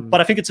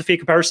 But I think it's a fair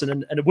comparison,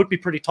 and it would be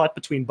pretty tight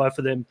between both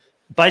of them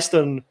based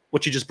on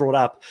what you just brought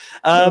up.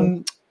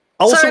 I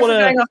also want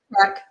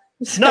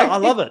to... No, I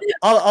love it.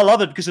 I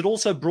love it because it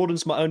also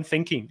broadens my own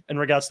thinking in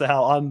regards to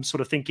how I'm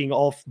sort of thinking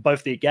of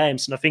both their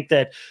games. And I think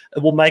that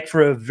it will make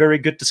for a very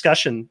good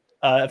discussion,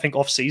 I think,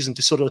 off-season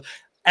to sort of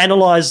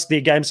analyze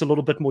their games a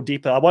little bit more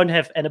deeper. I won't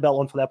have Annabelle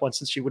on for that one,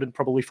 since she wouldn't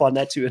probably find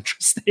that too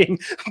interesting.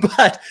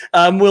 But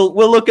we'll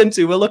look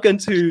into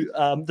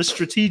the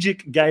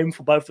strategic game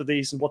for both of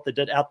these and what they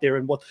did out there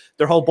and what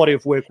their whole body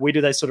of work. Where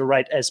do they sort of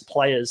rate as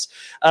players?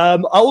 I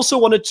also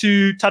wanted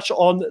to touch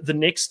on the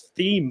next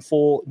theme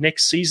for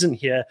next season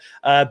here.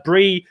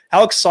 Bree,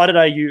 how excited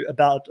are you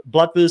about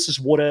Blood versus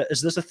Water?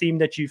 Is this a theme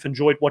that you've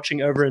enjoyed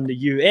watching over in the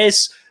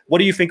US? What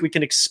do you think we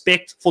can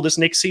expect for this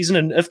next season?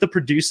 And if the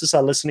producers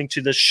are listening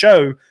to this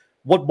show,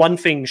 what one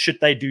thing should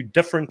they do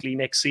differently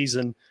next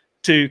season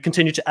to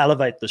continue to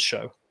elevate this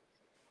show?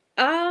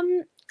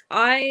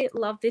 I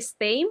love this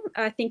theme.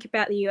 I think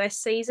about the US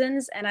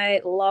seasons, and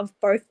I love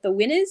both the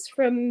winners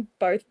from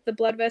both the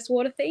Blood vs.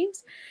 Water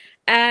themes.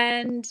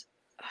 And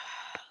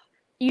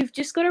you've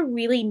just got to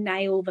really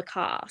nail the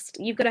cast.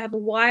 You've got to have a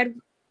wide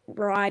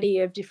variety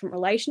of different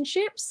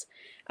relationships,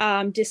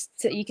 just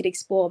so you could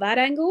explore that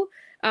angle.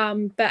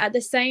 But at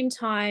the same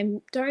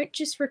time, don't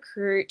just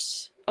recruit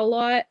a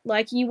lot.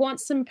 Like, you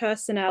want some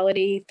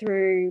personality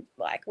through,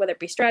 like, whether it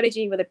be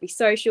strategy, whether it be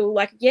social.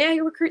 Like,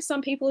 you recruit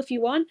some people if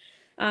you want,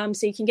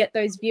 so you can get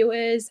those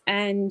viewers,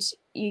 and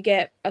you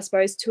get, I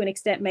suppose, to an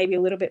extent, maybe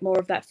a little bit more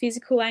of that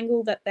physical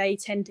angle that they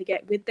tend to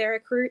get with their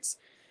recruits.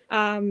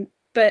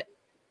 But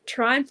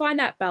try and find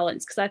that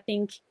balance, because I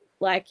think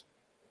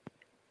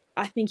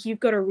you've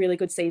got a really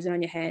good season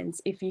on your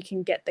hands if you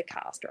can get the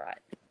cast right.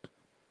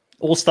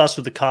 All starts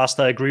with the cast.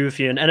 I agree with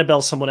you. And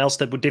Annabelle's someone else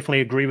that would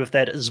definitely agree with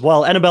that as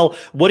well. Annabelle,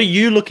 what are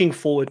you looking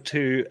forward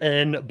to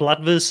in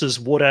Blood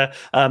versus Water?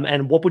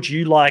 And what would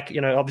you like?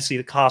 Obviously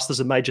the cast is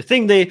a major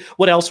thing there.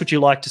 What else would you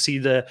like to see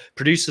the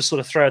producers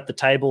sort of throw at the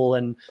table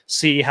and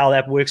see how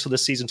that works for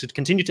this season to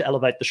continue to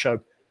elevate the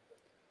show?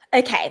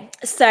 Okay,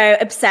 so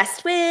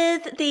obsessed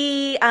with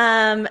the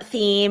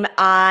theme.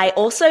 I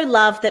also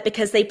love that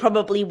because they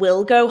probably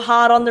will go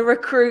hard on the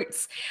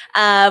recruits.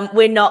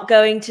 We're not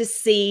going to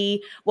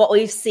see what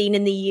we've seen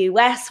in the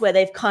US, where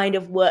they've kind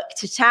of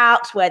worked it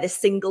out, where the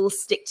singles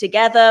stick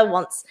together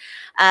once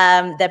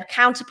their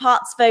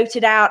counterparts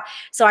voted out.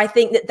 So I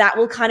think that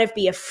will kind of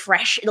be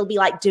it'll be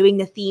like doing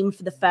the theme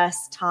for the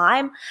first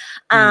time.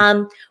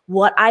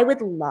 What I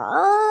would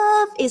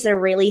love is a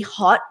really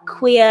hot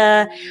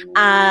queer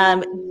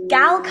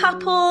gal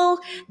couple.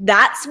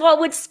 That's what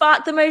would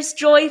spark the most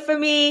joy for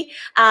me.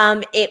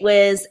 It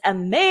was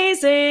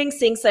amazing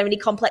seeing so many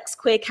complex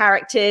queer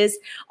characters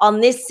on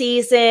this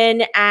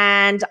season,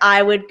 and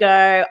I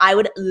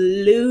would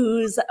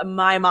lose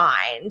my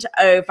mind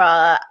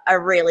over a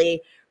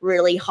really,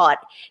 really hot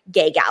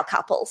gay gal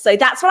couple. So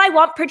that's what I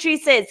want.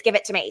 Producers, give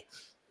it to me.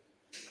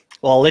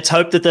 Well, let's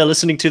hope that they're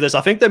listening to this.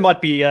 I think they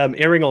might be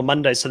airing on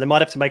Monday, so they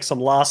might have to make some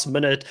last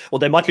minute, or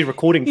they might be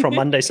recording from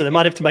Monday, so they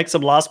might have to make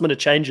some last minute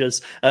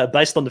changes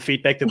based on the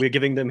feedback that we're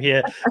giving them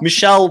here.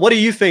 Michelle, what do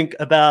you think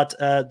about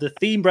the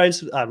theme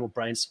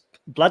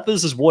Blood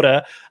versus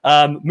Water,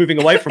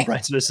 moving away from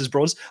Brains versus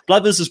Bronze,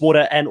 Blood versus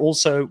Water, and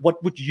also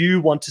what would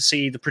you want to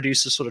see the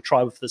producers sort of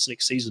try with this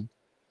next season?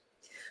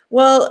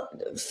 Well,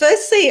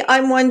 firstly,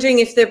 I'm wondering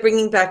if they're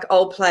bringing back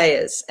old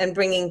players and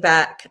bringing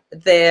back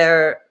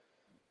their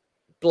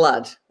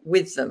blood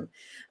with them,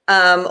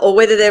 or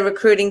whether they're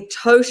recruiting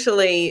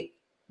totally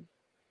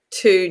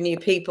two new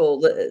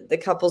people, the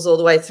couples all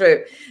the way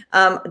through.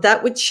 That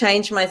would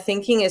change my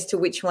thinking as to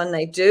which one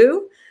they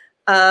do.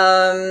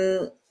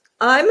 I'm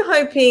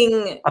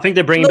hoping... I think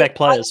they're bringing back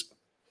players.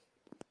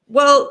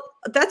 Well,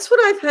 that's what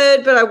I've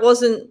heard, but I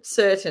wasn't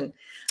certain.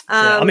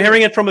 I'm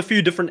hearing it from a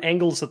few different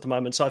angles at the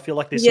moment, so I feel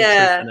like there's some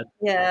truth in it.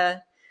 Yeah.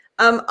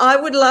 I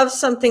would love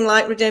something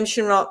like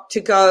Redemption Rock to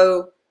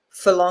go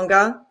for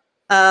longer.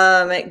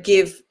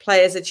 Give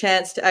players a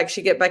chance to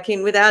actually get back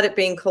in without it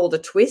being called a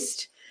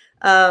twist,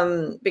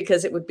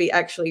 because it would be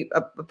actually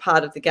a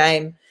part of the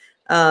game.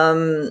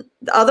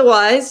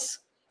 Otherwise,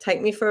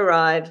 take me for a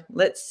ride.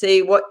 Let's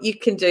see what you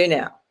can do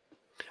now.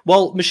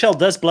 Well, Michelle,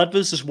 does Blood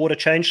versus Water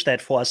change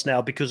that for us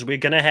now? Because we're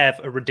going to have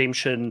a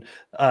redemption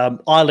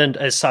island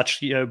as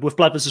such. You know, with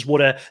Blood versus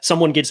Water,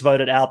 someone gets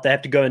voted out. They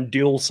have to go and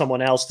duel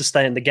someone else to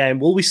stay in the game.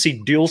 Will we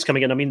see duels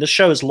coming in? I mean, the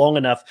show is long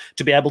enough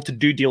to be able to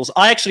do deals.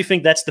 I actually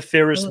think that's the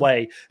fairest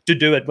way to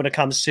do it when it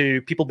comes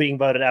to people being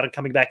voted out and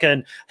coming back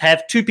in.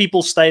 Have two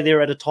people stay there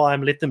at a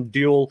time, let them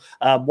duel.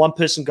 One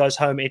person goes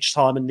home each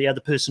time and the other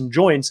person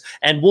joins.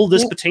 And will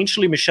this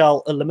potentially,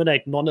 Michelle,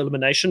 eliminate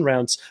non-elimination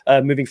rounds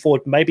moving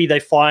forward? Maybe they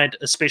find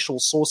a special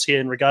source here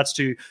in regards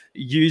to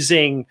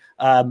using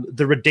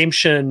the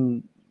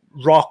redemption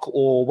rock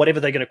or whatever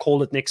they're going to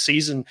call it next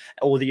season,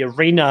 or the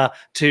arena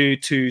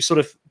to sort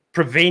of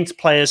prevent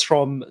players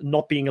from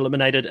not being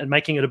eliminated and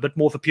making it a bit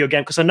more of a pure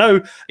game. Because I know,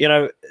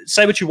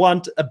 say what you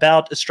want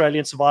about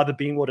Australian Survivor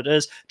being what it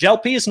is.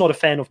 JLP is not a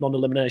fan of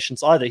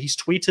non-eliminations either. He's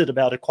tweeted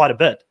about it quite a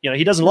bit.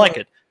 He doesn't like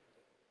it.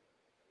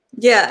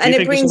 Yeah, and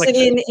it brings it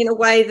in a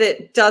way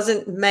that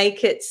doesn't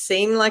make it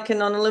seem like a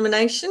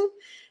non-elimination.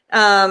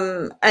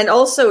 And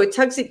also it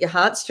tugs at your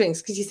heartstrings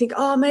because you think,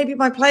 oh, maybe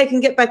my player can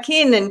get back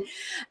in,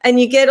 and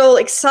you get all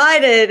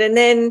excited, and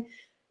then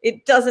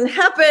it doesn't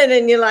happen,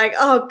 and you're like,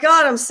 oh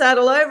God, I'm sad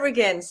all over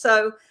again.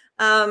 So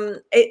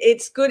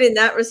it's good in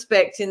that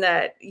respect, in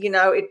that,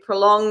 it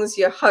prolongs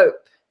your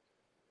hope.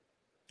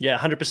 Yeah,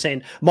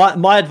 100%.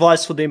 My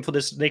advice for them for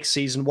this next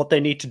season, what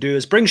they need to do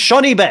is bring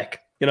Shani back.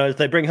 If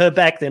they bring her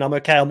back, then I'm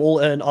okay. I'm all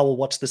in. I will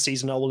watch the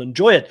season. I will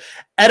enjoy it.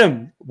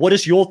 Adam, what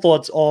is your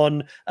thoughts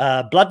on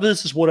Blood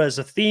versus Water as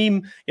a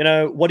theme?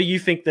 What do you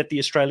think that the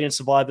Australian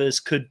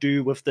survivors could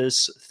do with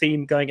this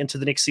theme going into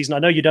the next season? I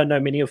know you don't know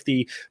many of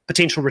the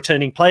potential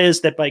returning players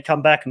that may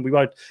come back, and we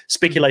won't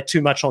speculate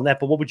too much on that,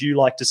 but what would you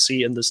like to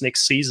see in this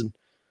next season?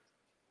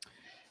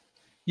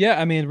 Yeah,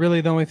 I mean,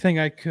 really the only thing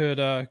I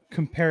could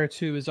compare it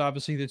to is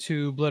obviously the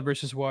two Blood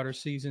versus Water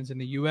seasons in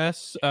the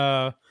U.S.,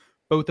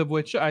 both of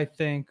which I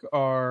think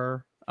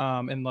are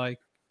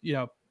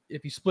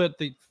if you split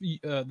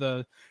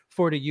the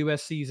 40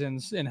 U.S.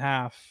 seasons in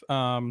half,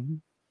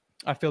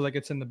 I feel like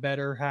it's in the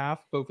better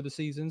half, both of the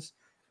seasons.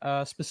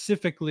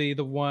 Specifically,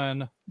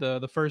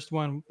 the first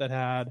one that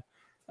had,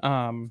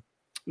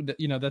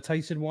 the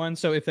Tyson one.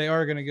 So if they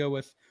are going to go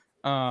with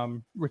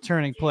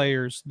returning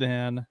players,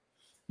 then,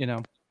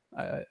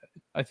 I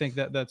think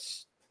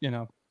that's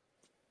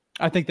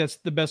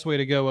the best way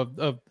to go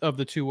of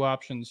the two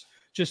options,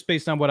 just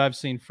based on what I've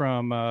seen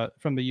from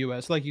the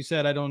U.S. Like you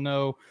said, I don't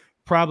know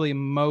probably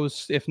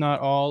most, if not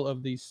all,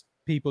 of these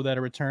people that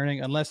are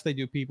returning, unless they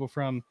do people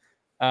from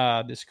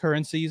this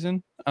current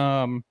season.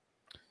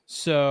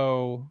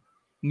 So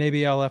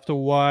maybe I'll have to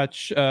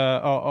watch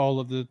all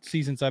of the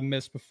seasons I've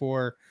missed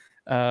before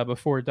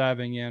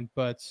diving in.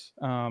 But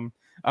I'm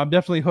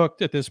definitely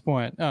hooked at this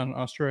point on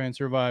Australian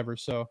Survivor,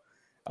 so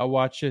I'll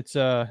watch it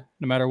no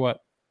matter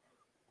what.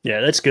 Yeah,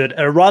 that's good.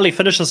 Riley,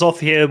 finish us off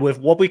here with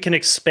what we can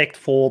expect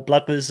for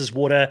Blood versus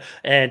Water,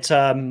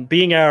 and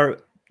being our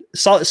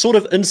sort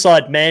of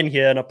inside man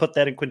here, and I put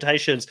that in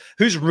quotations,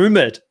 who's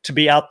rumored to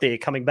be out there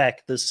coming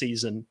back this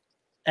season,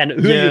 and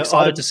who are you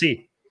excited to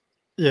see?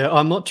 Yeah,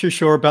 I'm not too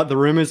sure about the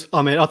rumors.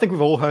 I mean, I think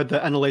we've all heard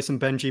that Annalise and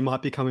Benji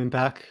might be coming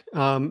back.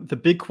 The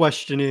big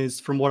question is,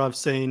 from what I've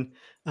seen,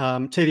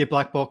 TV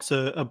Black Box,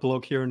 a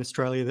blog here in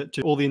Australia that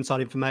do all the inside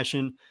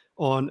information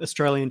on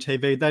Australian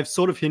TV, they've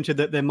sort of hinted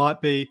that there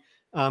might be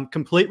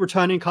complete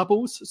returning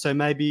couples. So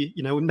maybe,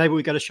 maybe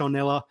we get a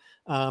Shawnella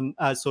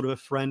as sort of a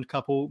friend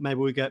couple.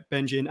 Maybe we get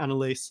Benji and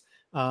Annalise.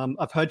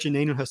 I've heard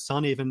Janine and her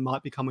son even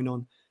might be coming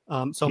on.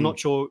 So I'm not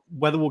sure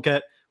whether we'll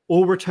get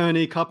all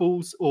returnee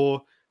couples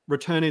or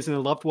returnees and their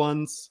loved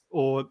ones,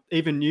 or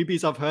even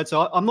newbies I've heard.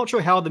 So I'm not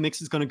sure how the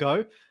mix is going to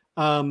go.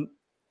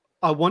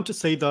 I want to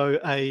see, though,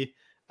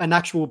 an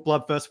actual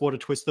Blood versus Water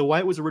twist, the way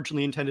it was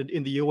originally intended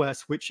in the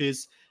US, which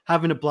is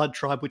having a blood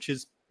tribe, which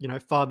is,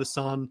 father,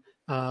 son,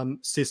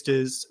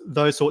 sisters,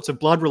 those sorts of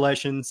blood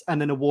relations, and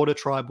then a water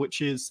tribe,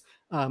 which is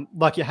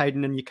like your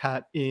Hayden and your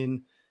Cat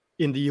in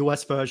the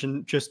US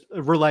version, just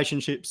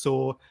relationships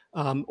or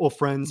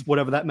friends,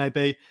 whatever that may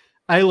be.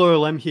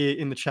 Aloy M here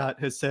in the chat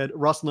has said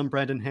Russell and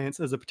Brandon Hance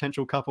as a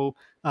potential couple.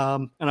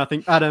 And I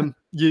think, Adam,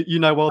 you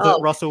know well that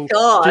Russell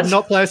did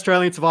not play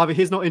Australian Survivor.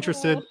 He's not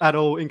interested at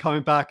all in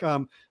coming back.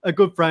 A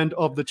good friend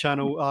of the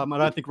channel. I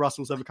don't think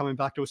Russell's ever coming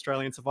back to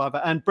Australian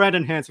Survivor. And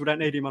Brandon Hance, we don't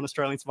need him on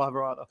Australian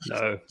Survivor either.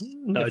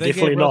 No, if they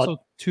definitely gave not.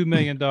 Russell $2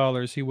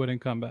 million, he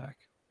wouldn't come back.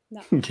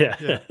 No.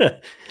 Yeah.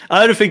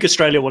 I don't think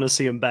Australia want to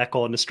see him back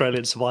on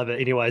Australian Survivor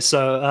anyway.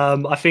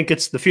 So I think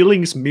the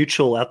feeling's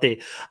mutual out there.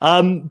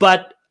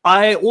 But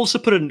I also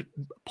put a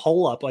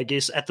poll up, I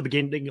guess, at the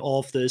beginning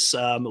of this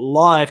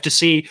live to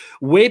see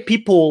where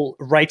people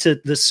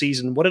rated this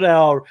season. What did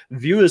our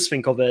viewers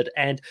think of it?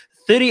 And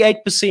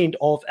 38%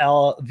 of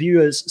our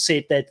viewers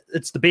said that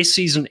it's the best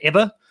season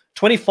ever.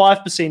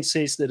 25%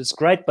 says that it's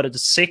great, but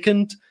it's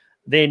second.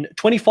 Then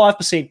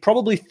 25%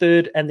 probably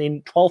third, and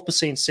then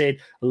 12% said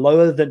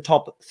lower than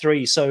top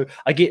three. So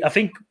I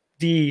think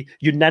the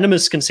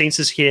unanimous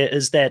consensus here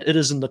is that it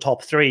is in the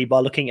top three by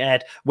looking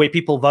at where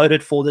people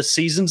voted for this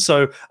season.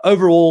 So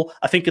overall,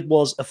 I think it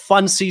was a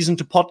fun season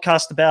to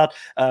podcast about,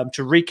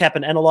 to recap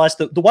and analyze.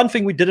 The one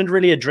thing we didn't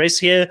really address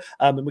here,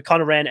 and we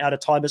kind of ran out of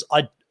time, is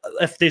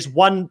if there's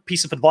one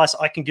piece of advice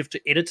I can give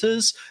to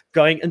editors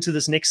going into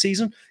this next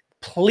season,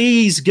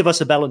 please give us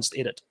a balanced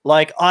edit.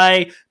 Like,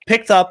 I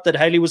picked up that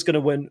Haley was going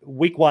to win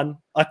week 1.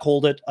 I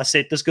called it. I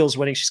said, this girl's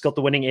winning. She's got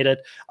the winning edit.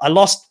 I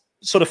lost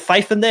sort of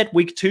faith in that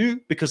week 2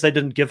 because they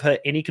didn't give her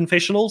any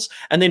confessionals.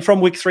 And then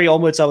from week 3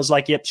 onwards, I was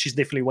like, yep, she's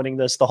definitely winning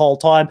this the whole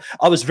time.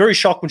 I was very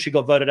shocked when she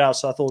got voted out.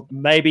 So I thought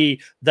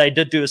maybe they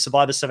did do a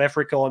Survivor South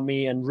Africa on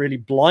me and really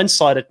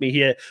blindsided me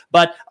here.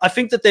 But I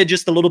think that they're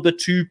just a little bit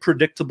too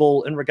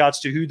predictable in regards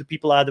to who the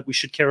people are that we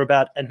should care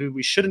about and who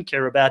we shouldn't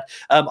care about.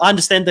 I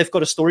understand they've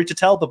got a story to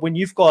tell, but when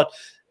you've got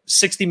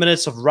 60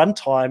 minutes of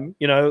runtime,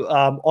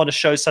 on a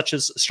show such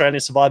as Australian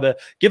Survivor,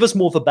 give us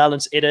more of a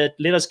balanced edit.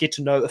 Let us get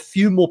to know a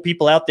few more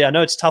people out there. I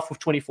know it's tough with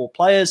 24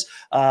 players,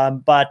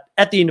 but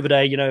at the end of the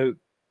day,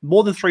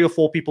 more than 3 or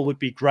 4 people would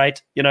be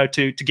great,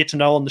 to get to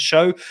know on the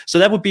show. So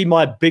that would be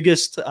my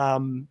biggest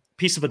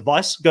piece of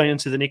advice going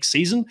into the next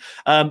season.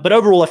 But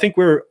overall, I think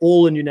we're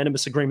all in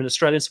unanimous agreement.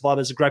 Australian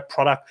Survivor is a great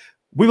product.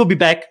 We will be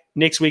back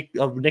next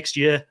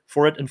year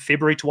for it in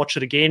February to watch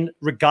it again,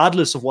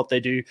 regardless of what they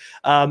do.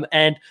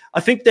 And I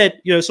think that,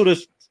 sort of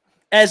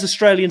as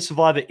Australian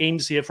Survivor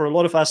ends here, for a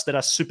lot of us that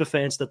are super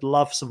fans that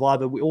love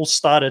Survivor, we all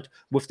started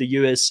with the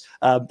US.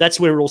 That's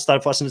where it all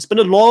started for us. And it's been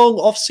a long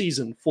off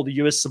season for the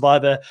US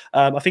Survivor.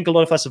 I think a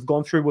lot of us have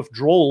gone through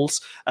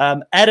withdrawals.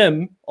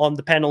 Adam on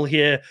the panel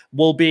here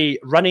will be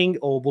running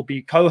or will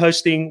be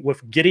co-hosting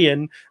with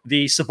Gideon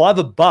the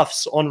Survivor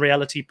Buffs on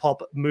Reality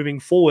Pop moving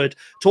forward,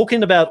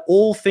 talking about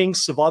all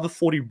things Survivor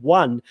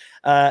 41.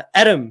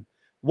 Adam,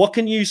 what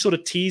can you sort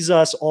of tease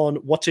us on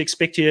what to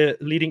expect here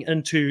leading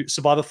into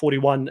Survivor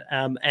 41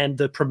 and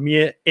the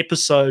premiere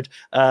episode?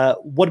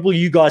 What will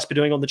you guys be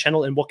doing on the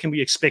channel, and what can we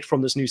expect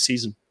from this new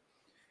season?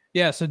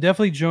 Yeah, so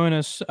definitely join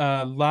us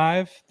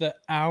live the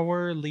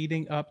hour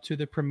leading up to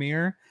the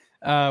premiere.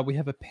 We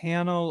have a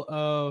panel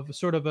of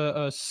sort of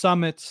a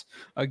summit,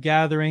 a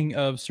gathering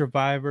of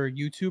Survivor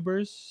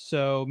YouTubers.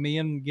 So me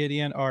and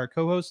Gideon are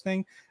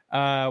co-hosting.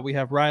 We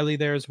have Riley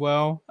there as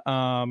well.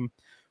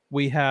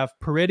 We have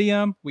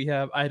Peridium, we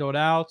have Idled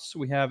Outs,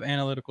 we have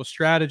Analytical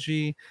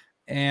Strategy,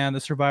 and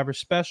the Survivor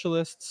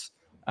Specialists.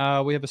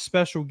 We have a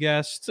special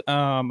guest,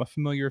 a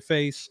familiar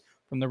face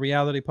from the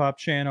Reality Pop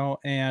channel,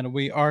 and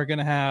we are going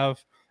to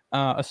have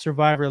a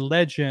Survivor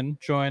legend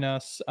join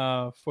us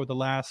for the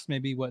last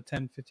maybe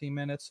 10, 15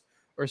 minutes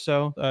or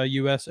so. A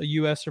US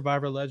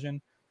Survivor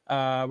legend.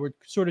 We're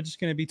sort of just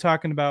going to be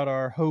talking about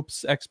our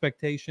hopes,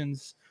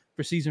 expectations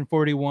for season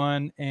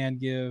 41,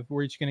 and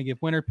we're each going to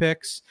give winner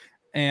picks.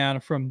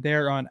 And from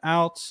there on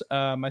out,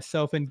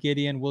 myself and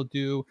Gideon will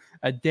do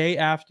a day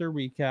after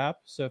recap.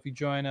 So if you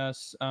join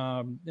us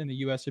in the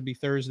US, it'd be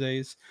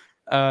Thursdays.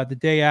 The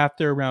day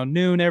after, around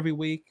noon every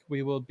week,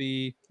 we will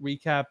be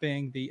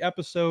recapping the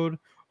episode,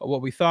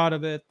 what we thought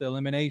of it, the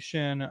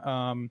elimination,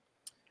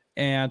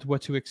 and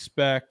what to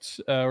expect,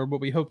 or what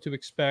we hope to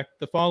expect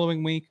the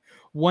following week.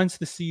 Once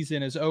the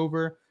season is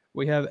over,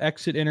 we have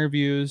exit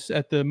interviews.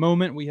 At the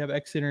moment, we have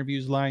exit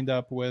interviews lined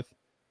up with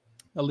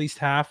at least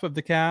half of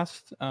the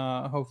cast.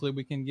 Hopefully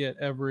we can get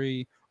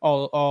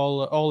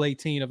all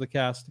 18 of the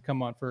cast to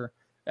come on for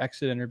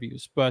exit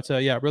interviews. But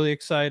yeah, really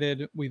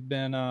excited. We've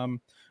been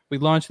we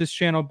launched this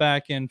channel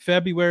back in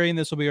February, and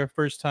this will be our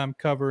first time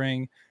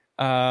covering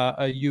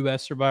a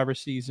US Survivor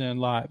season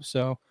live.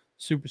 So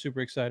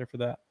super excited for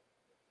that.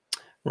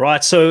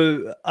 Right,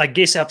 so I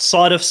guess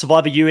outside of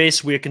Survivor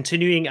US, we're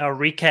continuing our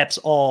recaps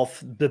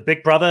of the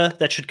Big Brother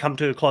that should come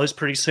to a close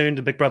pretty soon,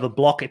 the Big Brother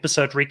block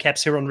episode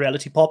recaps here on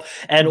Reality Pop,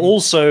 and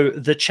also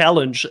the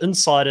Challenge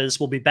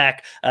Insiders will be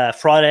back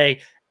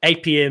Friday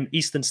 8 p.m.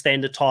 Eastern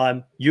Standard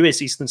Time,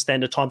 US Eastern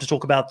Standard Time, to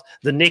talk about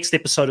the next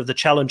episode of the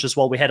challenge as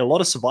well. We had a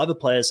lot of Survivor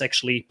players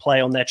actually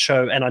play on that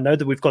show, and I know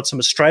that we've got some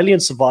Australian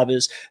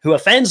survivors who are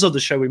fans of the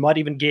show. We might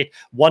even get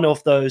one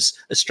of those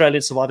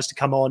Australian survivors to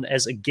come on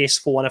as a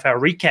guest for one of our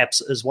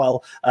recaps as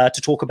well,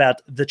 to talk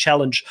about the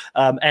challenge.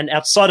 And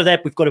outside of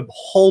that, we've got a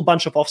whole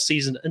bunch of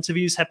off-season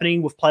interviews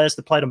happening with players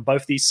that played on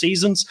both these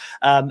seasons.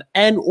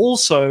 And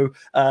also,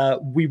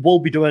 we will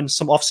be doing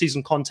some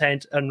off-season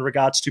content in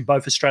regards to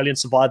both Australian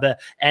Survivor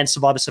and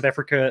Survivor South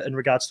Africa in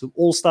regards to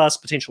All-Stars,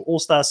 potential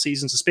All-Star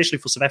seasons, especially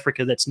for South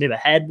Africa that's never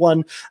had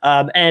one.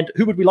 And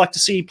who would we like to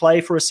see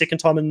play for a second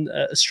time in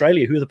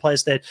Australia? Who are the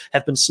players that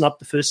have been snubbed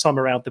the first time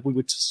around that we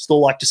would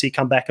still like to see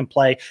come back and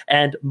play?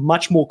 And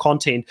much more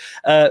content.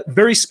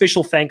 Very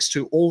special thanks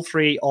to all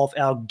three of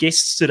our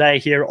guests today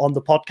here on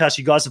the podcast.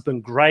 You guys have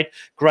been great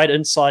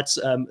insights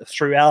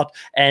throughout.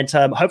 And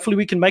hopefully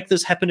we can make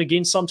this happen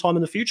again sometime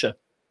in the future.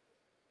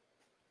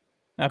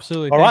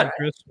 Absolutely. All right.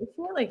 Chris.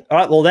 Really. All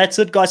right. Well, that's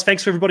it, guys.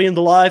 Thanks for everybody in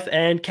the live,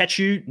 and catch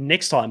you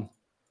next time.